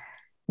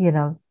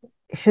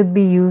 should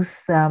be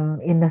used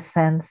in the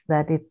sense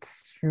that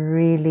it's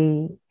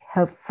really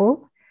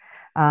helpful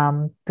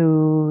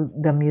to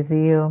the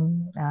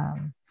museum.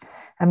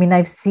 I mean,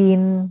 I've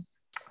seen.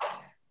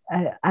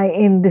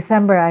 In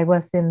December, I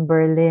was in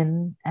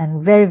Berlin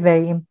and very,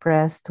 very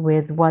impressed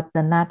with what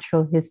the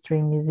Natural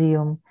History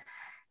Museum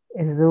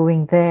is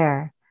doing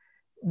there.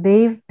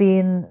 They've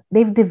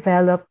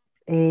developed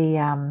a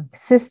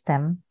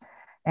system,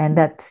 and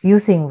that's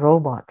using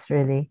robots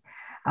really,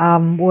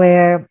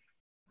 where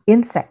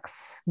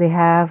insects, they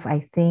have, I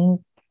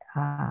think,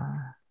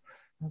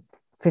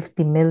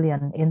 50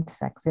 million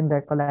insects in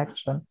their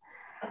collection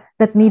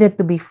that needed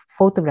to be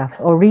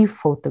photographed or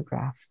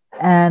rephotographed.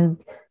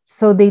 And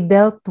so they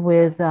dealt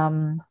with,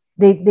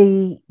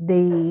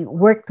 they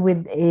worked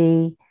with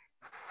a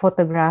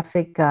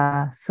photographic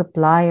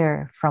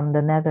supplier from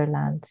the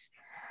Netherlands.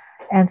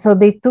 And so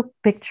they took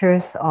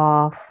pictures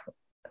of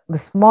the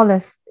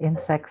smallest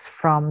insects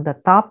from the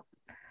top,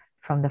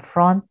 from the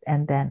front,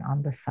 and then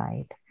on the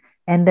side.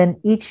 And then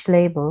each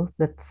label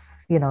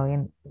that's,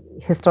 in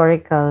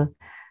historical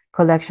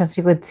collections,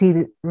 you could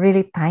see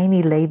really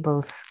tiny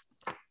labels,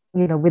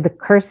 with the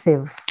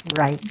cursive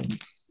writing.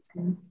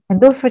 And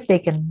those were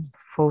taken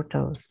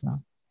photos,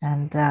 no?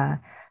 And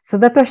so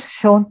that was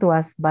shown to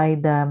us by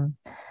the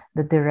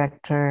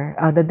director,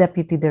 the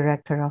deputy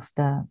director of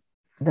the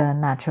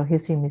Natural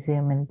History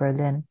Museum in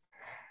Berlin.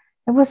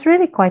 It was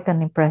really quite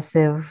an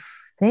impressive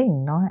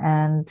thing, no?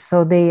 And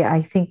so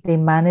I think they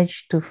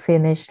managed to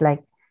finish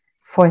like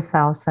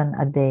 4,000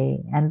 a day,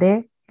 and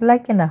they're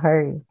like in a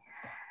hurry.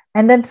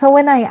 And then so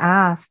when I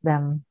asked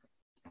them,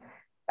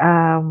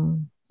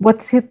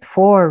 what's it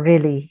for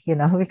really,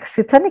 because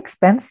it's an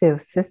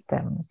expensive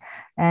system,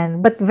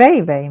 but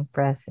very, very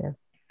impressive.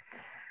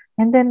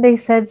 And then they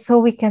said, so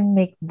we can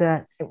make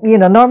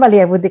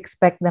normally I would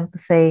expect them to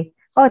say,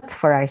 oh, it's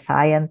for our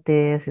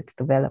scientists, it's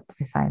developed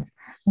for science.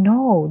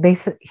 No,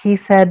 he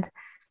said,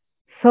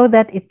 so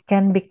that it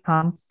can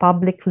become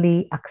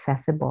publicly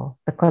accessible.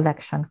 The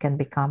collection can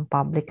become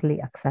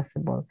publicly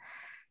accessible.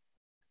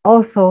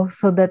 Also,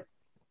 so that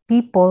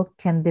people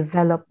can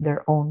develop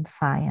their own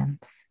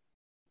science.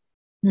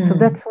 So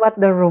that's what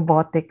the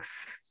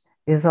robotics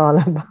is all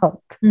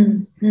about.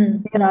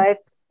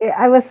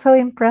 I was so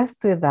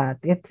impressed with that.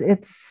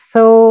 It's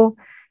so,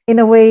 in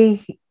a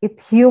way, it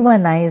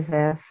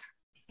humanizes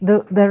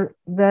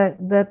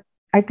the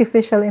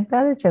artificial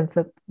intelligence,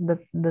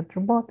 that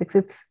robotics.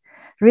 It's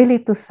really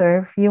to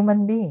serve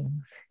human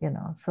beings,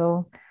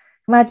 So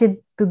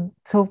imagine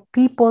so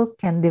people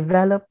can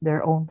develop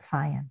their own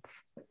science.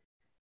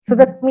 So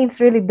that means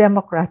really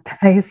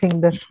democratizing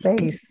the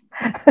space.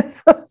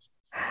 So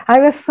I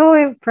was so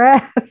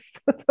impressed.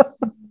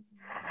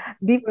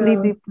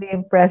 Deeply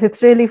impressed.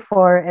 It's really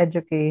for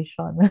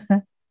education.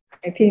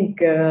 I think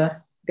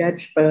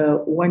that's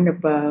one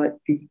of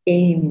the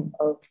aim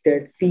of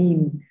the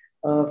theme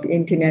of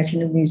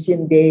International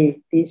Museum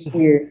Day this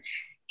year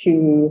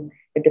to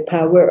the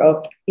power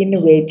of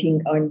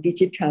innovating on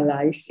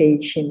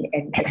digitalization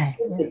and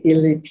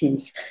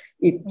accessibilities.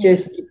 It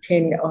just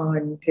depends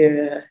on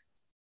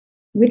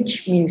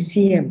which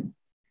museum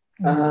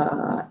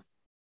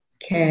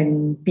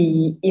can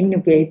be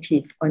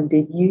innovative on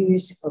the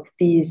use of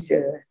these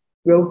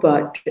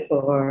robots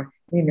or,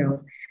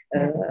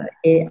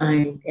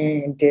 AI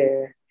and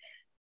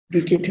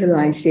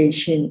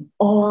digitalization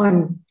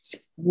on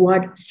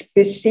what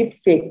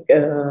specific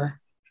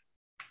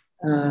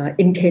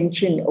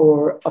intention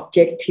or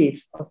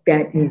objective of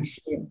that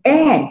museum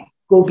and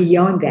go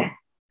beyond that.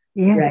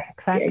 Yes, right.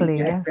 exactly.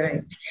 Yeah, yes.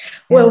 Right.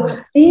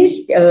 Well,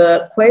 this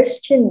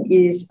question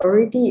is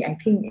already, I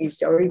think,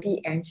 is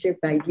already answered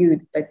by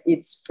you, but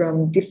it's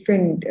from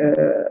different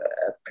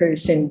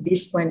person.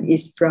 This one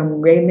is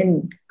from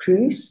Raymond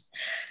Cruz.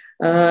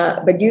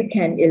 But you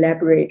can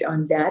elaborate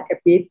on that a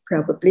bit,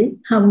 probably.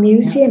 How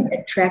museums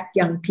attract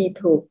young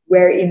people,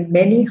 wherein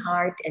many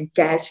hard and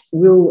fast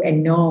rules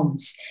and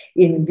norms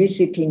in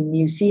visiting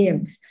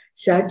museums,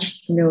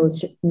 such no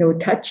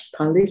touch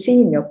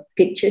policy, no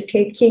picture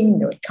taking,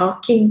 no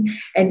talking,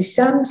 and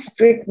some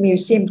strict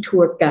museum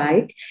tour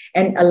guide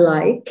and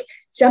alike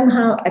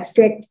somehow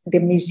affect the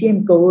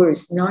museum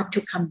goers not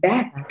to come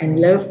back and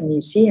love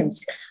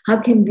museums.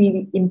 How can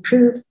we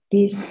improve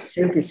these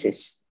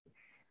services?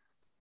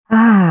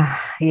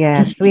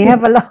 Yes, we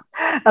have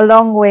a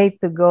long way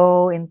to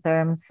go in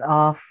terms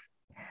of,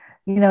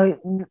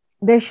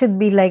 there should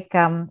be like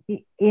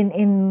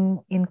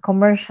in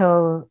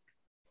commercial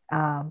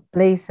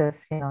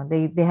places,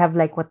 they have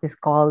like what is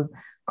called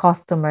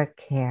customer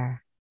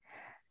care,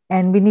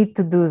 and we need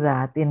to do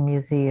that in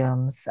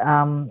museums.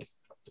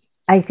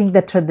 I think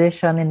the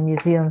tradition in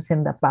museums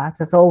in the past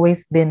has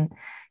always been,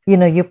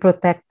 you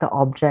protect the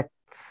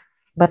objects,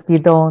 but you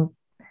don't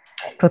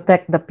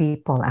protect the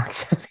people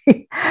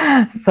actually.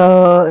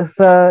 so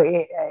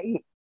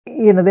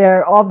there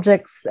are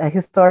objects,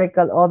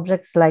 historical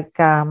objects, like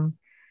some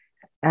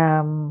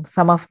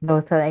of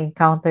those that I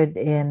encountered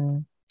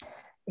in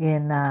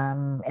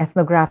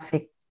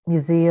ethnographic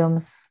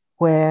museums,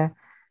 where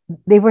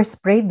they were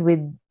sprayed with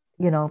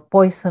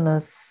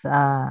poisonous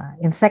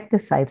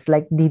insecticides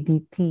like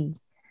DDT,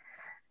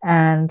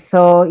 and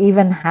so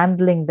even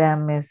handling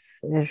them is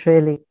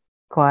really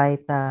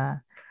quite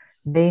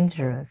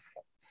dangerous.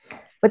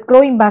 But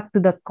going back to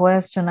the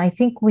question, I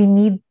think we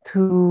need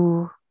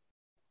to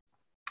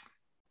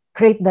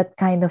create that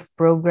kind of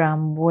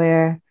program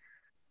where,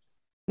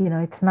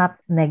 it's not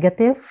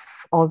negative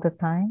all the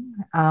time.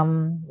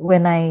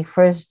 When I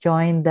first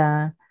joined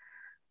the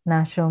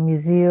National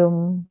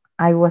Museum,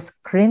 I was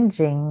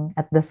cringing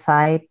at the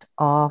sight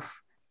of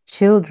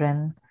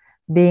children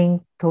being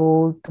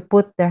told to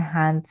put their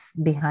hands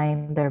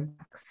behind their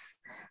backs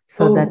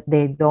so that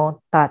they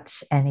don't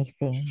touch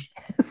anything.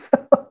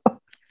 So,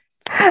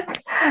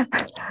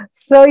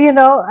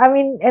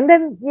 and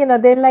then,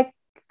 they're like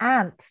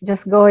ants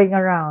just going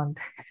around.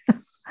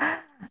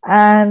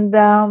 And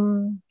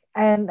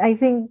I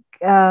think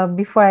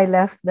before I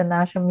left the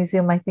National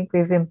Museum, I think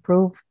we've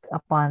improved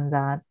upon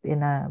that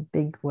in a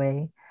big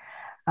way.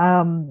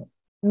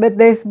 But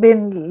there's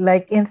been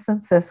like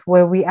instances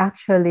where we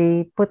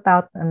actually put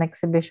out an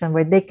exhibition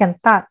where they can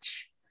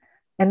touch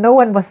and no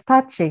one was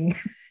touching.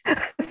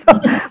 So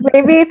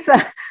maybe it's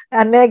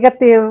a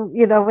negative,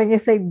 when you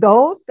say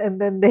don't,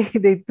 and then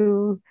they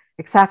do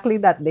exactly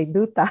that. They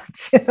do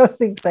touch,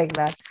 things like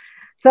that.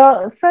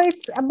 So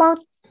it's about,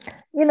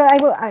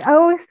 I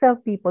always tell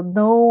people,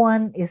 no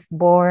one is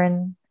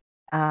born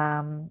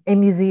a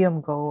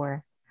museum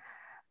goer.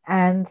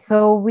 And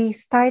so we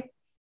start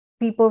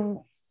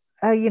people,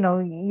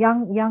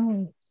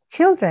 young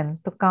children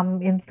to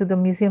come into the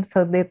museum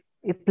so that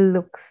it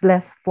looks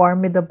less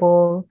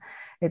formidable.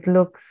 It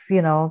looks,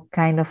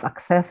 kind of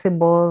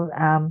accessible.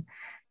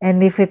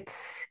 And if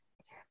it's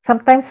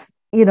sometimes,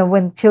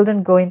 when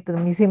children go into the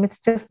museum, it's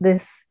just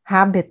this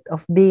habit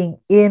of being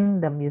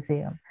in the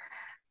museum.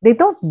 They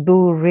don't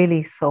do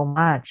really so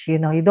much, you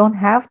don't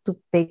have to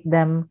take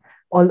them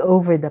all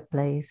over the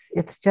place.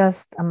 It's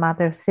just a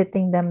matter of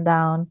sitting them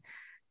down,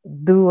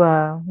 do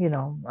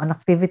an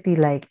activity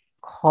like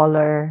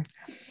color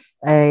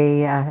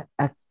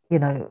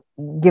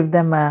give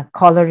them a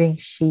coloring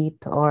sheet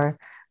or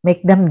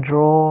make them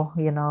draw,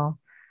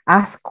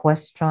 ask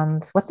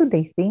questions. What do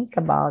they think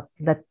about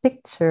that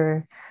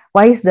picture?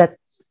 Why is that,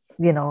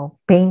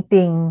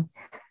 painting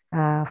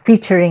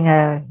featuring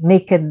a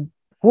naked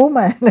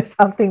woman or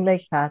something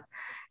like that?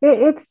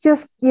 It's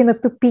just,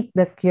 to pique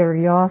the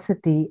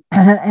curiosity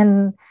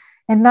and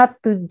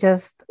not to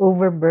just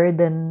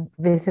overburden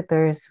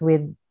visitors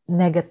with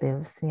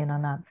negatives,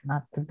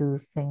 not to do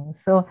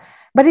things. So,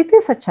 but it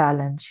is a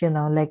challenge,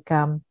 like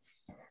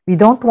we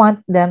don't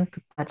want them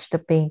to touch the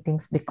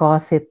paintings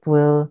because it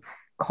will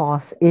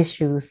cause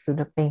issues to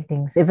the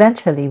paintings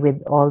eventually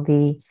with all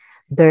the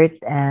dirt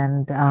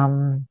and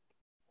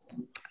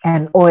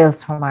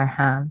oils from our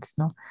hands,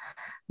 no.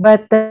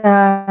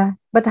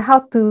 But how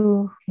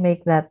to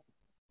make that,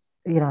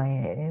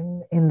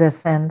 in the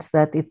sense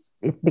that it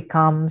it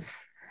becomes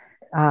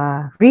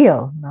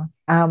real. No?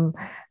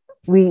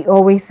 We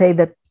always say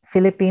that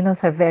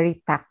Filipinos are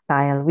very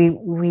tactile.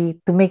 We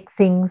to make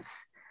things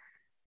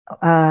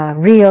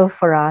real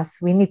for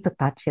us, we need to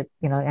touch it,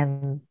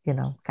 and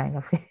kind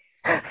of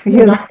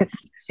feel it.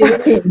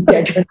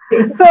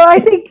 So I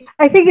think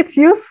it's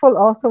useful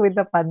also with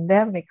the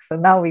pandemic. So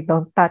now we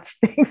don't touch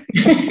things.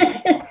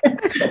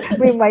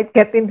 We might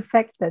get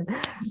infected,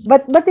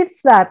 but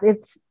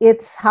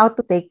it's how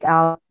to take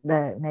out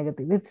the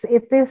negative.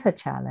 It is a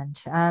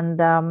challenge,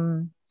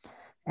 and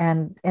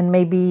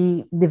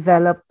maybe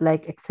develop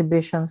like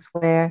exhibitions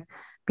where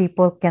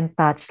people can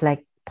touch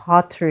like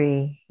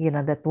pottery,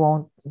 that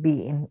won't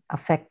be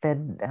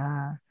affected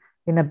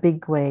in a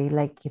big way,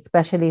 like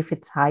especially if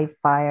it's high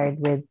fired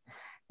with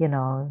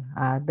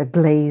the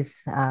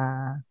glaze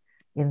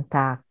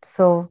intact.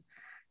 So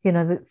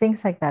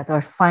things like that,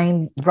 or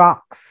find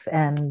rocks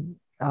and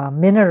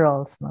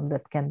minerals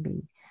that can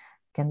be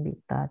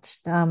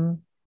touched. I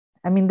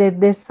mean,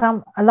 there's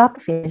a lot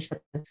of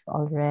initiatives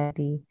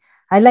already.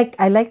 I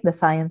like the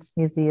Science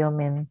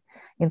Museum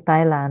in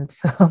Thailand,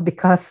 so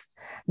because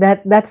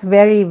that's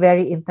very,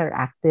 very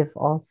interactive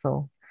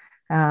also.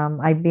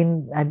 I've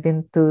been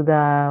to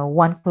the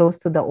one close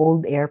to the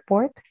old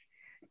airport.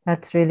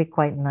 That's really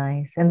quite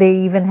nice, and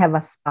they even have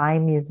a spy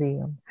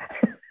museum.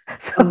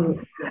 So,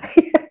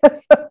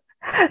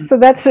 so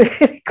that's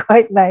really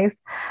quite nice.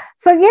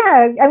 So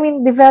yeah, I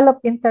mean, develop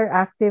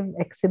interactive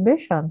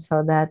exhibitions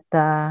so that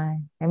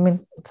I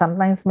mean,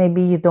 sometimes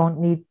maybe you don't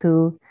need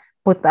to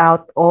put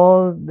out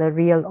all the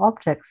real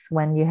objects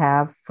when you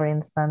have, for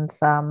instance,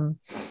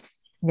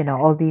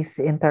 all these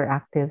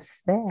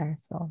interactives there.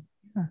 So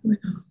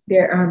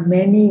there are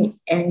many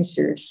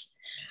answers.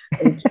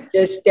 It's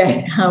just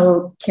that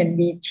how can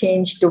we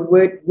change the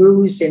word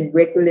rules and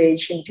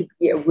regulation to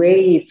be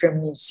away from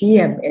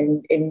museum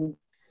and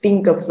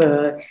think of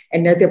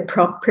another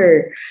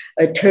proper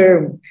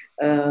term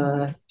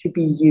to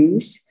be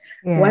used.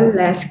 Yes. One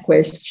last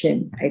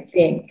question, I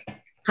think.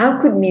 How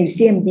could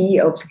museum be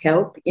of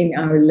help in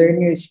our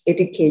learners'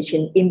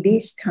 education in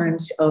these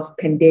times of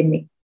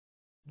pandemic?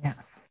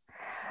 Yes.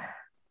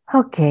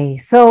 Okay,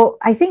 so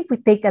I think we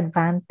take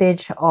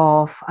advantage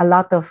of a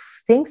lot of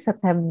things that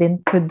have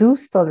been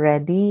produced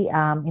already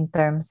in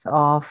terms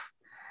of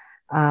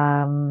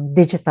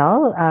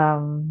digital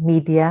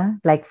media.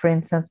 Like, for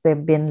instance, there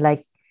have been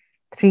like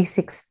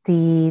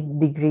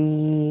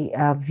 360-degree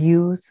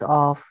views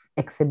of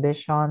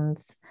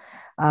exhibitions.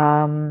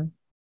 You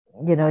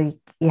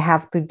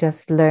have to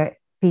just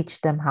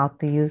teach them how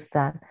to use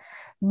that.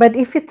 But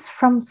if it's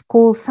from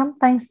school,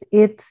 sometimes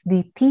it's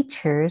the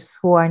teachers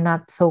who are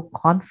not so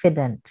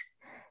confident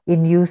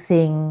in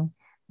using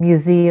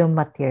museum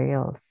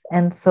materials.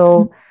 And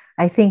so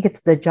I think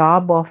it's the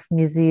job of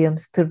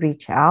museums to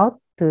reach out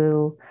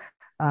to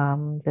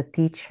the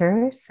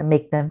teachers and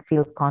make them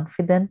feel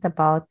confident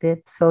about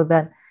it, so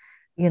that,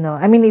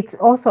 I mean, it's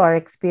also our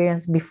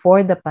experience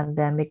before the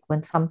pandemic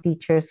when some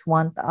teachers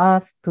want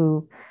us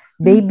to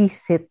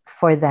babysit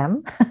for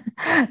them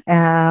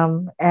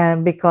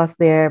and because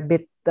they're a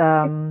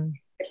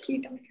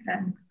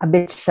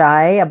bit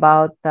shy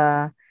about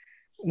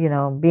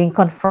being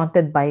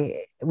confronted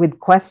with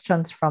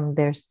questions from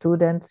their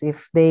students.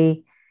 If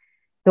they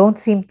don't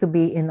seem to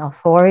be in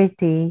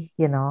authority,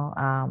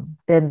 then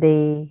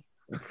they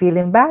feel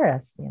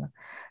embarrassed.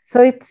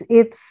 So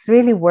it's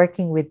really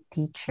working with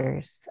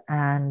teachers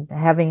and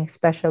having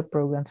special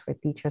programs for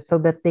teachers so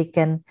that they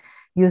can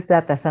use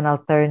that as an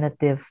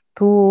alternative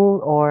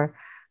tool, or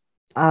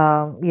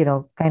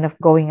kind of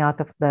going out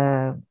of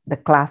the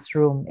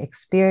classroom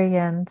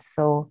experience.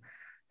 So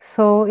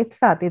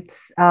it's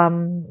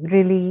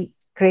really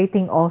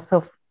creating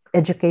also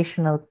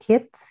educational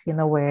kits,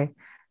 where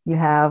you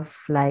have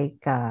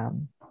like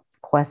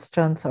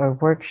questions or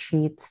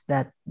worksheets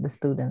that the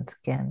students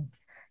can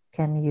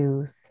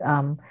use.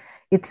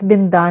 It's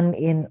been done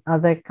in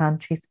other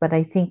countries, but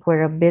I think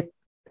we're a bit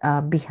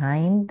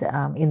behind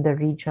in the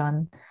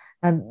region.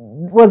 And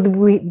well,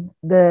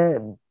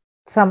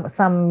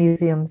 some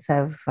museums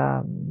have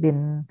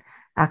been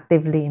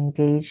actively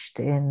engaged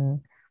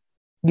in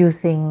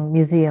using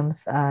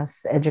museums as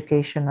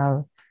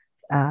educational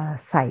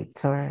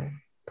sites or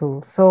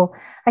tools. So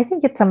I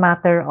think it's a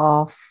matter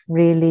of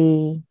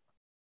really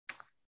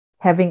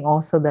having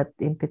also that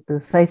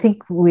impetus. I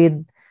think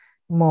with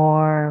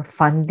more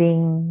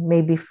funding,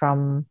 maybe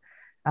from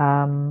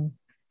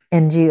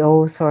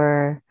NGOs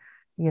or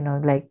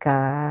like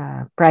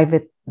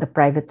the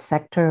private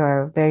sector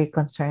are very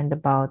concerned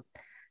about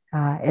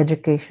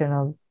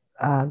educational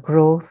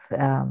growth.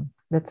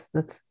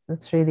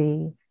 That's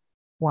really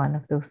one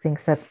of those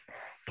things that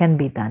can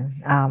be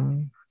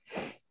done.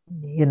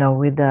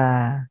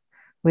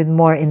 With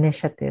more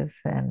initiatives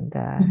and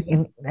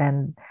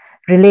and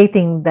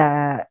relating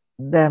the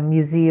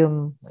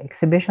museum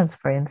exhibitions,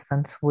 for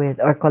instance,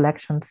 or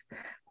collections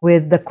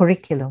with the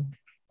curriculum.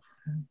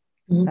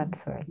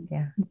 That's right.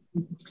 Yeah.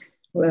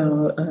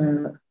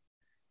 Well,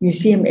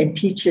 museum and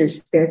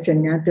teachers, that's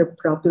another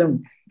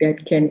problem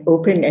that can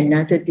open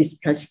another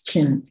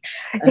discussion.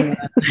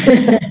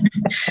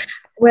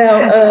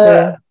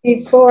 Well,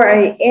 before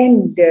I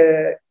end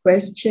the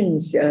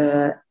questions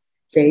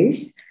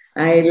phase,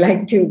 I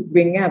like to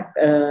bring up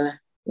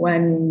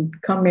one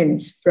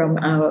comments from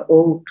our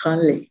old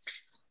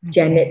colleagues,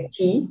 Janet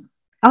T.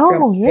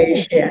 from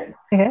Asia.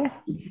 Yeah.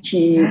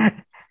 She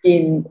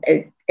in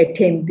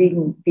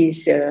attending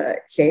this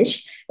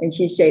SESH, and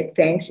she said,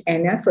 "Thanks,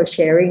 Anna, for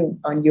sharing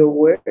on your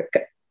work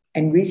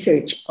and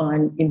research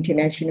on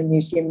International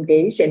Museum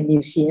Days and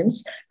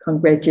museums.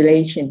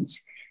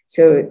 Congratulations."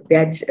 So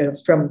that's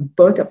from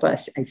both of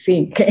us, I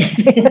think.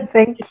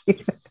 Thank you.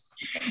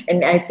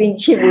 And I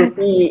think she will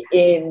be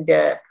in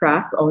the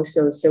Prague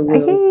also. So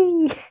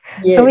we'll,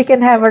 yes. So we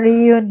can have a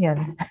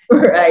reunion.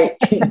 Right.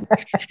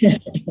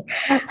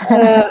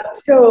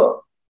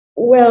 So,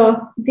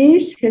 well,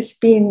 this has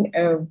been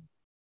how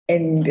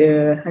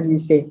do you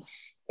say,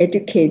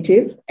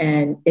 educative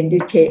and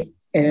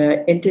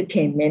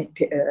entertainment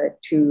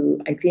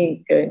to, I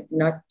think,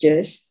 not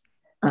just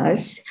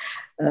us,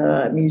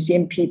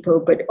 museum people,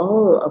 but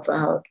all of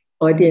our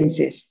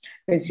audiences,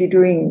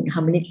 considering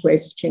how many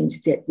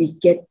questions that we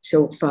get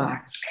so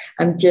far.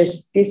 I'm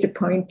just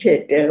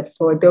disappointed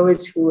for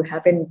those who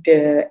haven't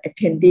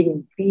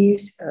attending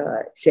this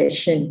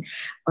session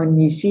on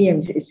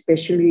museums,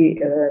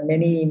 especially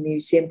many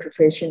museum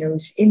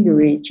professionals in the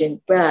region,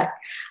 but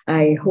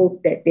I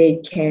hope that they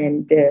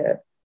can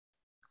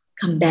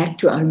come back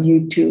to our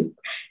YouTube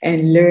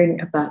and learn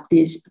about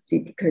this,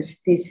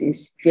 because this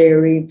is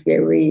very,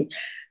 very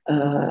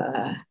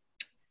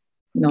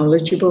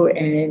knowledgeable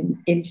and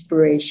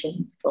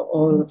inspiration for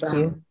all of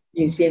our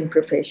museum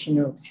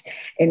professionals.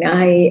 And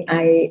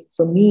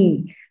for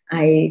me,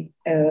 I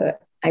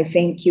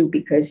thank you,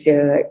 because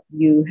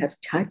you have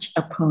touched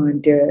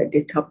upon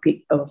the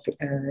topic of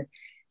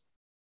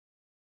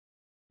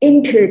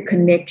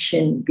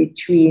interconnection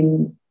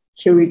between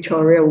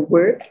curatorial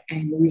work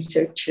and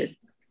researcher.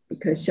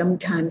 Because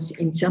sometimes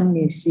in some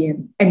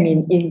museum,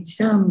 in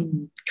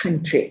some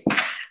country,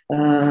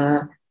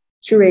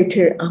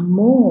 curators are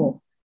more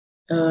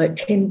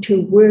tend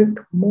to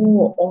work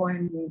more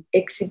on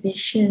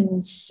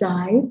exhibition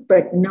side,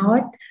 but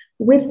not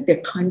with the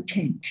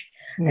content.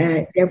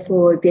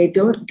 Therefore, they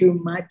don't do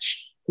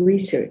much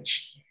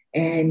research.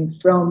 And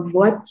from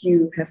what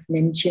you have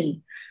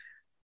mentioned,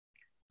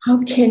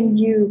 how can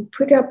you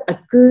put up a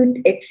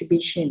good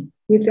exhibition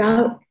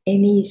without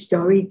any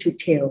story to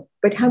tell?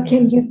 But how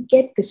can you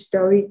get the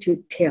story to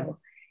tell?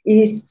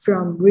 Is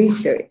from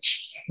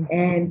research.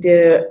 And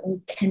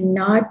you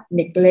cannot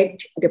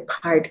neglect the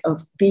part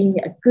of being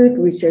a good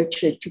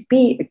researcher to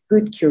be a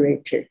good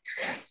curator.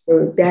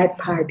 So that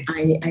part,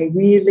 I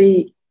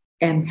really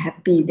am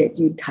happy that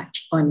you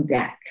touch on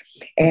that.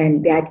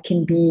 And that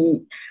can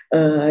be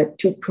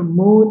to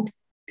promote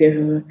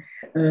the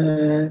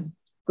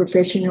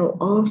professional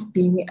of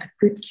being a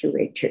good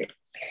curator.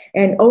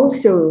 And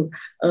also,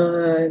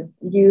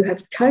 you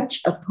have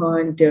touched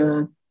upon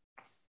the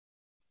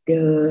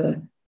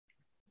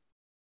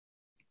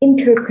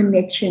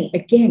interconnection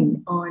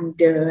again on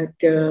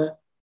the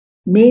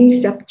main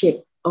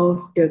subject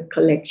of the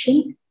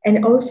collection,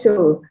 and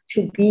also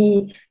to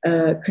be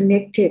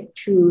connected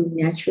to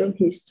natural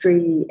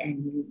history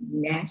and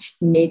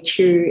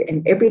nature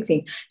and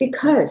everything.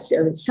 Because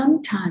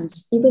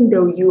sometimes, even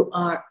though you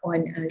are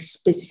on a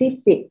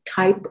specific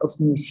type of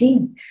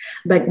museum,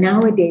 but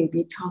nowadays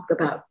we talk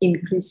about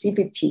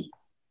inclusivity.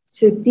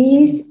 So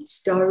this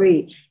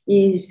story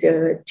is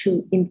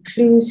to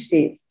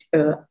inclusive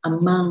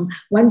among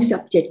one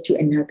subject to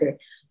another.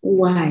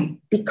 Why?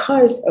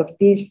 Because of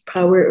this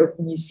power of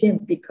museum,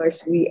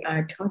 because we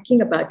are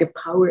talking about the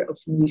power of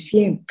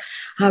museum,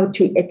 how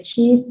to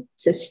achieve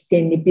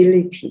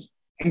sustainability.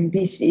 And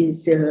this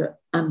is,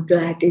 I'm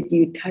glad that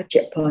you touch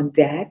upon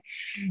that.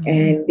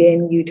 And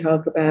then you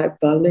talk about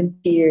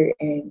volunteer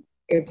and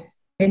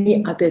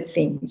many other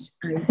things.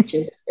 I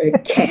just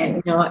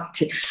cannot,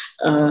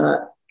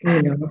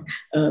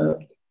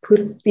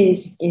 put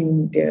this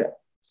in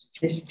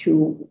just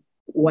to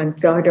one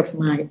thought of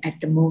mine at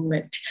the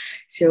moment.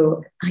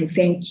 So I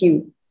thank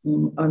you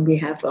on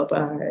behalf of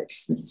our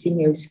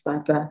SEAMEO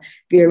SPAFA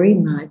very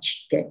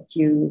much that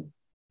you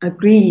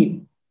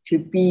agreed to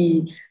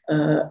be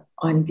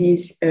on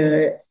this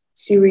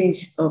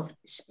series of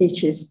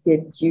speeches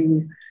that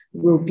you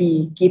will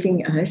be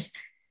giving us.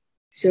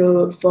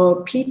 So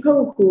for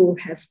people who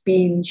have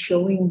been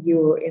showing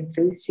your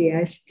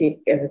enthusiastic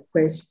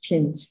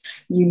questions,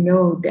 you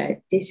know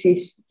that this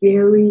is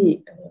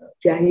very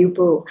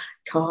valuable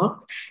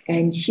talk,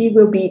 and she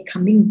will be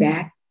coming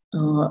back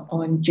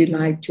on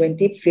July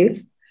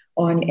 25th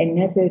on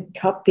another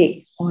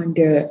topic on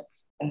the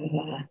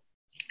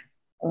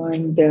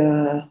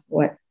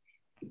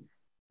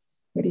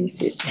what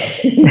is it?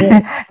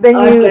 the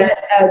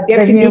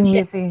new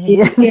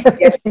museum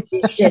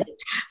definition,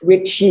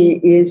 which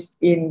she is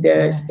in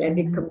the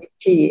standing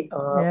committee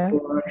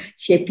for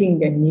shaping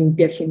the new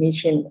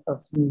definition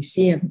of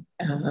museum.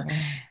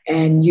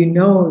 And you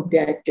know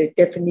that the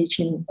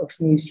definition of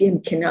museum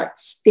cannot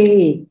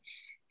stay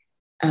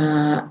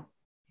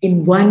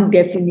in one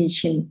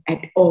definition at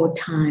all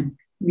time.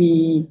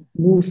 We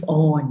move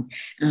on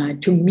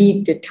to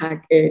meet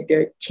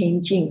the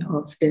changing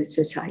of the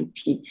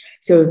society.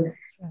 So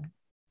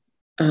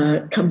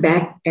come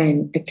back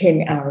and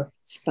attend our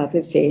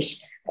SPAFA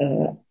SESH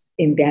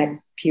in that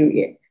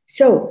period.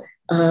 So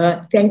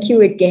thank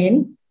you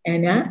again,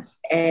 Anna,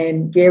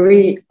 and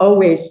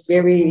always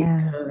very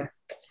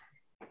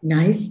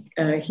nice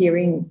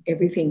hearing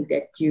everything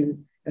that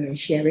you are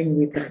sharing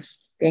with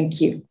us. Thank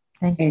you.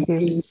 Thank you.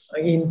 See you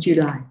in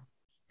July.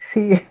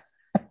 See you.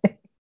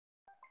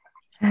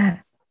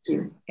 Thank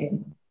you.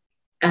 And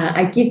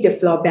I give the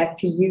floor back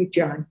to you,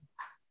 John.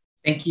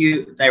 Thank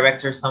you,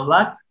 Director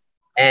Somlak.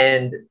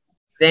 And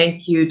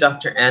thank you,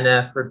 Dr.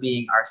 Anna, for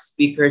being our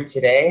speaker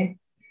today.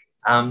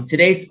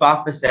 Today's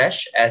SPAFA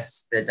SESH,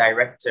 as the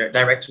Director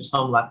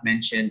Somlak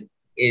mentioned,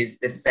 is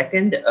the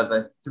second of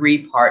a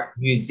 3-part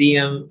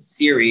museum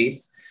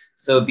series.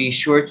 So be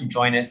sure to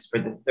join us for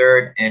the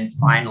third and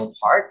final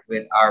part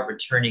with our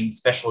returning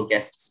special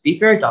guest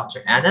speaker, Dr.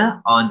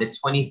 Anna, on the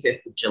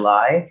 25th of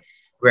July,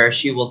 where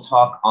she will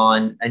talk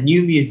on a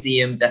new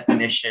museum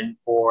definition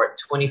for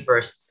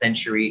 21st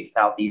century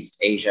Southeast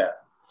Asia.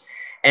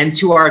 And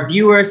to our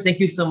viewers, thank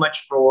you so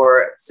much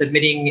for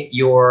submitting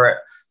your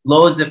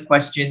loads of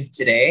questions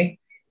today.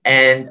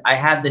 And I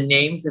have the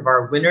names of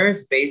our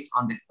winners based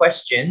on the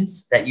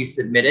questions that you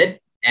submitted.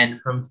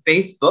 And from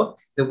Facebook,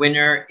 the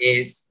winner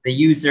is the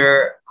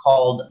user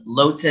called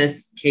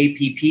Lotus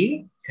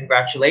KPP.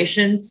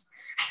 Congratulations.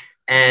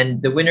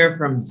 And the winner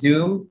from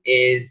Zoom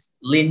is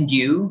Linh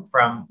Du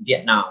from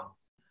Vietnam.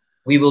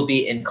 We will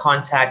be in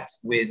contact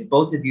with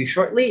both of you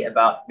shortly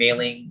about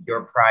mailing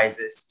your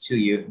prizes to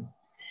you.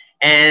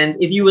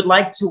 And if you would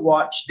like to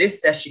watch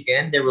this session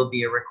again, there will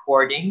be a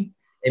recording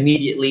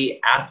immediately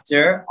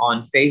after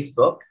on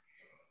Facebook,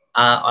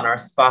 on our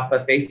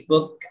SPAFA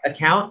Facebook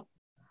account.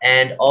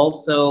 And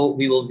also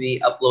we will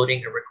be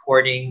uploading a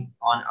recording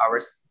on our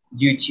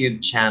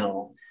YouTube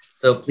channel.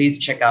 So please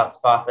check out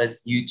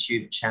SPAFA's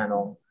YouTube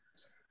channel.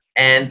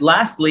 And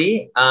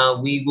lastly,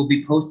 we will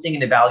be posting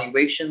an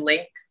evaluation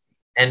link,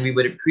 and we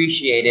would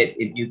appreciate it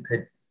if you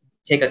could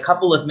take a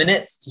couple of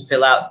minutes to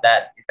fill out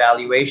that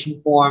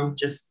evaluation form,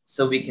 just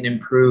so we can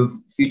improve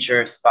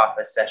future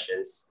SPAFA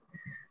sessions.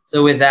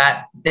 So with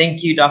that,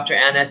 thank you, Dr.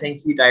 Anna,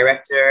 thank you,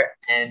 Director,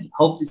 and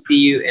hope to see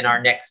you in our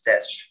next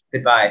session.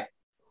 Goodbye.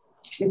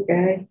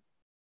 Goodbye.